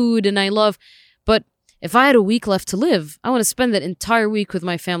good food but if I had a week left to live, I want to spend that entire week with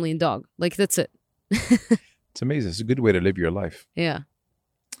my family and dog. Like, that's it. It's amazing. It's a good way to live your life. Yeah.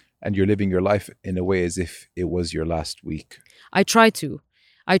 And you're living your life in a way as if it was your last week. I try to.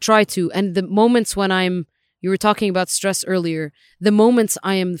 And the moments when you were talking about stress earlier, the moments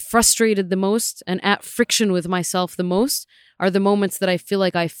I am frustrated the most and at friction with myself the most are the moments that I feel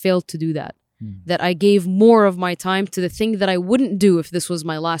like I failed to do that. That I gave more of my time to the thing that I wouldn't do if this was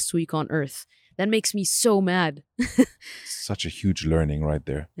my last week on earth. That makes me so mad. Such a huge learning right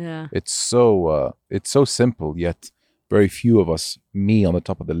there. Yeah. It's so simple, yet very few of us, me on the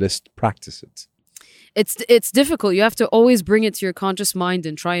top of the list, practice it. It's difficult. You have to always bring it to your conscious mind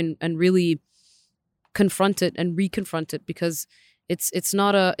and try and really confront it and reconfront it, because it's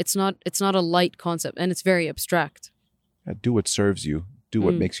not a light concept and it's very abstract. Yeah, do what serves you. Do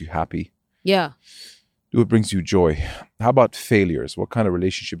what makes you happy. Yeah. Do what brings you joy. How about failures? What kind of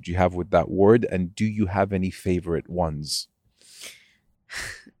relationship do you have with that word? And do you have any favorite ones?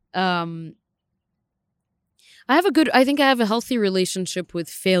 I think I have a healthy relationship with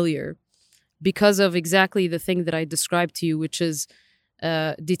failure because of exactly the thing that I described to you, which is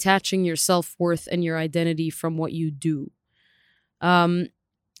detaching your self-worth and your identity from what you do.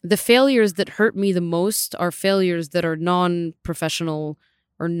 The failures that hurt me the most are failures that are non-professional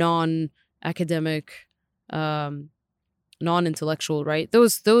or non-academic, non-intellectual, right?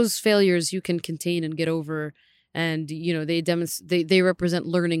 Those failures you can contain and get over, and they represent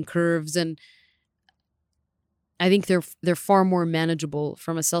learning curves, and I think they're far more manageable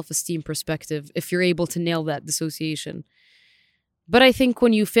from a self-esteem perspective if you're able to nail that dissociation. But I think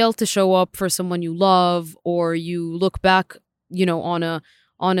when you fail to show up for someone you love, or you look back,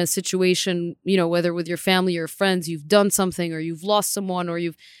 on a situation, whether with your family or friends, you've done something or you've lost someone, or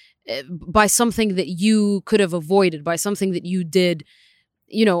you've by something that you could have avoided, by something that you did,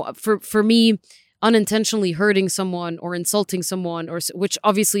 for me, unintentionally hurting someone or insulting someone, which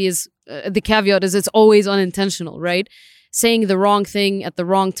obviously is the caveat is it's always unintentional, right? Saying the wrong thing at the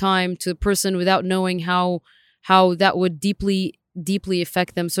wrong time to a person without knowing how that would deeply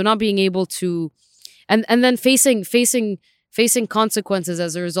affect them. So not being able to, and then facing consequences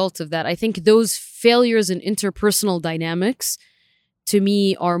as a result of that. I think those failures in interpersonal dynamics, to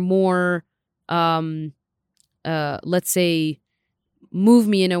me, are more, let's say, move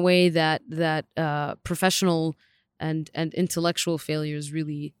me in a way that professional and intellectual failures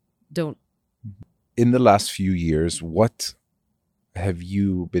really don't. In the last few years, what have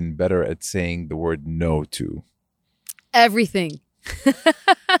you been better at saying the word no to? Everything.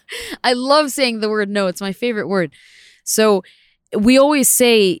 I love saying the word no. It's my favorite word. So we always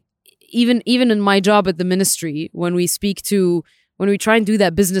say, even in my job at the ministry, when we try and do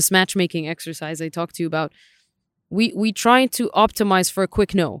that business matchmaking exercise I talked to you about, we try to optimize for a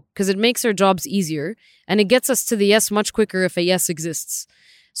quick no, because it makes our jobs easier and it gets us to the yes much quicker if a yes exists.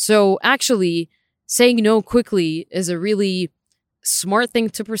 So actually saying no quickly is a really smart thing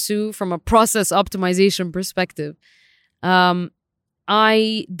to pursue from a process optimization perspective.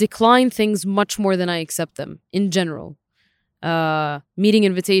 I decline things much more than I accept them in general. Meeting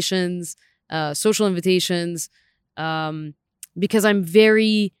invitations, social invitations, because I'm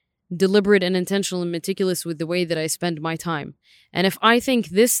very deliberate and intentional and meticulous with the way that I spend my time. And if I think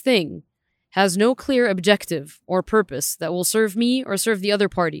this thing has no clear objective or purpose that will serve me or serve the other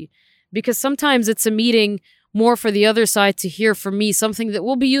party, because sometimes it's a meeting more for the other side to hear from me something that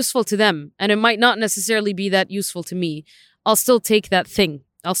will be useful to them, and it might not necessarily be that useful to me, I'll still take that thing.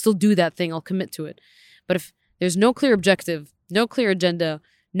 I'll still do that thing. I'll commit to it. But if there's no clear objective, no clear agenda,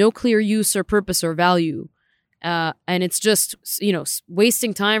 no clear use or purpose or value, and it's just,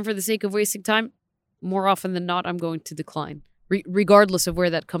 wasting time for the sake of wasting time, more often than not, I'm going to decline, regardless of where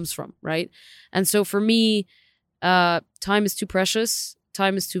that comes from, right? And so for me, time is too precious.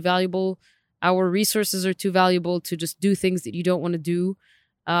 Time is too valuable. Our resources are too valuable to just do things that you don't want to do.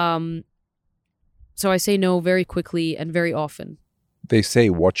 So I say no very quickly and very often. They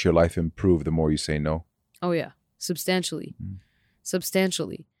say watch your life improve the more you say no. Oh yeah, substantially.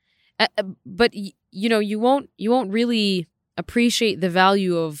 Substantially. But you won't really appreciate the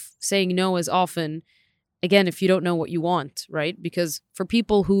value of saying no as often, again, if you don't know what you want, right? Because for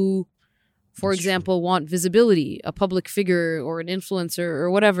people who, for example, want visibility, a public figure or an influencer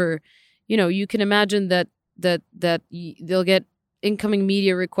or whatever, you can imagine that they'll get incoming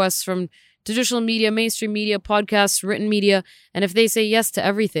media requests from traditional media, mainstream media, podcasts, written media, and if they say yes to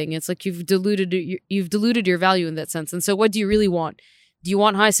everything, it's like you've diluted your value in that sense. And so what do you really want? Do you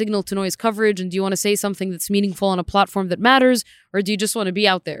want high signal to noise coverage, and do you want to say something that's meaningful on a platform that matters, or do you just want to be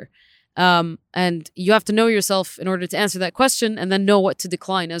out there? And you have to know yourself in order to answer that question, and then know what to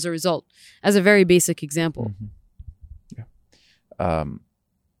decline as a result, as a very basic example. Yeah.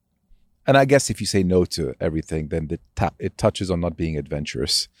 And I guess if you say no to everything, then it touches on not being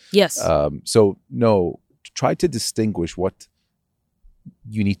adventurous. Yes. So no, try to distinguish what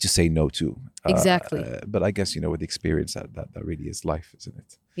you need to say no to. Exactly. But I guess, with experience, that really is life, isn't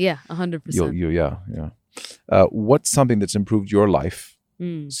it? Yeah, 100%. Yeah. What's something that's improved your life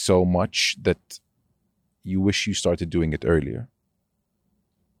so much that you wish you started doing it earlier?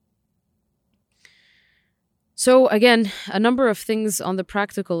 So again, a number of things on the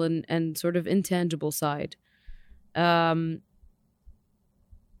practical and sort of intangible side. I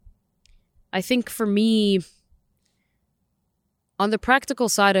think for me, on the practical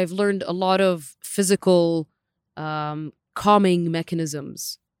side, I've learned a lot of physical calming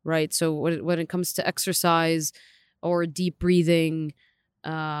mechanisms, right? So when it comes to exercise or deep breathing,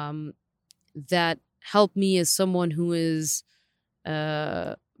 that help me as someone who is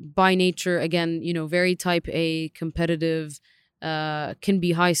by nature, again, very type A, competitive, can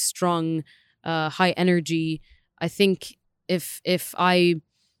be high strung, high energy. I think if I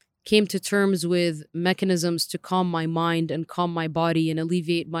came to terms with mechanisms to calm my mind and calm my body and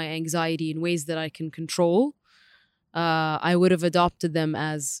alleviate my anxiety in ways that I can control, I would have adopted them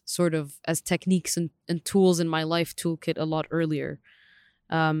as techniques and tools in my life toolkit a lot earlier.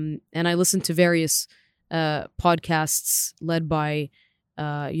 And I listened to various podcasts led by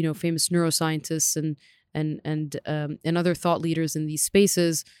famous neuroscientists and other thought leaders in these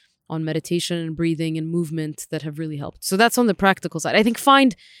spaces on meditation and breathing and movement that have really helped. So that's on the practical side. I think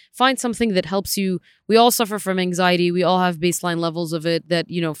find something that helps you. We all suffer from anxiety. We all have baseline levels of it that,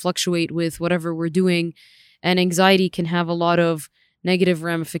 fluctuate with whatever we're doing. And anxiety can have a lot of negative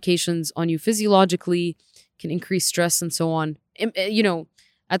ramifications on you physiologically, can increase stress and so on.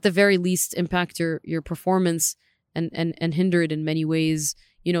 At the very least, impact your performance and hinder it in many ways,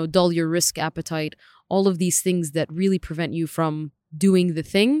 dull your risk appetite, all of these things that really prevent you from doing the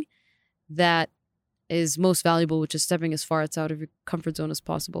thing that is most valuable, which is stepping as far out of your comfort zone as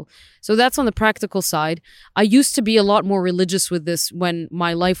possible. So that's on the practical side. I used to be a lot more religious with this when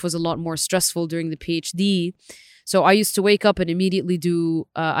my life was a lot more stressful during the PhD. So I used to wake up and immediately do,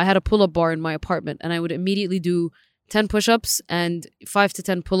 I had a pull-up bar in my apartment, and I would immediately do 10 push-ups and 5 to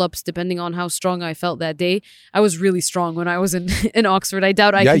 10 pull-ups, depending on how strong I felt that day. I was really strong when I was in Oxford. I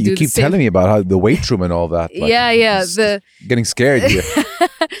doubt I could do the same. Yeah, you keep telling me about how the weight room and all that. Yeah. Getting scared here.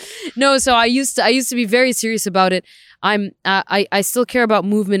 No, so I used to be very serious about it. I still care about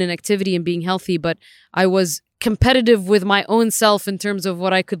movement and activity and being healthy, but I was competitive with my own self in terms of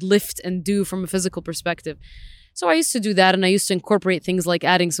what I could lift and do from a physical perspective. So I used to do that, and I used to incorporate things like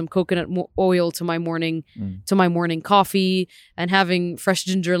adding some coconut oil to my morning coffee and having fresh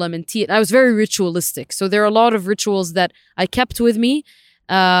ginger lemon tea. And I was very ritualistic. So there are a lot of rituals that I kept with me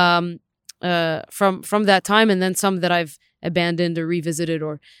from that time, and then some that I've abandoned or revisited.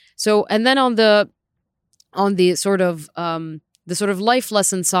 And then on the sort of the sort of life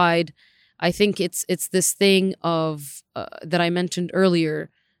lesson side, I think it's this thing of that I mentioned earlier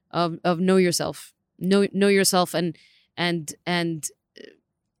of know yourself, know yourself, and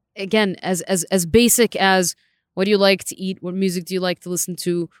again, as basic as what do you like to eat, what music do you like to listen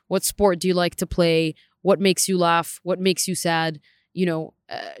to, what sport do you like to play, what makes you laugh, what makes you sad, know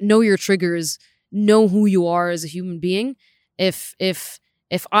your triggers, know who you are as a human being. If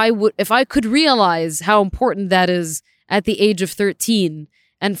I could realize how important that is at the age of 13,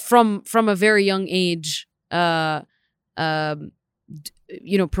 and from a very young age,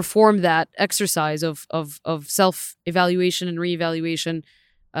 perform that exercise of self evaluation and reevaluation.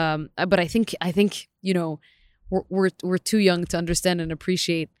 But I think we're too young to understand and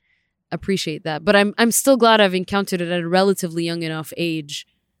appreciate that. But I'm still glad I've encountered it at a relatively young enough age,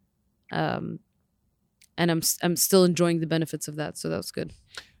 and I'm still enjoying the benefits of that. So that's good.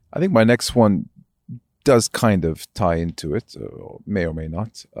 I think my next one does kind of tie into it, may or may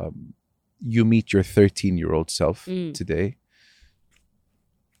not. You meet your 13-year-old self today,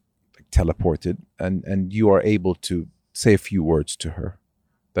 like teleported, and you are able to say a few words to her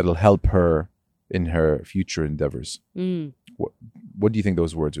that'll help her in her future endeavors. What do you think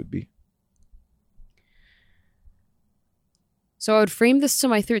those words would be? So I would frame this to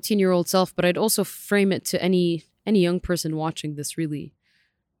my 13-year-old self, but I'd also frame it to any young person watching this, really.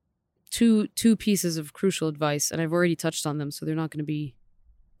 Two pieces of crucial advice, and I've already touched on them, so they're not going to be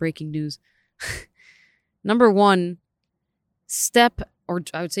breaking news. Number one, step, or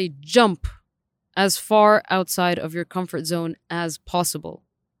I would say jump, as far outside of your comfort zone as possible.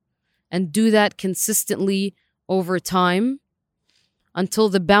 And do that consistently over time until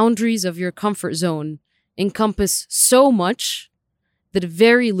the boundaries of your comfort zone encompass so much that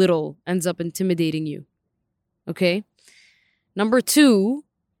very little ends up intimidating you. Okay? Number two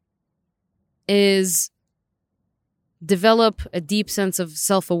is develop a deep sense of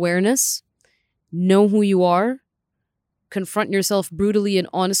self-awareness. Know who you are. Confront yourself brutally and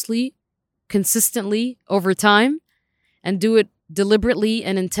honestly, consistently over time, and do it deliberately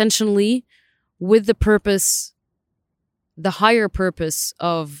and intentionally with the purpose, the higher purpose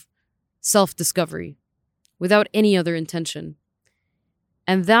of self-discovery, without any other intention.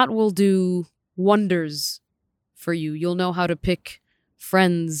 And that will do wonders for you. You'll know how to pick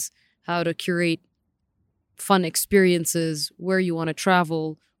friends, how to curate fun experiences, where you want to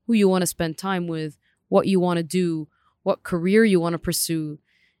travel, who you want to spend time with, what you want to do, what career you want to pursue.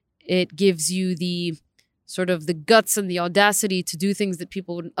 It gives you the sort of the guts and the audacity to do things that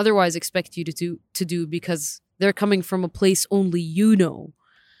people wouldn't otherwise expect you to do because they're coming from a place only you know.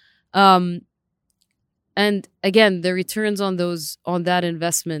 And again, the returns on that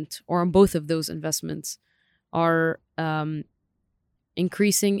investment, or on both of those investments, are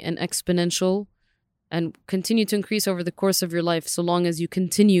increasing and exponential, and continue to increase over the course of your life, so long as you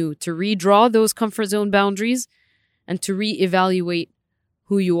continue to redraw those comfort zone boundaries and to reevaluate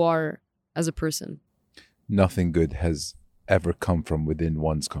who you are as a person. Nothing good has ever come from within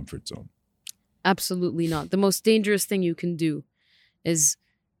one's comfort zone. Absolutely not. The most dangerous thing you can do is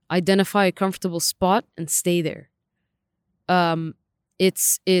identify a comfortable spot and stay there.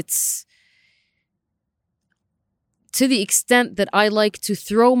 It's to the extent that I like to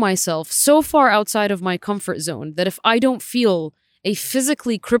throw myself so far outside of my comfort zone that if I don't feel a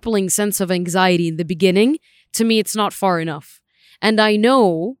physically crippling sense of anxiety in the beginning, to me it's not far enough. And I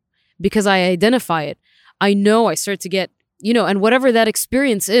know, because I identify it, I know I start to get, and whatever that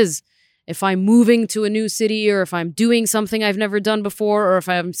experience is, if I'm moving to a new city, or if I'm doing something I've never done before, or if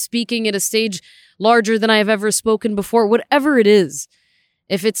I'm speaking at a stage larger than I've ever spoken before, whatever it is,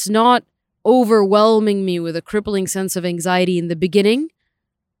 if it's not overwhelming me with a crippling sense of anxiety in the beginning,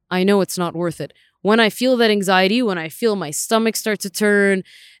 I know it's not worth it. When I feel that anxiety, when I feel my stomach start to turn,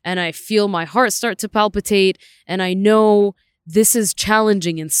 and I feel my heart start to palpitate, and I know this is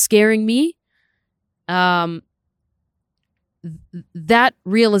challenging and scaring me, that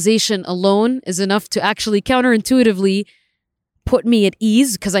realization alone is enough to actually counterintuitively put me at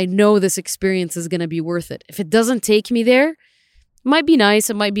ease, because I know this experience is going to be worth it. If it doesn't take me there, it might be nice.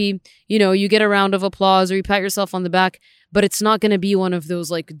 It might be, you get a round of applause or you pat yourself on the back, but it's not going to be one of those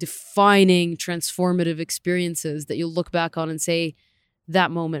like defining, transformative experiences that you'll look back on and say,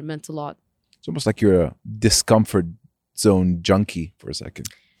 that moment meant a lot. It's almost like you're a discomfort zone junkie for a second.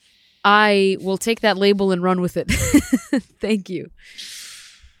 I will take that label and run with it. Thank you.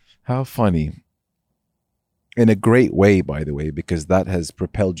 How funny. In a great way, by the way, because that has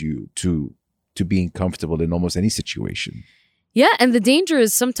propelled you to being comfortable in almost any situation. Yeah, and the danger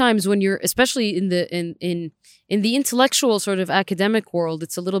is sometimes when you're, especially in the intellectual sort of academic world,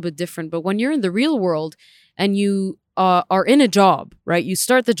 it's a little bit different. But when you're in the real world and you are in a job, right? You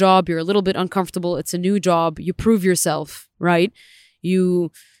start the job, you're a little bit uncomfortable. It's a new job. You prove yourself, right?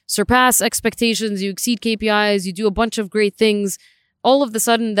 You surpass expectations, you exceed KPIs, you do a bunch of great things. All of the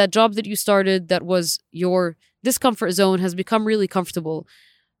sudden, that job that you started that was your discomfort zone has become really comfortable.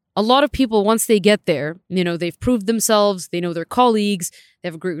 A lot of people, once they get there, they've proved themselves, they know their colleagues, they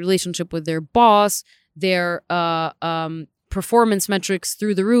have a great relationship with their boss, their performance metrics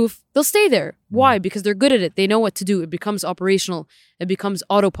through the roof, they'll stay there. Why? Because they're good at it. They know what to do. It becomes operational. It becomes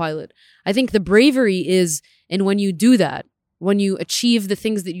autopilot. I think the bravery is in when you do that, when you achieve the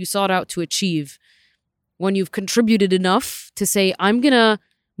things that you sought out to achieve, when you've contributed enough to say, I'm going to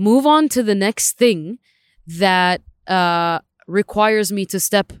move on to the next thing that requires me to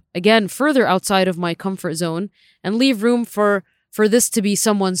step, again, further outside of my comfort zone and leave room for this to be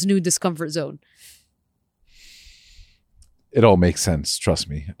someone's new discomfort zone. It all makes sense, trust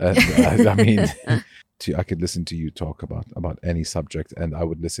me. And, I mean, I could listen to you talk about any subject, and I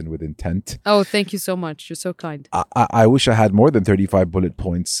would listen with intent. Oh, thank you so much. You're so kind. I wish I had more than 35 bullet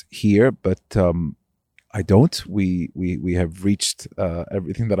points here, but I don't. We have reached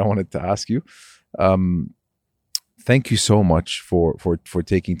everything that I wanted to ask you. Thank you so much for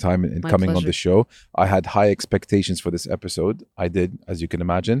taking time and coming on the show. I had high expectations for this episode. I did, as you can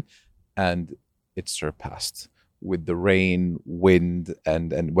imagine, and it surpassed. With the rain, wind,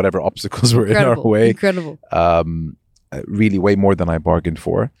 and whatever obstacles were in our way. Incredible. Really way more than I bargained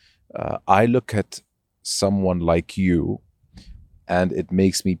for. I look at someone like you and it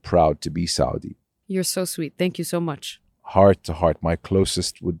makes me proud to be Saudi. You're so sweet. Thank you so much. Heart to heart. My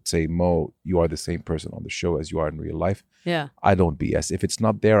closest would say, Mo, you are the same person on the show as you are in real life. Yeah. I don't BS. If it's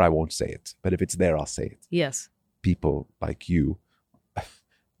not there, I won't say it. But if it's there, I'll say it. Yes. People like you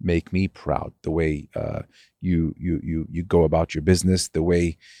make me proud. The way you go about your business, the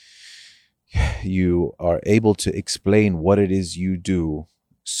way you are able to explain what it is you do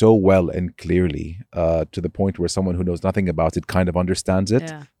so well and clearly, to the point where someone who knows nothing about it kind of understands it.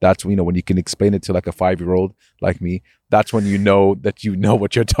 Yeah. That's when you can explain it to like a 5-year-old like me. That's when you know that you know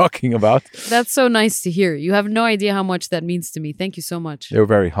what you're talking about. That's so nice to hear. You have no idea how much that means to me. Thank you so much. You're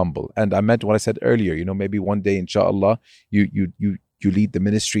very humble, and I meant what I said earlier. Maybe one day, inshallah, you lead the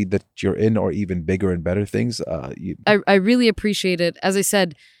ministry that you're in, or even bigger and better things. I really appreciate it. As I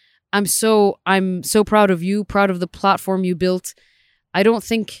said, I'm so proud of you, proud of the platform you built. I don't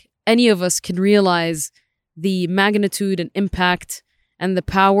think any of us can realize the magnitude and impact and the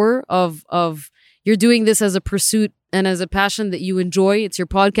power of you're doing this as a pursuit and as a passion that you enjoy. It's your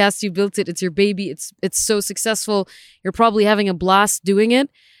podcast, you built it, it's your baby, it's so successful. You're probably having a blast doing it.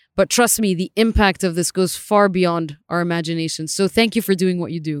 But trust me, the impact of this goes far beyond our imagination. So thank you for doing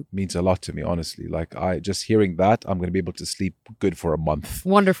what you do. Means a lot to me, honestly. Like, I just hearing that, I'm going to be able to sleep good for a month.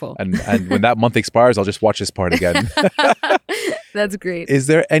 Wonderful. And when that month expires, I'll just watch this part again. That's great. Is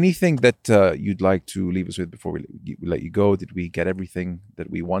there anything that you'd like to leave us with before we let you go? Did we get everything that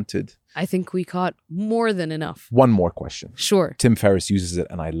we wanted? I think we caught more than enough. One more question. Sure. Tim Ferriss uses it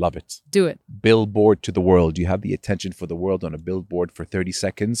and I love it. Do it. Billboard to the world. You have the attention for the world on a billboard for 30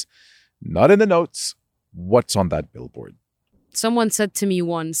 seconds. Not in the notes. What's on that billboard? Someone said to me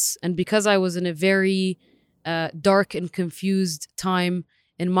once, and because I was in a very dark and confused time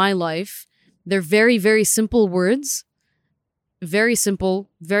in my life, they're very, very simple words. Very simple,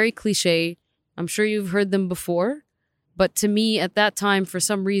 very cliche. I'm sure you've heard them before. But to me, at that time, for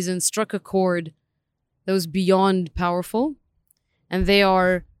some reason, struck a chord that was beyond powerful. And they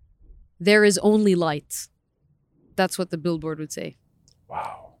are, there is only light. That's what the billboard would say.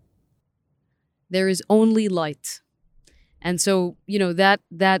 Wow. There is only light. And so,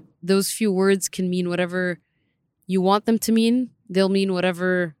 that those few words can mean whatever you want them to mean. They'll mean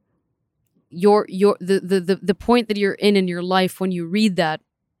whatever the point that you're in your life when you read that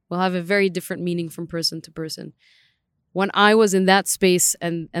will have a very different meaning from person to person. When I was in that space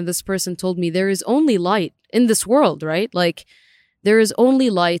and this person told me there is only light in this world, right? Like, there is only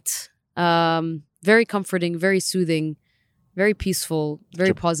light. Very comforting, very soothing, very peaceful,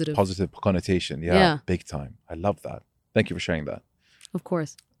 very positive. Positive connotation. Yeah, big time. I love that. Thank you for sharing that. Of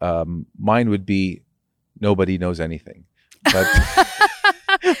course. Mine would be nobody knows anything. But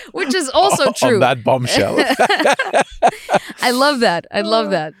which is also true. On that bombshell. I love that. I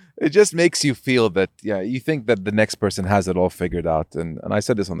love that. It just makes you feel that, you think that the next person has it all figured out. And I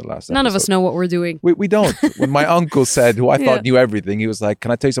said this on the last episode. None of us know what we're doing. We don't. When my uncle said, who I thought knew everything, he was like,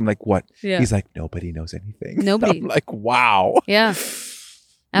 can I tell you something? Like, what? Yeah. He's like, nobody knows anything. Nobody. I'm like, wow. Yeah.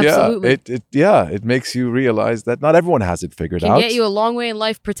 Absolutely. It makes you realize that not everyone has it figured out. Can get you a long way in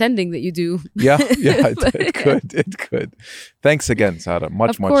life pretending that you do. Yeah, it could. Thanks again, Sara.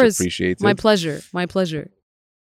 Much appreciated. My pleasure.